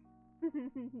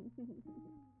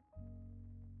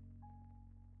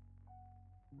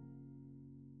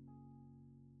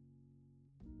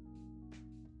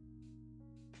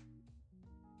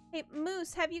 Hey,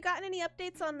 Moose, have you gotten any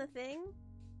updates on the thing?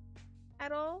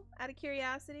 At all? Out of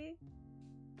curiosity?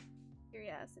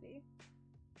 Curiosity.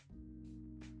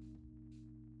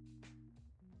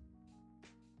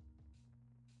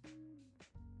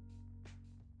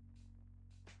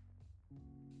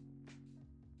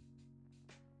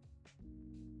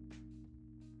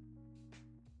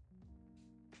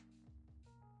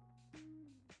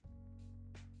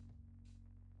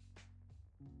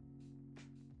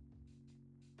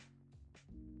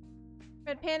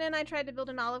 Red Panda and I tried to build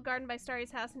an Olive Garden by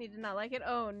Starry's house and he did not like it.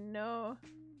 Oh no.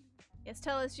 Yes,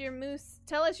 tell us your moose.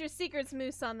 Tell us your secrets,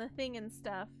 Moose, on the thing and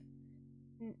stuff.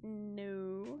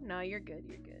 No. No, you're good.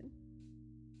 You're good.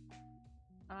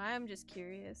 I'm just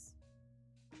curious.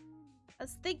 I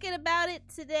was thinking about it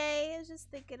today. I was just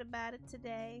thinking about it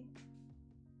today.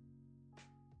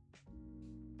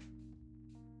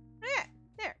 There.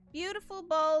 There. Beautiful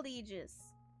bald Aegis.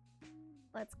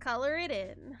 Let's color it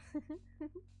in.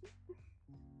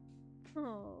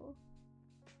 Oh.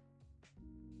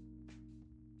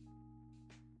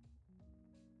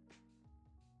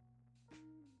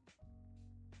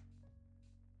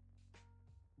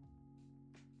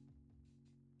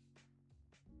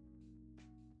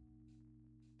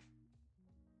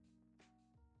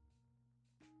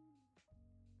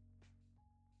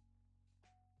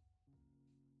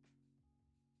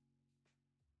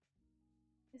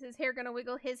 Is his hair gonna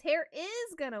wiggle? His hair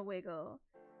is gonna wiggle.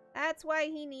 That's why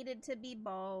he needed to be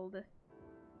bald.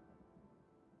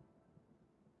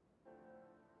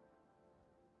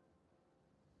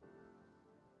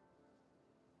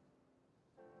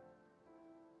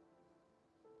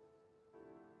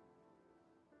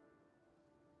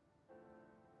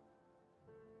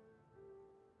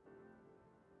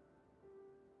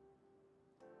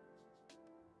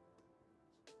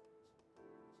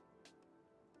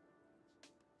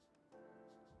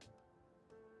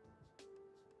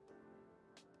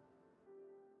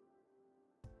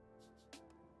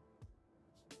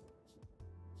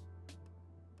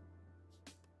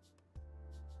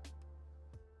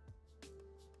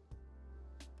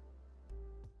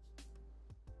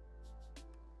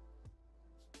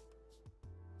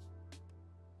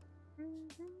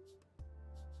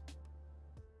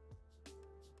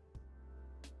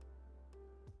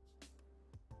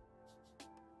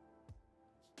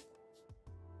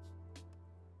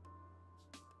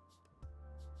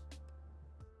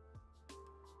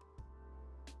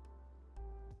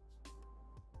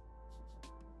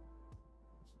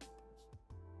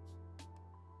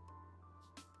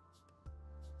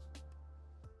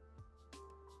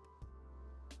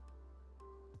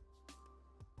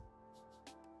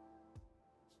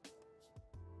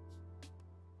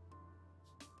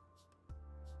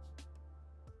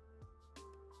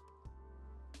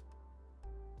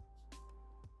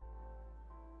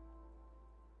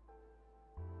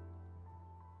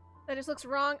 That just looks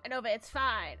wrong. I know, but it's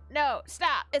fine. No,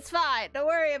 stop. It's fine. Don't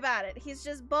worry about it. He's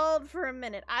just bald for a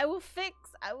minute. I will fix.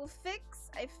 I will fix.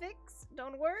 I fix.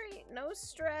 Don't worry. No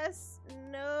stress.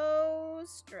 No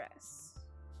stress.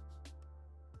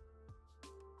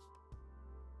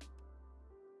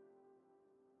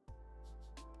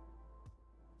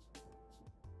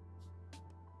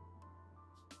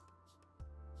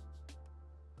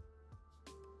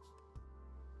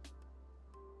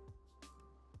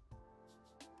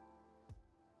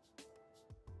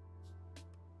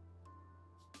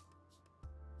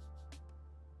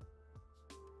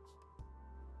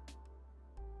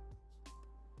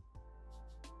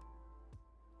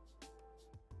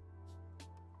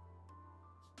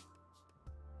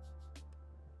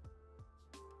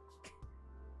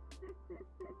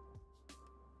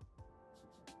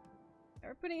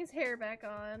 We're putting his hair back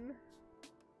on.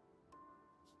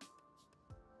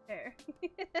 There.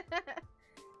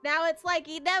 Now it's like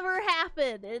he never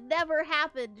happened. It never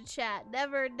happened, chat.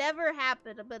 Never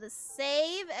happened. I'm gonna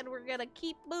save and we're gonna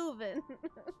keep moving.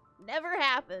 Never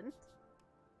happened.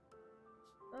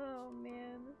 Oh,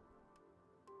 man.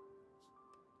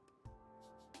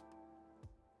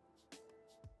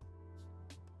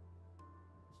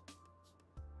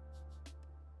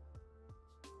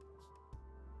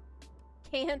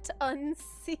 can't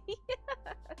unsee.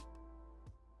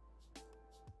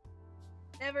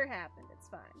 Never happened. It's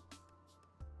fine.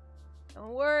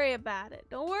 Don't worry about it.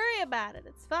 Don't worry about it.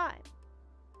 It's fine.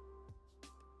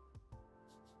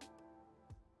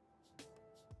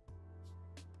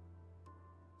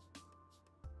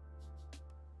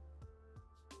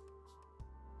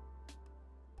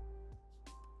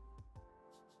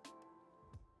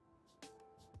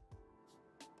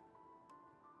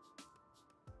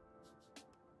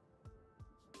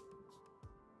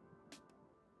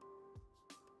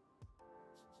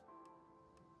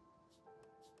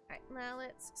 Alright, now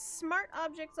let's smart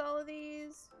objects all of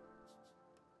these.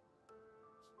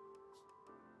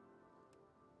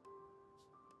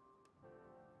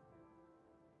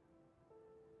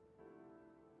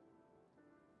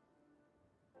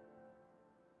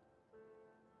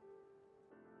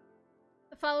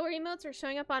 The follower emotes are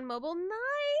showing up on mobile.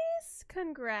 Nice!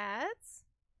 Congrats.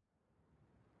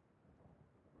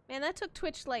 Man, that took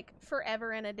Twitch like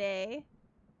forever and a day.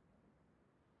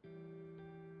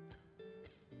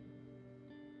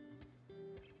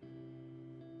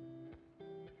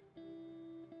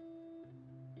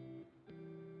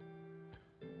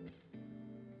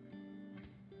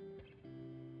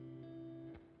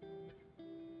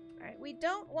 Alright, we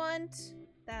don't want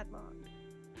that long.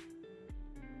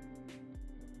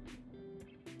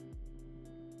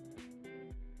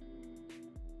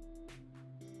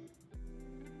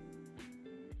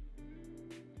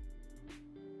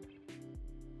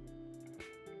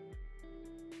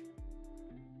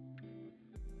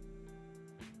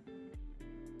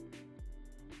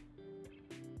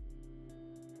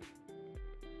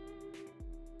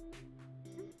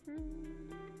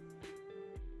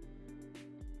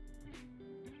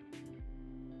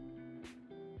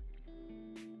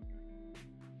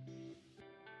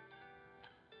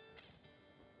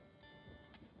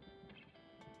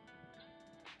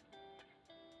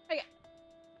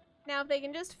 Now, if they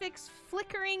can just fix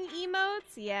flickering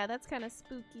emotes, yeah, that's kind of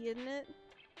spooky, isn't it?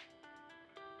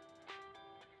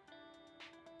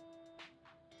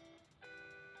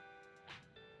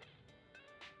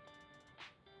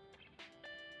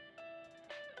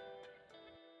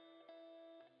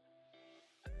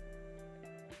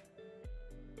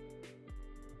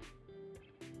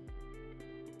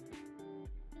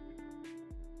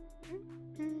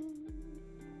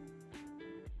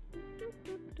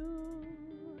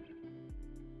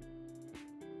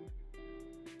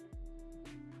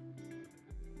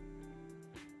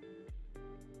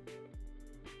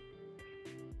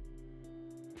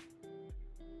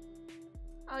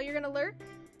 Oh, you're gonna lurk?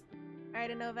 Alright,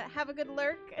 Anova, have a good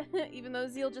lurk. Even though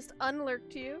Zeal just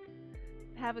unlurked you.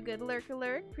 Have a good lurk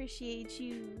alert. Appreciate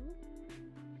you.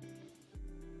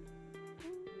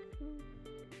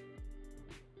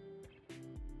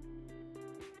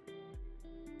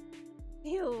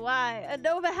 Ew, why?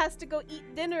 Anova has to go eat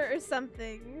dinner or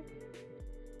something.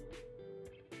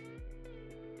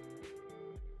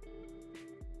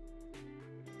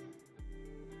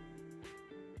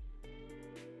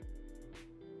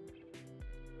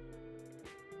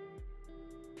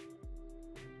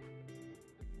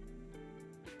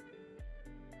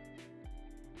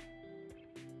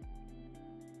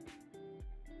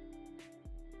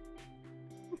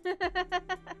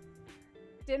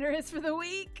 Dinner is for the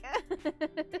weak.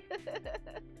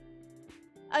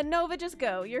 Anova, just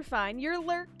go. You're fine. You're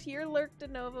lurked. You're lurked,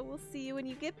 Anova. We'll see you when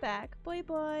you get back. Bye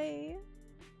bye.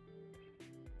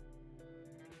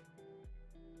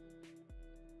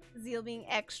 Zeal being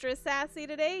extra sassy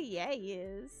today? Yeah, he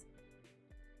is.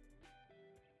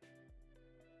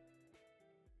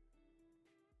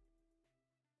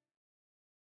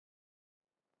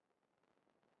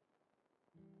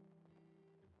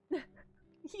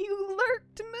 You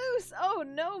lurked, Moose! Oh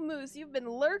no, Moose, you've been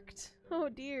lurked. Oh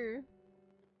dear.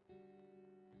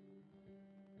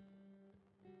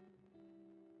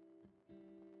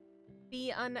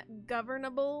 Be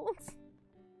ungovernable.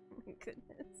 Oh my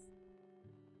goodness.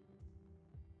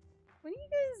 What are you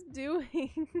guys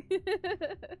doing?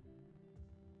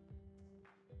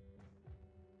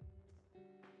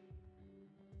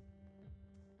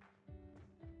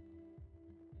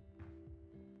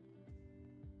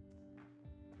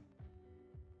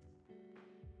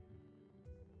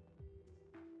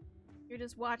 You're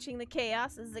just watching the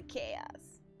chaos as the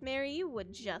chaos. Mary, you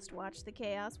would just watch the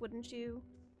chaos, wouldn't you?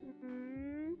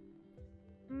 Mm-hmm.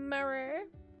 Mirror.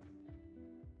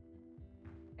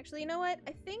 Actually, you know what?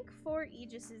 I think for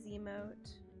Aegis's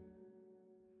emote,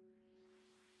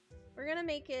 we're gonna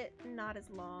make it not as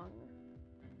long.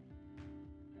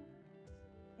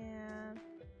 Yeah.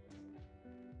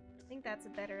 I think that's a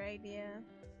better idea.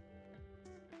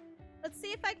 Let's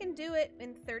see if I can do it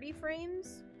in 30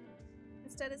 frames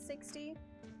instead of 60.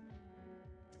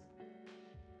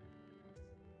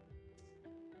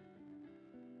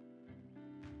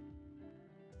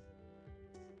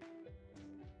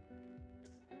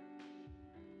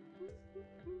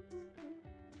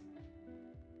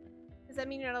 Does that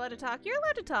mean you're not allowed to talk? You're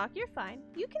allowed to talk. You're fine.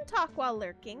 You can talk while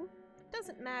lurking.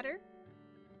 Doesn't matter.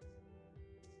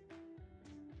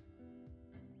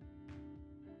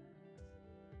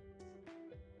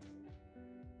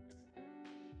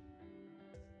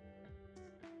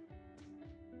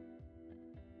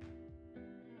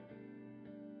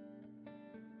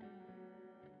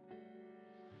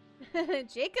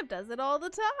 Jacob does it all the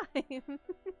time.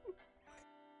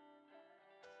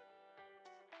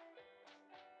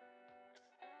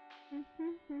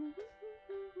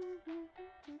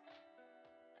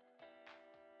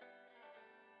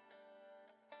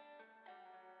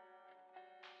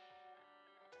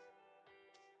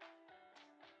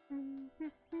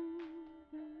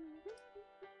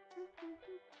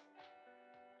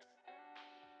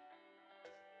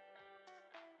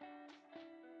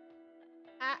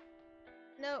 Ah,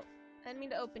 no, I didn't mean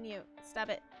to open you. Stop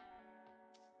it.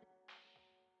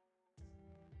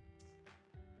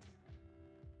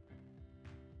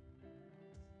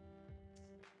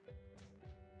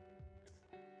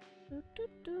 Do, do,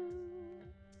 do.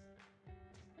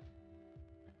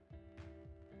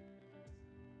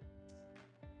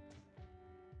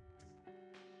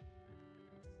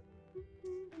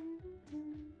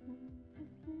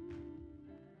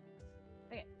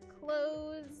 Okay,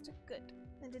 closed. Good.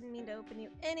 I didn't mean to open you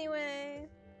anyway.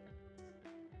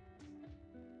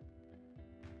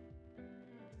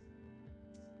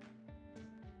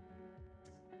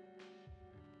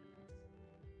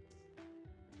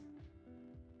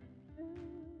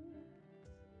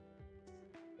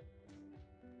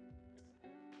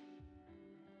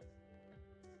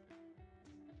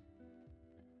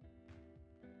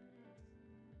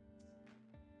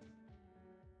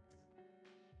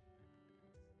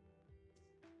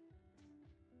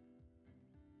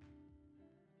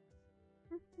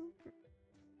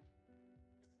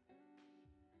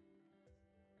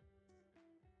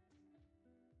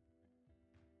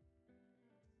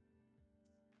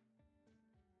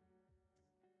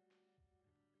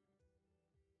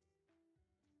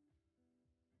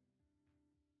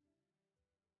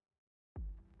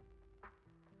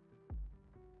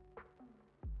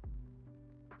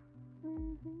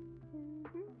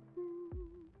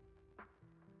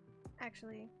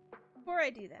 Actually, before I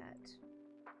do that,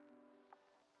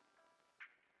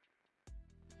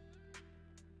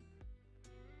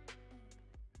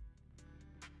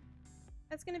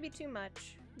 that's gonna be too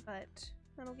much, but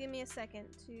that'll give me a second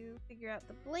to figure out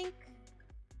the blink.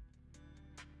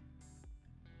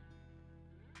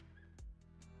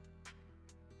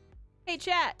 Hey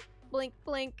chat! Blink,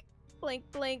 blink,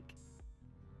 blink, blink,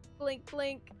 blink,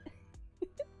 blink,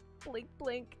 blink,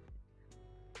 blink.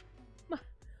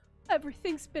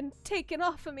 Everything's been taken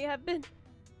off of me. I've been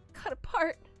cut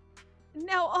apart. And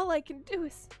now all I can do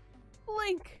is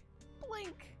blink,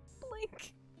 blink,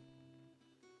 blink.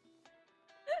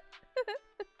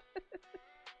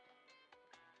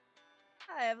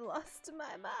 I have lost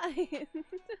my mind.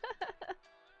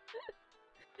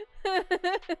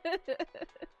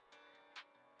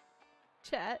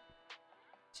 Chat.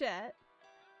 Chat.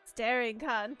 Staring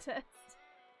contest.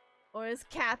 Or is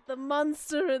Cath the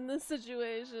monster in this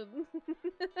situation?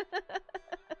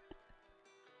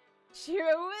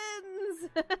 Shiro wins!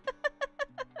 But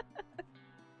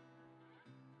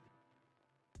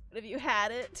have you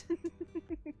had it?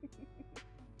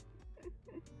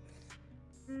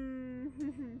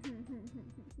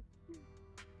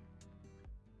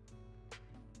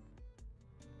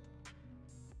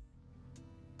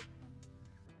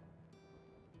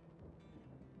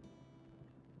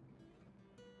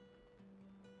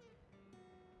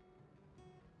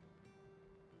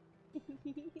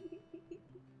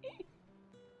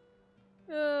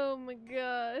 Oh my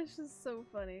gosh, this is so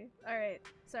funny. Alright,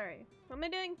 sorry. What am I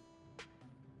doing?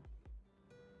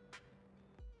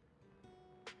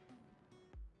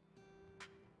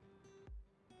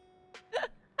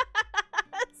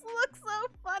 This looks so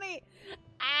funny!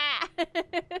 Ah!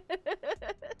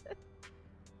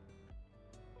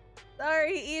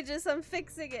 Sorry, Aegis, I'm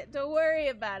fixing it. Don't worry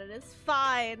about it. It's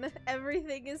fine.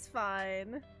 Everything is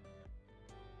fine.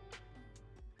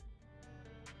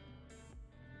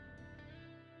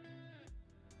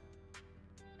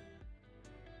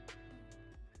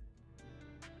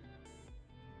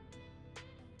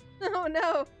 Oh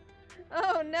no!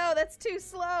 Oh no, that's too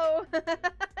slow!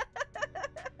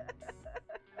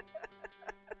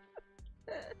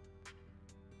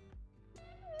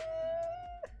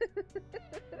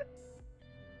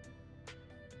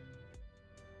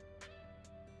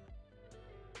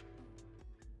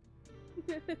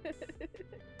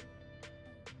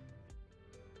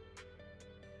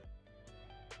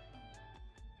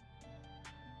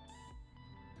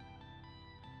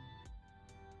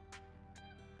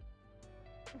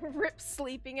 Rip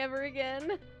sleeping ever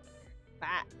again.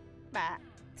 Bat. Bat.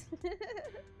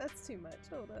 That's too much.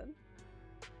 Hold on.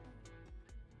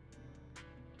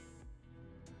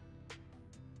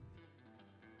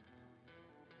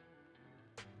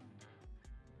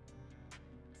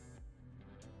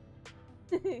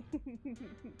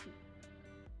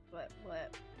 What?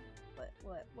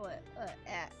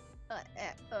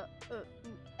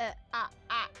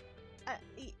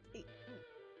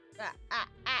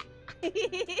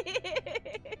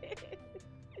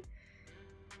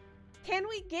 Can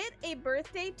we get a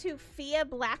birthday to Fia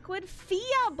Blackwood? Fia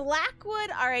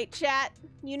Blackwood? Alright, chat.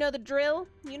 You know the drill.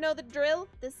 You know the drill.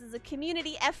 This is a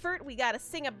community effort. We gotta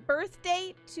sing a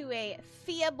birthday to a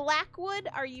Fia Blackwood.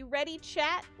 Are you ready,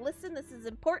 chat? Listen, this is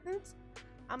important.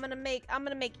 I'm gonna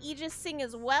make Aegis sing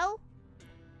as well.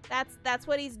 That's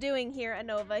what he's doing here,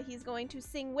 Anova. He's going to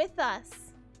sing with us.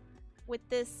 With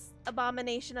this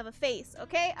abomination of a face.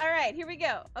 Okay? Alright, here we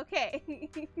go. Okay.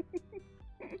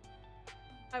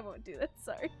 I won't do that,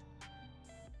 sorry.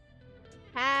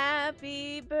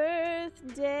 Happy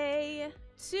birthday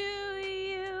to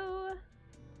you.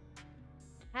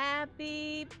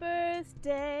 Happy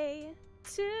birthday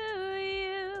to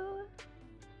you.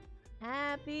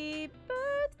 Happy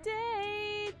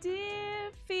birthday,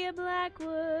 dear Fia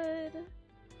Blackwood.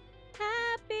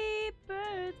 Happy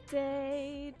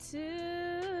birthday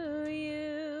to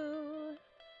you.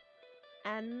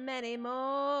 And many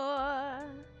more.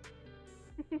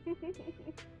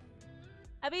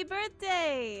 Happy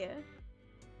birthday!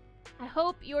 I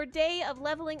hope your day of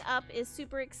leveling up is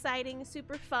super exciting,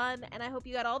 super fun, and I hope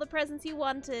you got all the presents you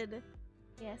wanted.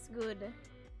 Yes, good.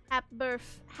 Happy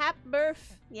birth. Happy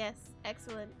birth. Yes,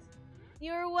 excellent.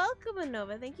 You're welcome,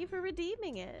 Anova. Thank you for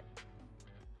redeeming it.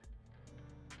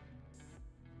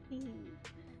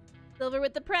 Silver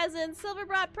with the presents. Silver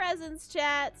brought presents,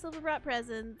 chat. Silver brought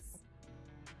presents.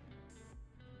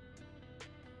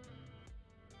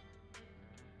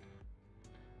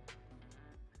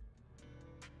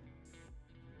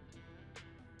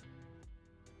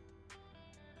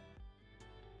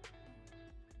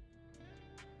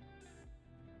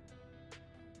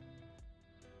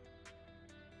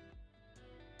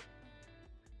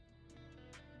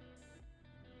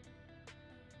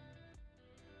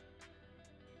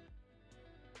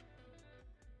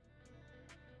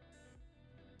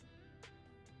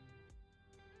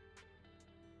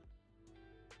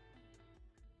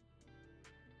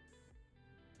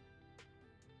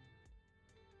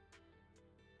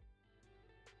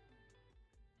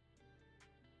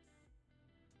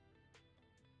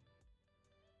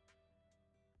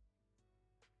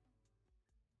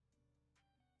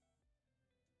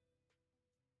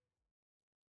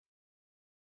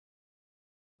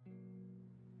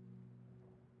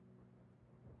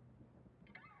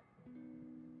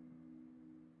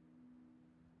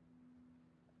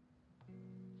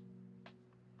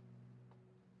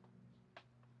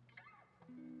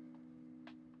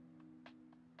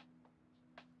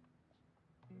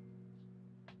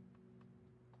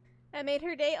 I made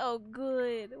her day? Oh,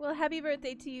 good. Well, happy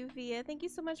birthday to you, Via. Thank you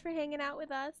so much for hanging out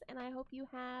with us, and I hope you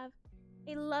have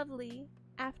a lovely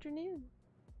afternoon.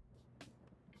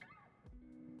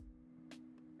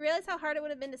 Realize how hard it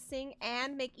would have been to sing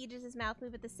and make Aegis' mouth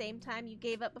move at the same time? You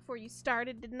gave up before you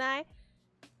started, didn't I?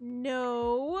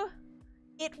 No.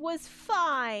 It was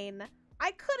fine.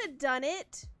 I could have done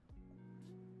it.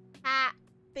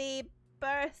 Happy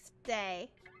birthday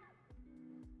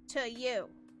to you.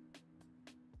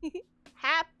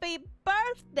 Happy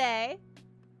birthday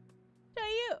to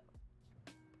you.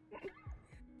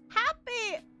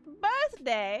 Happy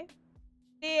birthday,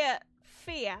 dear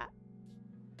Fia.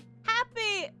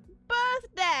 Happy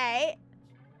birthday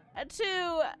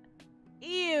to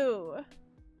you.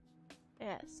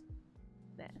 Yes.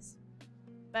 Yes.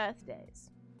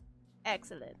 Birthdays.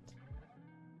 Excellent.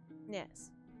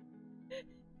 Yes.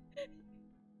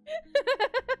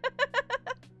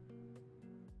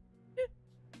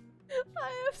 I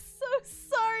am so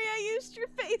sorry I used your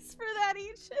face for that,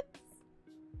 Aegis.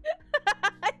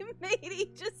 I made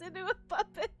Aegis into a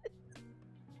puppet.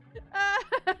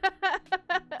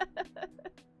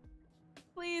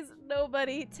 Please,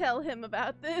 nobody tell him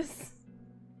about this.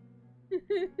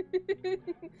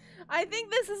 I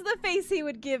think this is the face he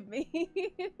would give me.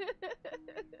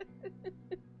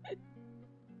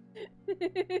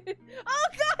 Oh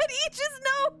god, Aegis,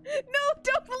 no! No,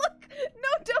 don't look! No,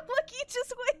 don't look,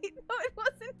 Aegis, wait! No, it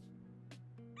wasn't.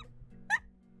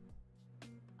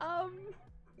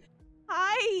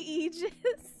 Hi, Aegis.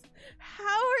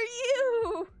 How are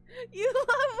you? You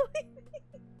lovely.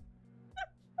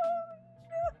 Oh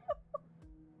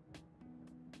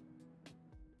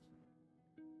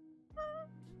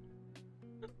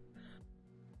no.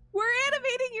 We're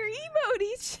animating your emote,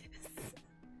 Aegis.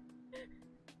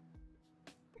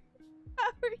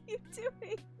 How are you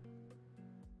doing?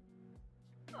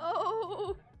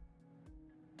 Oh.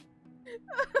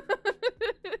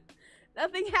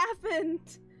 Nothing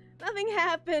happened. Nothing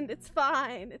happened. It's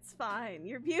fine. It's fine.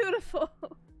 You're beautiful.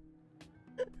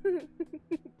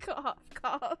 Cough,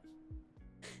 cough.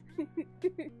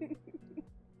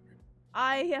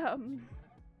 I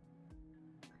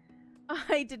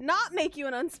did not make you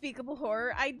an unspeakable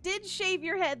horror. I did shave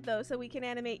your head though, so we can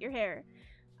animate your hair.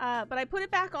 But I put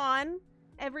it back on,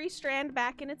 every strand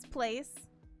back in its place.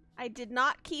 I did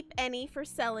not keep any for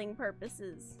selling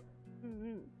purposes.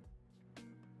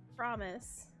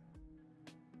 Promise.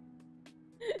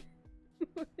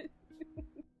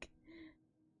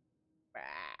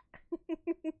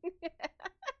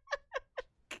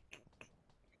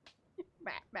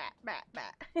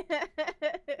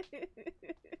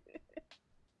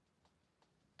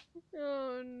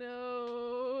 Oh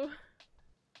no.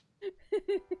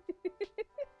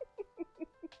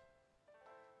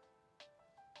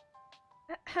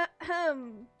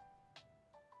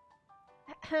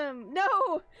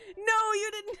 No! No,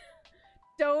 you didn't!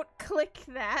 Don't click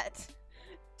that.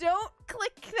 Don't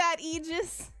click that,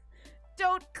 Aegis.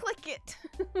 Don't click it.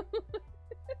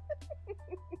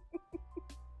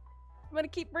 I'm gonna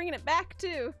keep bringing it back,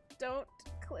 too. Don't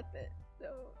clip it.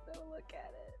 Don't look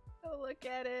at it. Don't look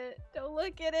at it. Don't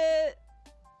look at it.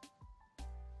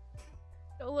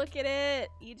 Don't look at it.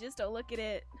 Aegis, don't look at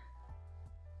it.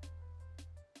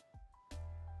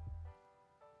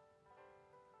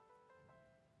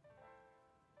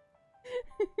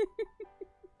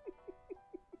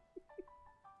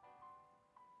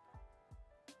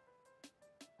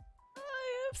 I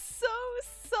am so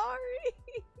sorry.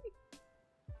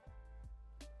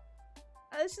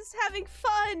 I was just having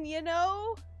fun, you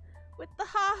know? With the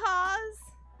ha-has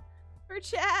for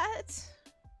chat.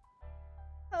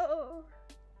 Oh.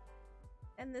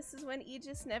 And this is when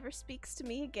Aegis never speaks to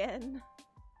me again.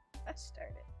 Gosh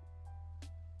darn it.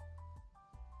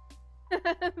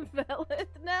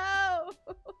 Velith, no!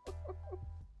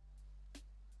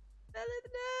 Velith,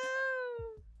 no!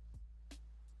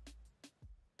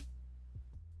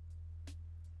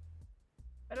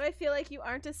 Why do I feel like you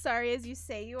aren't as sorry as you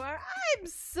say you are? I'm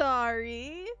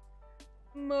sorry!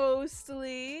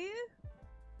 Mostly.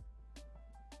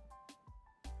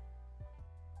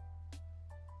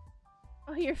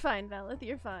 Oh, you're fine, Velith,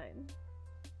 you're fine.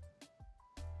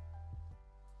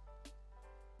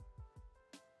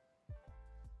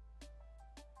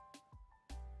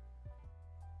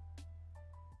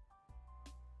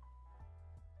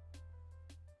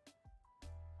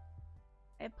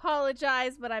 I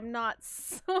apologize, but I'm not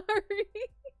sorry.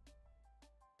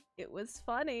 It was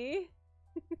funny.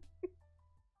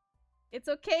 It's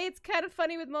okay, it's kind of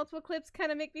funny with multiple clips,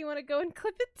 kind of make me want to go and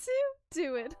clip it too.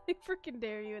 Do it. I freaking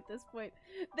dare you at this point.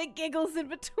 The giggles in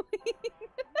between.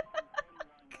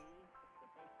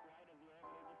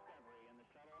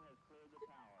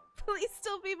 Please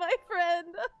still be my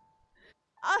friend.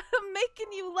 I'm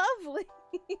making you lovely.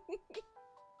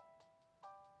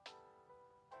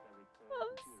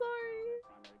 I'm sorry.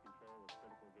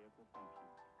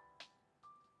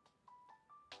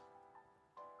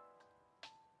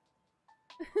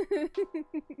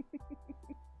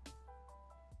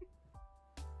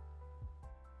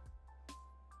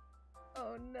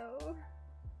 Oh no.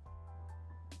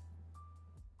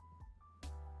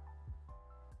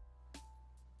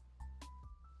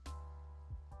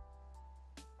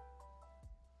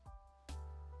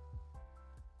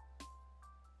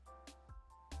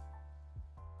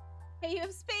 Hey, you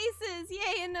have spaces!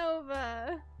 Yay,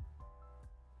 Anova!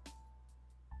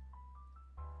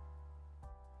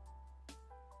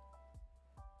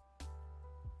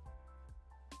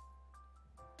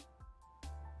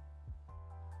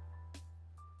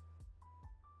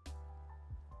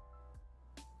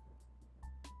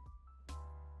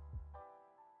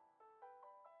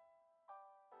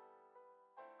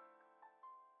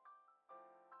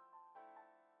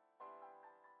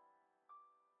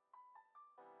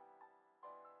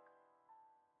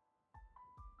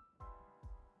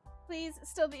 Please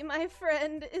still be my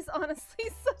friend is honestly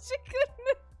such a good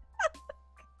move.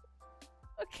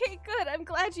 Okay, good. I'm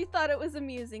glad you thought it was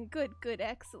amusing. Good, good,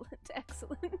 excellent,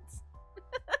 excellent.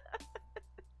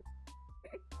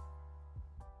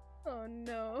 Oh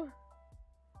no.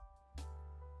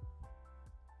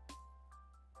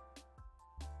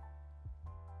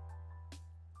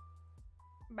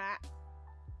 Bah.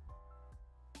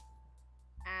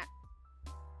 Ah.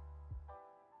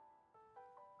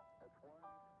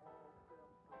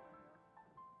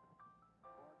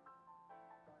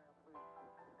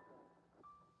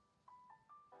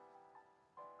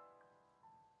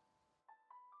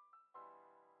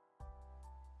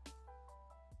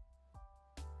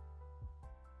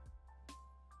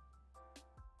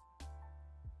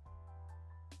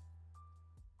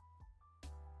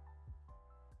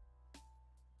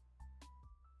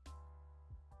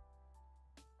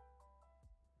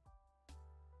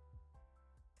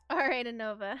 Alright,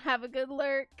 Anova. Have a good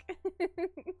lurk.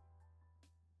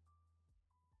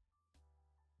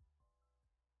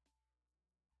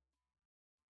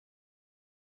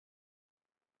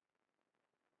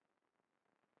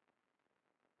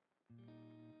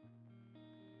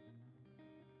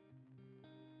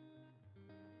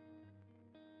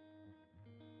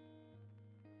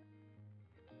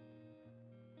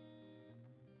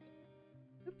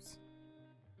 Oops.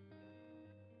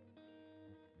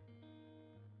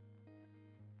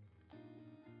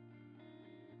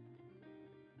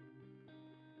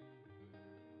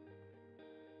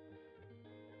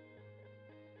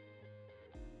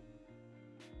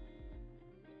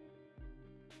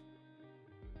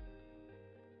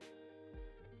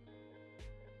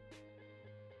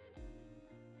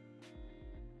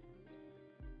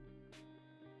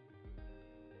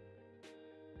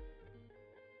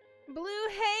 Blue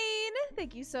Hane,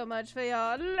 thank you so much for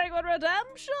your Lego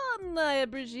redemption. I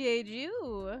appreciate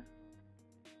you.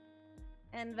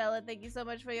 And Vela, thank you so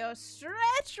much for your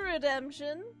stretch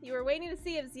redemption. You were waiting to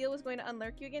see if Zeal was going to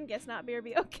unlurk you again. Guess not,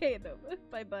 BRB. Okay, Nova.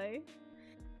 Bye-bye.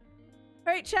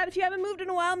 Alright, chat, if you haven't moved in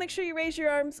a while, make sure you raise your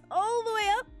arms all the way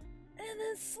up and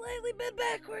then slightly bend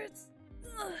backwards.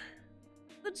 Ugh.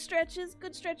 Good stretches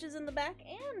in the back.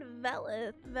 And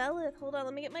Velith. Velith, hold on,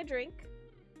 let me get my drink.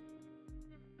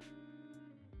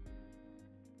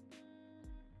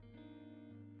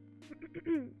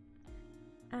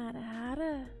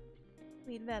 Ada.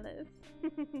 Sweet Velith.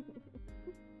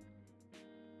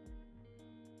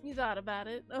 You thought about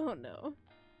it? Oh no.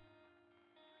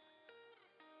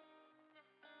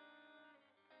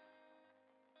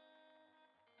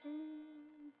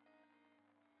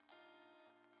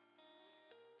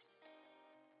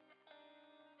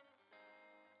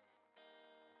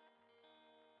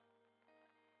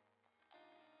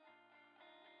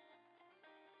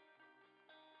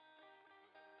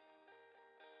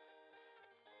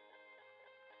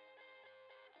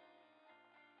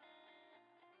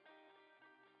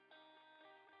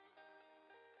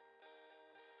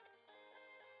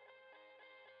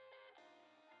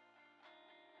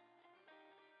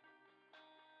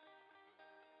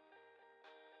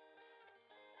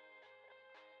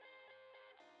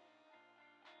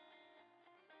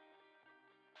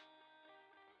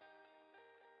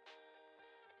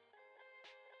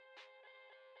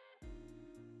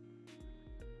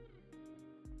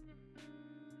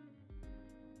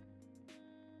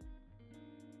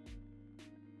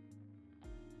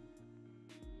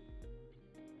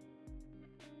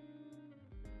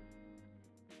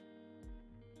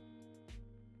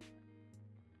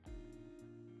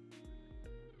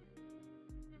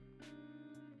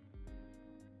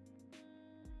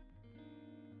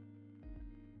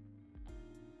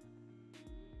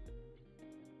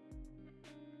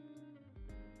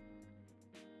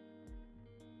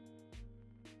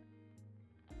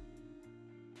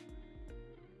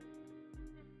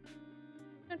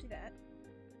 Don't do that.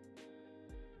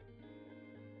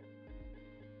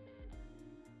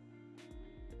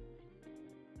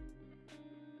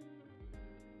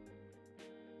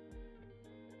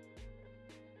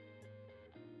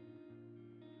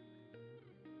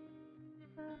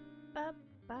 Ba,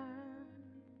 ba.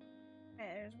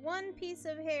 There's one piece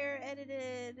of hair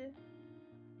edited.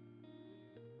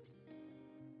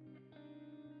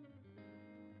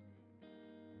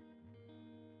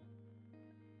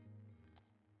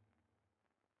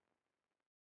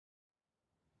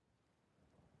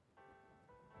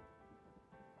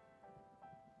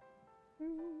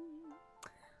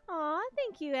 Aw,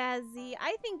 thank you, Azzy.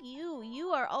 I think you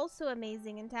are also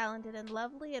amazing and talented and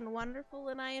lovely and wonderful,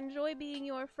 and I enjoy being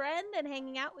your friend and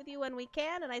hanging out with you when we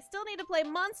can, and I still need to play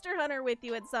Monster Hunter with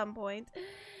you at some point.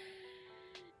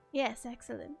 Yes,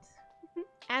 excellent.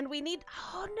 And we need...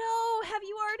 Oh no! Have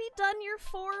you already done your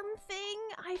form thing?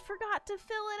 I forgot to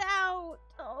fill it out.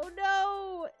 Oh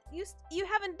no! You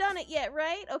haven't done it yet,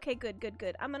 right? Okay, good, good,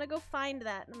 good. I'm gonna go find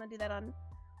that. I'm gonna do that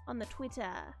on the Twitter.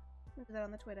 I'm gonna do that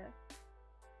on the Twitter.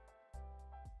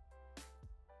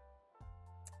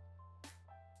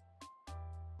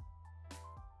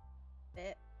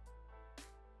 Bit.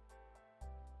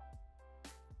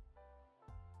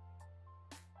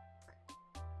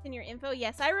 In your info?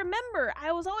 Yes, I remember.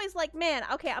 I was always like, man,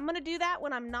 okay, I'm gonna do that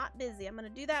when I'm not busy. I'm gonna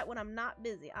do that when I'm not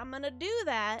busy. I'm gonna do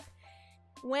that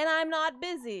when I'm not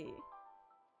busy.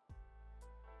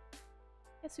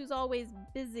 Guess who's always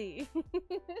busy?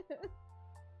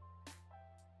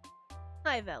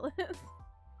 Hi, Velis.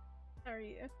 How are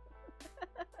you?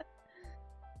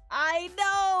 I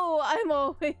know! I'm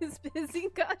always busy,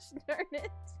 gosh darn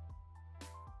it.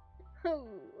 Oh,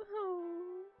 oh.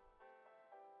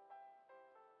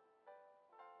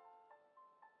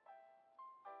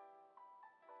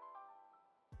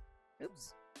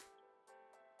 Oops.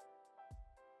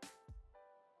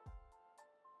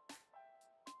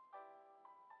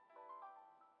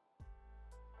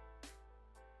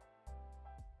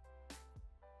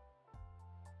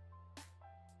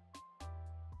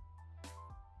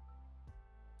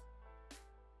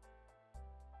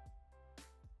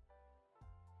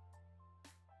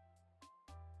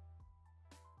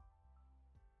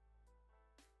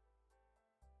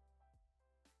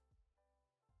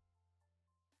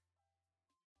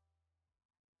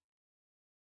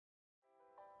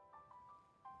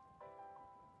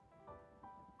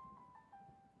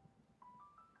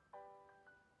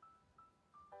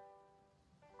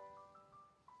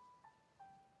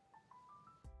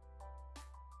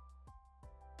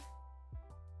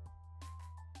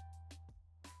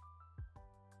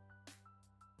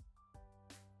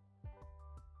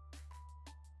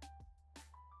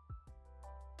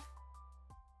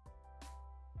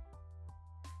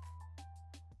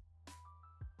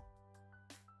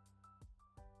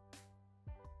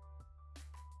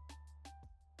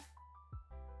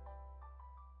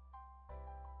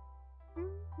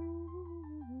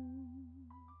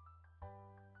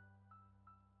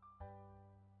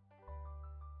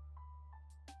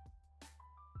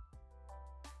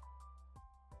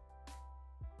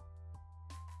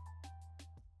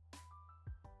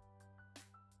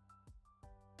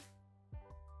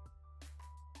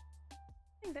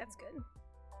 I think that's good. I'm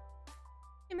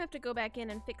gonna have to go back in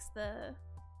and fix the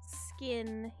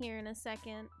skin here in a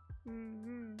second.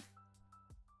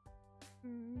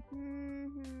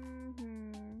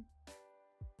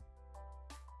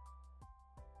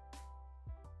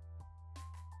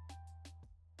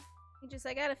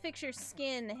 I gotta fix your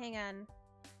skin. Hang on.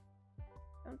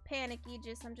 Don't panic,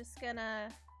 Aegis. I'm just gonna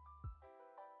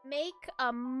make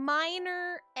a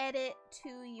minor edit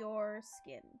to your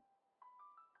skin.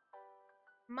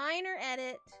 Minor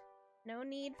edit. No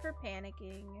need for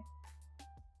panicking.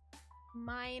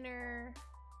 Minor.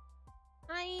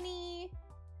 Tiny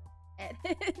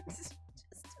edit. Just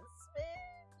a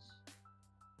smidge.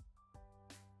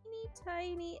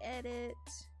 Tiny edit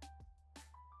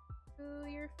to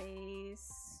your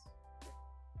face.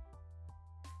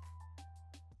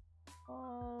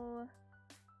 All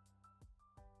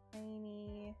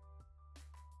tiny.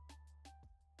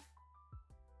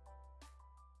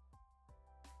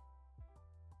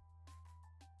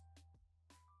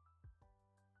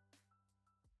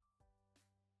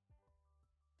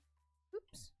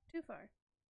 Oops, too far.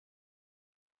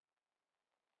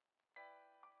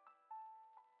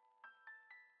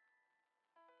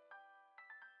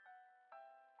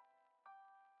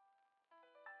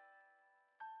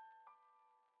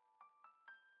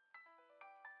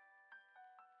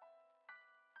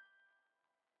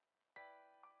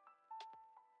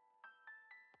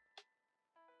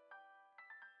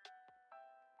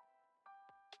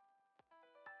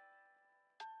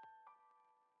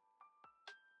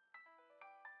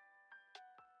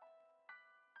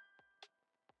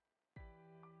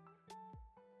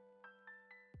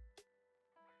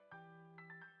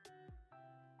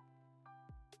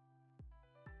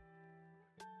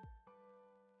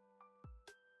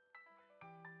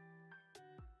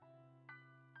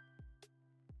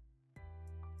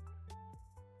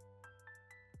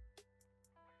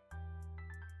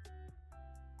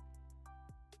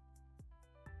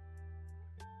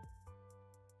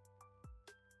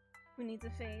 Who needs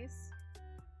a face?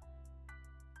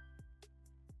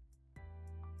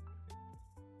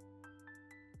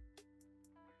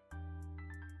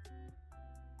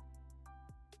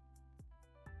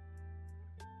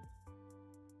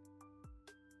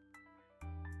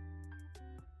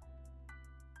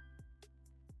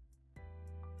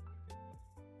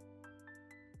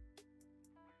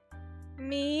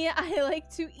 Me, I like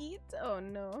to eat. Oh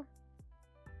no.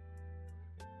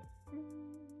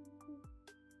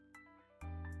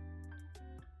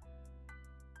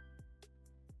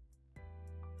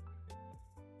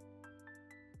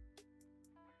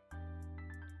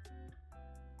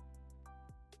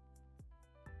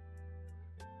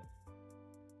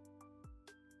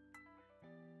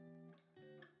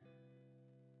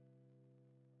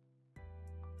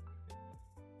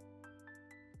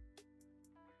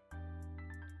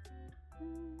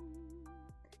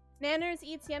 Nanners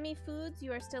eats yummy foods.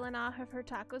 You are still in awe of her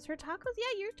tacos. Her tacos?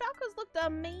 Yeah, your tacos looked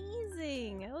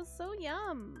amazing. It was so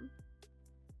yum.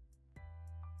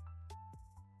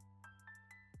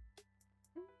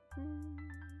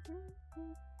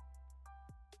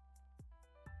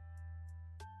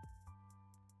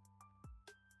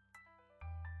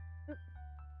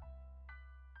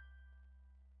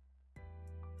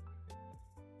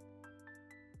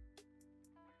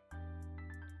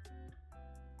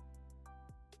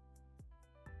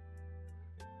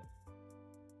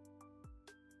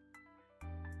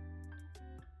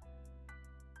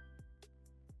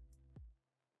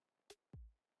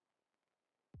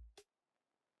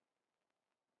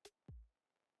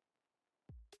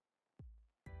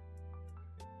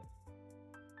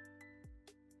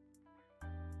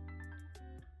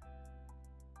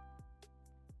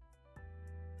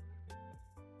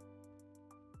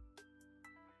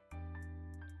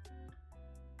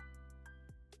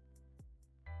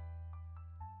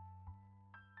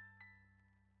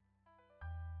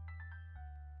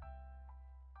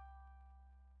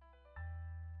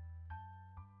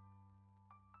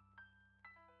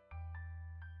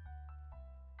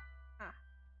 Ah.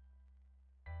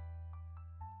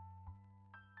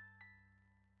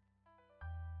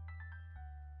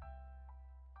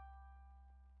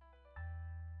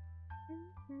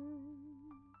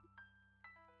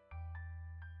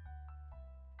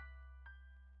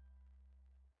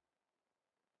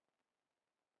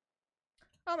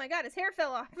 Oh my god, his hair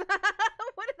fell off.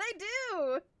 What did I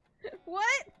do?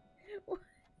 What?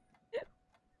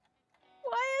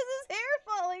 Why is his hair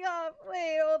falling off?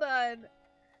 Wait, hold on.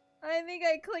 I think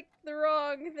I clicked the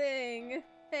wrong thing.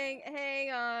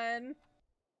 Hang on.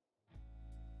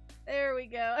 There we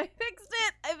go. I fixed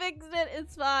it. I fixed it.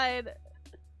 It's fine.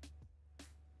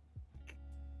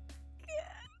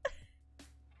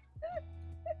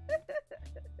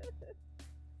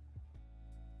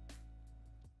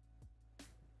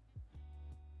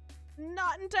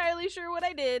 Not entirely sure what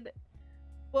I did,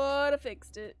 but I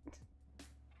fixed it.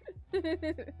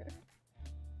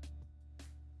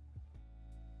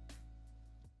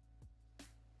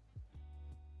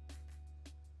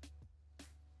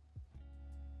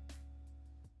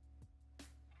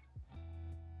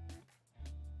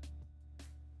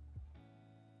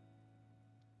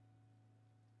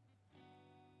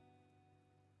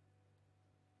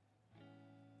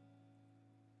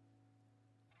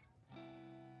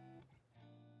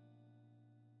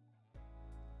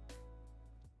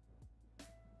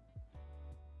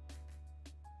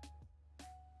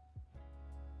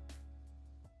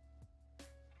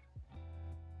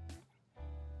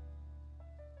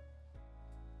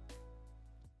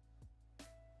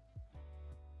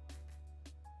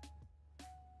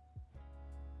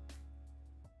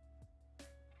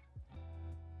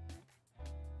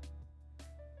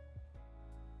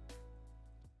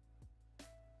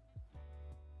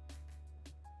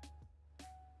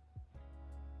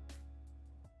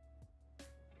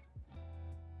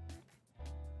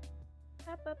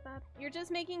 You're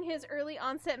just making his early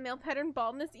onset male pattern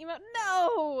baldness emote?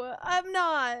 No, I'm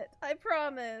not. I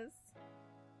promise.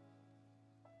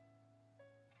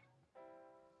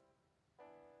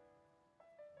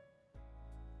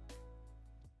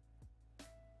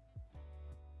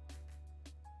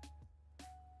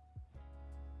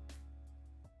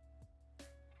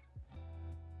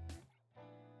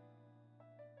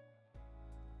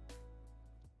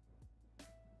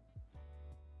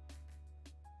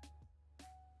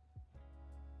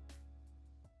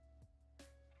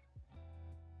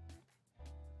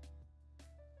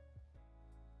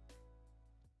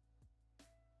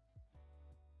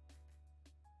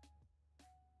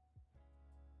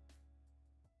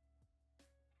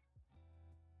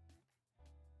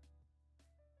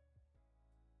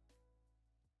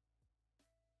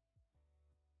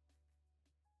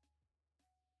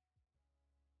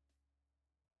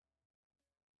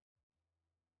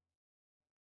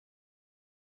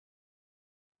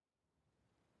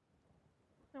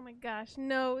 Oh my gosh,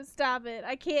 no, stop it.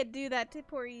 I can't do that to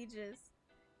poor Aegis.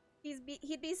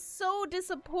 He'd be so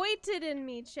disappointed in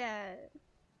me, chat.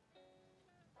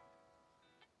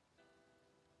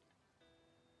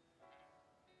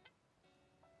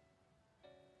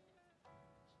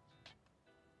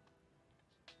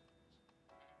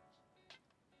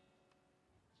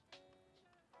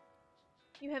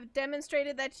 You have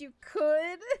demonstrated that you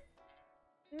could.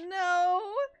 No,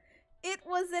 it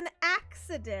was an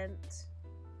accident.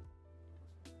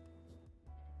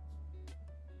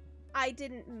 I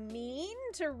didn't mean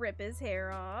to rip his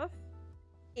hair off.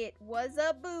 It was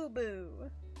a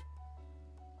boo-boo.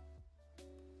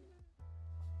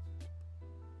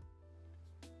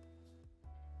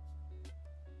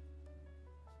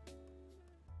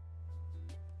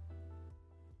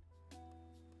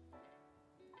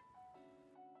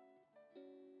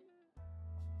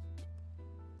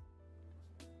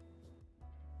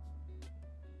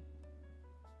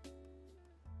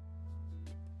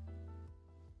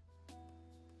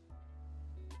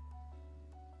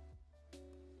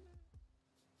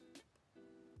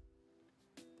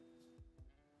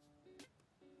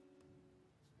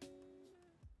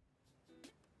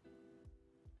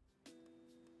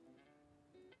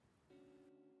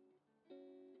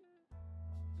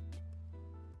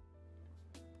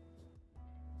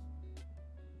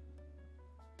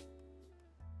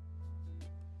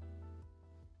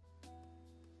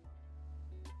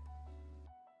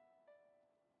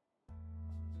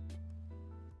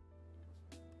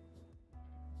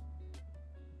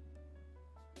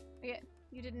 Okay,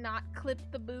 you did not clip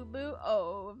the boo-boo?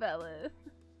 Oh, Velith.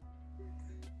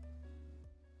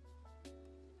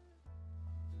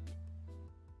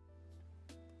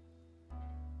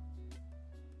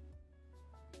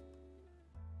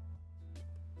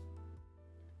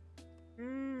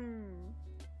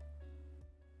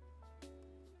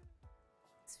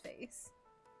 His face.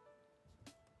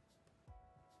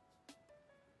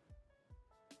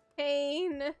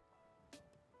 Pain.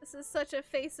 This is such a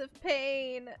face of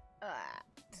pain. Ah.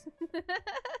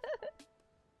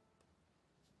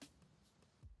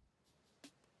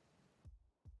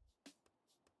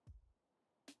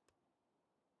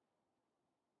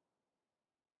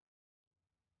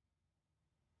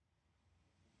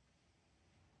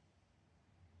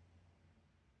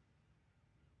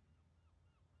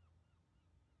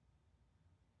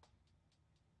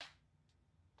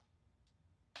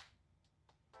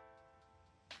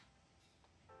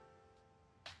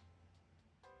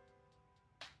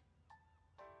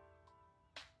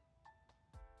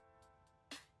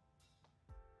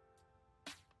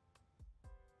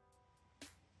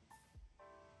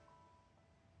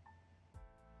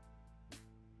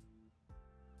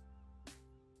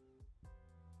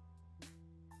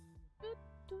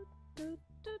 do, do,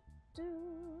 do,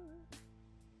 do.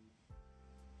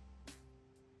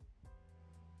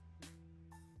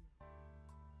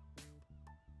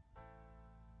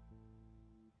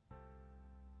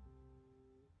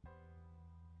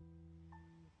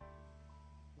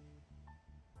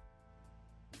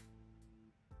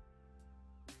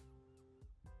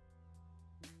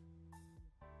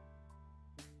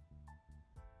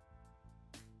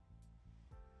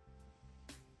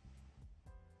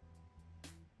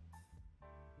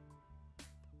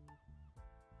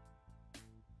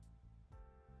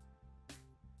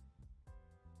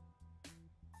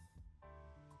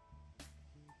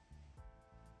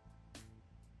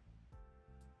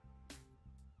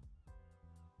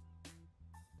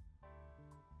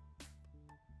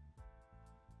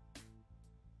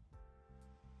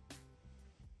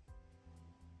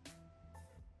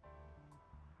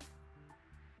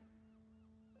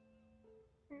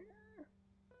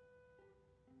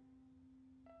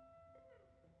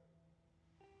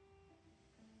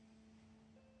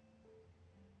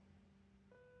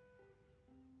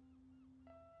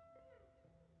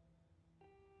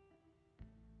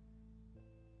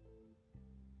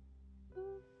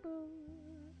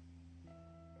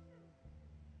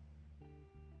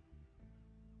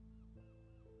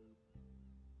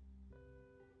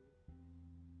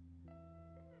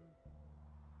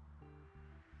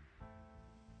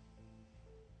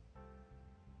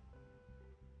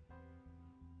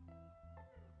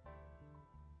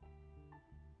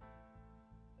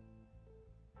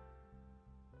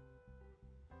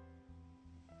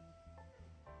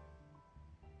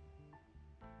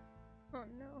 Oh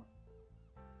no.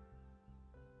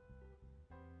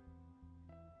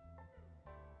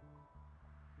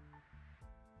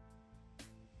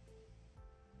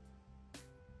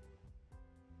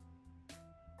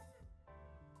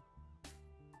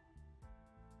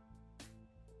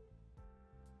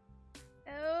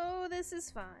 Oh, this is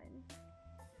fine.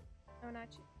 Oh, not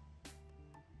you.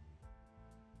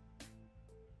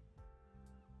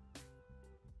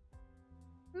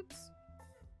 Oops.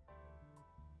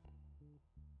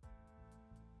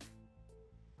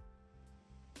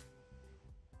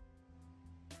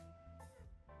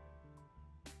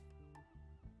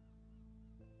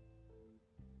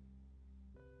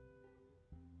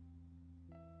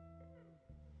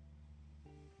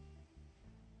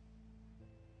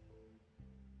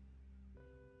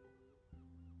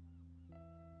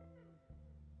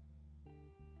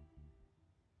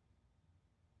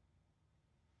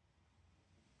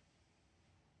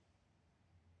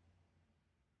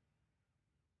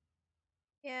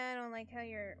 Yeah, I don't like how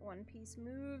your one piece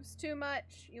moves too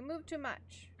much. You move too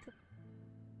much.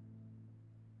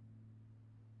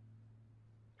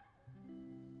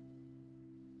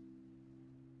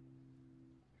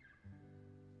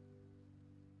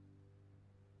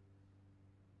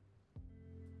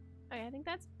 Okay, I think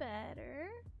that's better.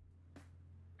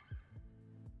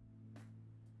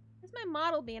 Why's my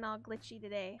model being all glitchy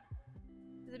today?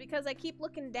 Is it because I keep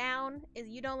looking down? Is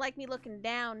you don't like me looking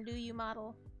down, do you,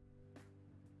 model?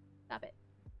 Stop it.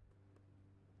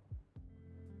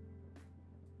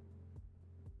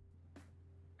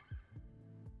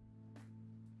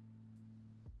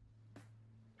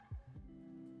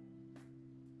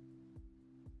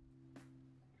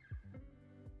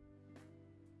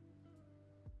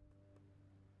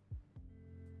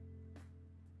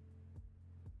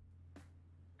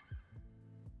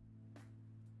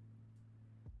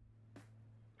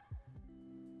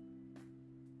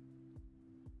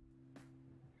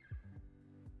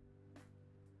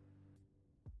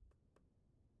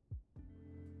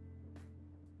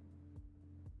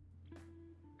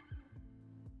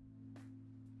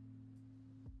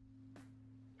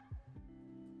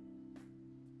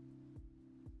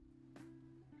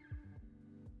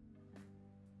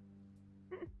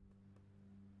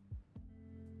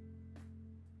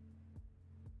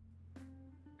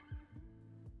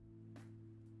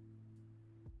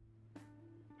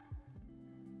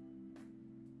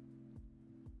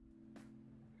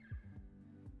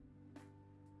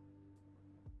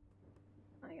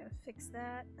 I gotta fix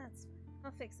that. That's fine.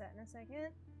 I'll fix that in a second.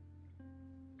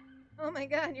 Oh my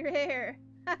god, your hair!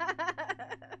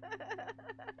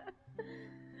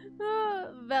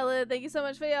 Oh, Vela, thank you so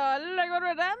much for your Lego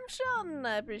redemption!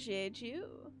 I appreciate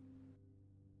you.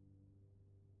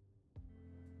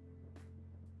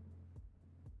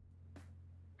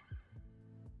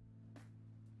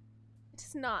 It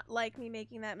does not like me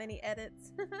making that many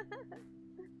edits.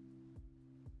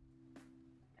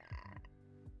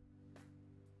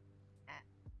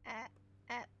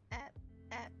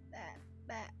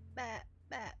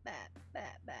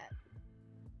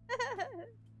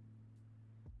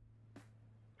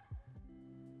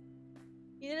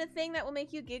 You did a thing that will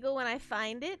make you giggle when I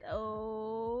find it?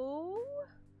 Oh,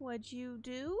 what'd you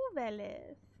do,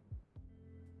 Velith?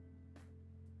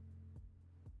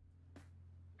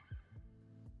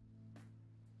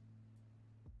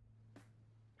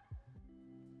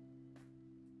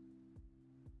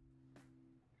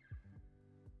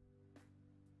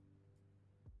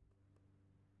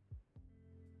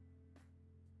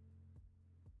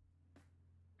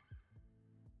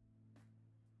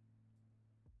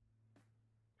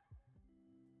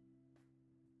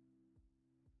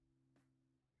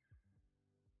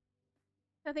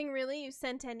 Nothing really? You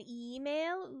sent an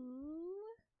email?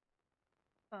 Ooh.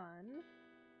 Fun.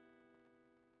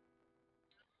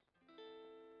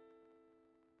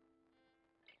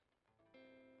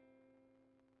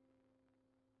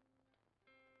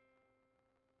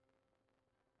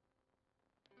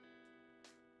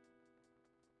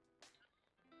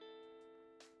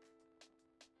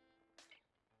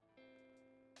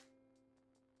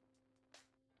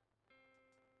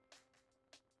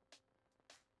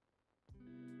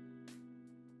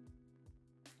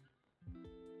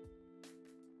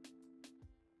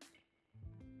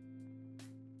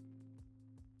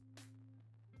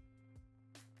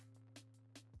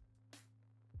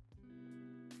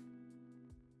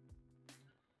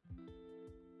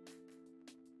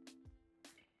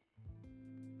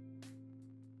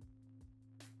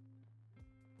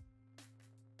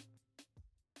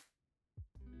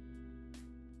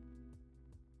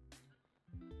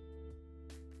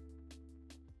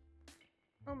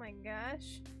 Oh my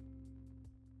gosh.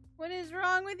 What is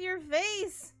wrong with your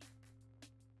face?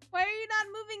 Why are you not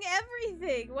moving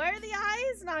everything? Why are the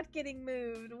eyes not getting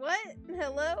moved? What?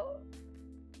 Hello?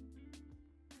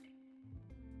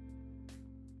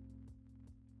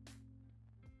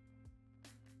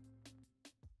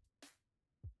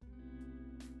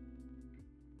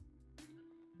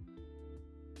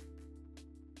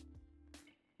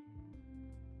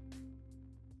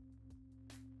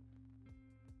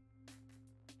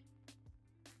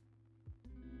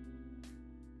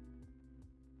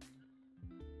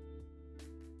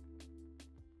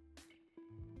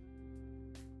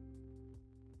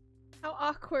 How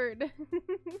awkward.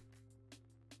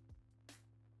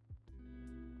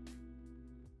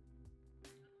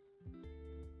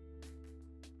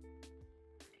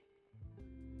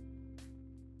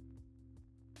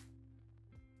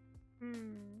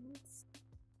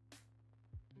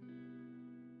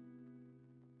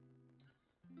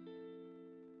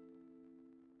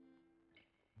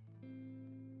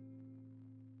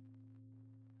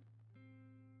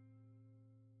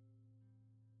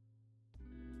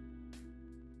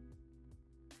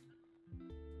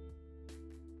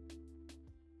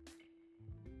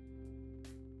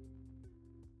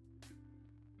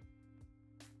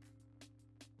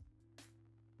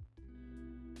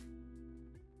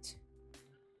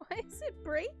 Why is it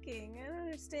breaking? I don't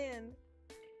understand.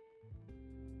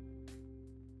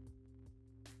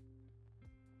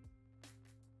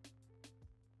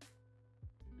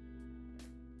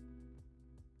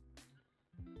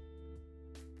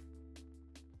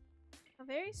 Oh,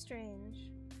 very strange.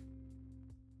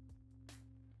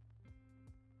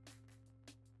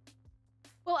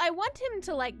 Well, I want him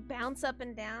to like bounce up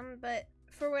and down, but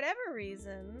for whatever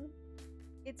reason,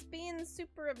 it's being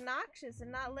super obnoxious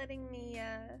and not letting me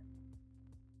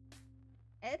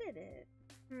edit it.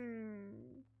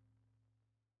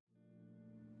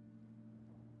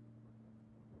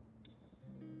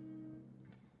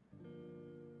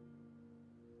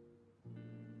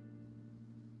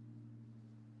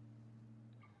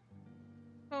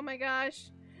 Oh my gosh.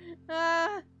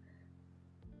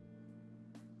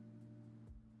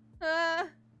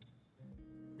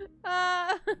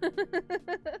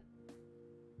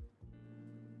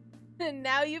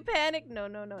 Now you panic? No,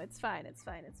 it's fine, it's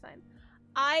fine.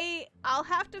 I'll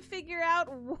have to figure out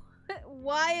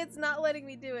why it's not letting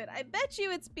me do it. I bet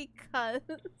you it's because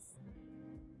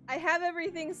I have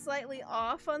everything slightly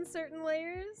off on certain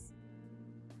layers.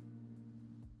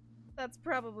 That's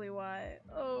probably why.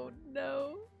 Oh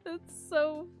no, that's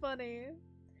so funny.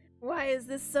 Why is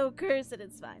this so cursed?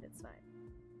 It's fine, it's fine.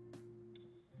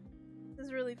 This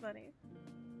is really funny.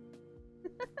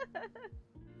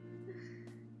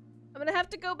 I'm gonna have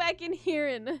to go back in here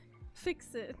and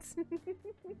fix it.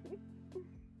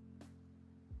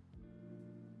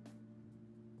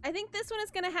 I think this one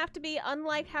is gonna have to be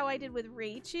unlike how I did with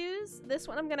Raichu's. This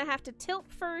one I'm gonna have to tilt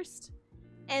first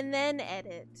and then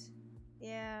edit.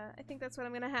 Yeah, I think that's what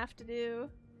I'm gonna have to do.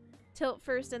 Tilt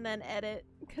first and then edit,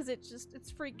 because it's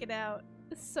freaking out.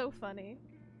 It's so funny.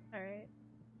 Alright.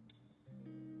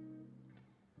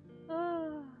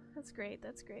 Oh, that's great,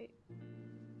 that's great.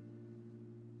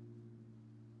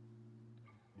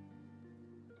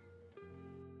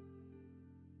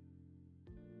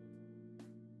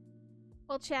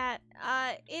 Well, chat,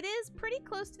 it is pretty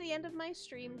close to the end of my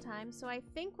stream time, so I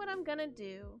think what I'm gonna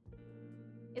do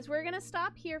is we're gonna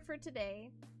stop here for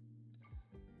today,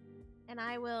 and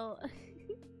I will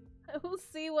I will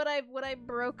see what I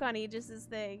broke on Aegis's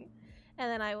thing, and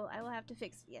then I will have to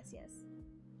fix it. Yes.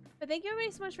 But thank you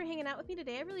everybody so much for hanging out with me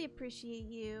today. I really appreciate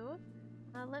you.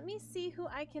 Let me see who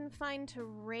I can find to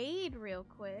raid real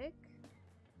quick.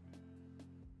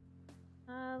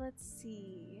 Let's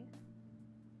see.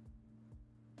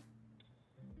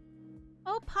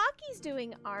 Oh, Pocky's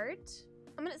doing art.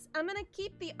 I'm gonna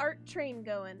keep the art train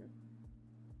going.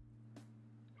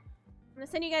 I'm gonna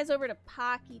send you guys over to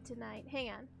Pocky tonight.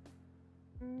 Hang on.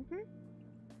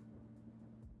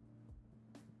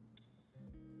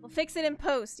 We'll fix it in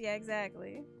post. Yeah,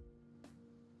 exactly.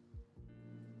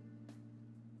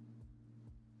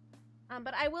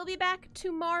 But I will be back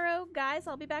tomorrow, guys.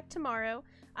 I'll be back tomorrow.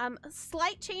 A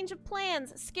slight change of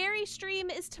plans. Scary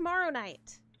stream is tomorrow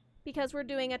night, because we're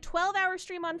doing a 12-hour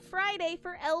stream on Friday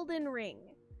for Elden Ring.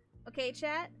 Okay,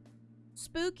 chat?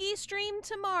 Spooky stream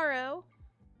tomorrow.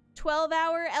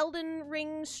 12-hour Elden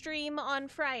Ring stream on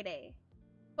Friday.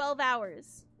 12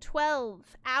 hours.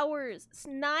 12 hours. It's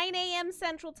 9 a.m.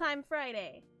 Central Time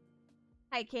Friday.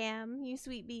 Hi, Cam. You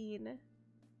sweet bean.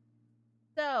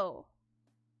 So,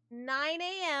 9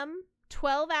 a.m.,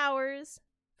 12 hours,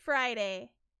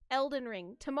 Friday. Elden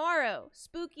Ring. Tomorrow,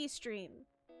 spooky stream.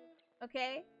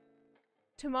 Okay?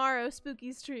 Tomorrow,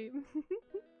 spooky stream.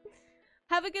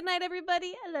 Have a good night,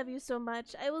 everybody. I love you so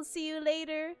much. I will see you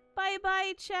later.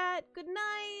 Bye-bye, chat. Good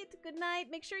night. Good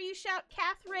night. Make sure you shout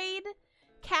Cath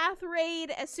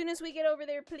raid as soon as we get over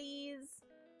there, please.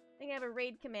 I think I have a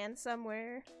raid command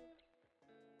somewhere.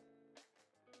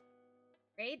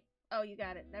 Raid? Oh, you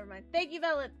got it. Never mind. Thank you,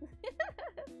 Velvet.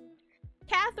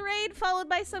 Cath raid followed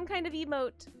by some kind of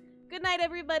emote. Good night,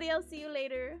 everybody. I'll see you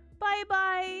later.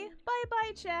 Bye-bye.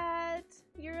 Bye-bye, chat.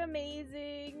 You're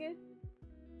amazing.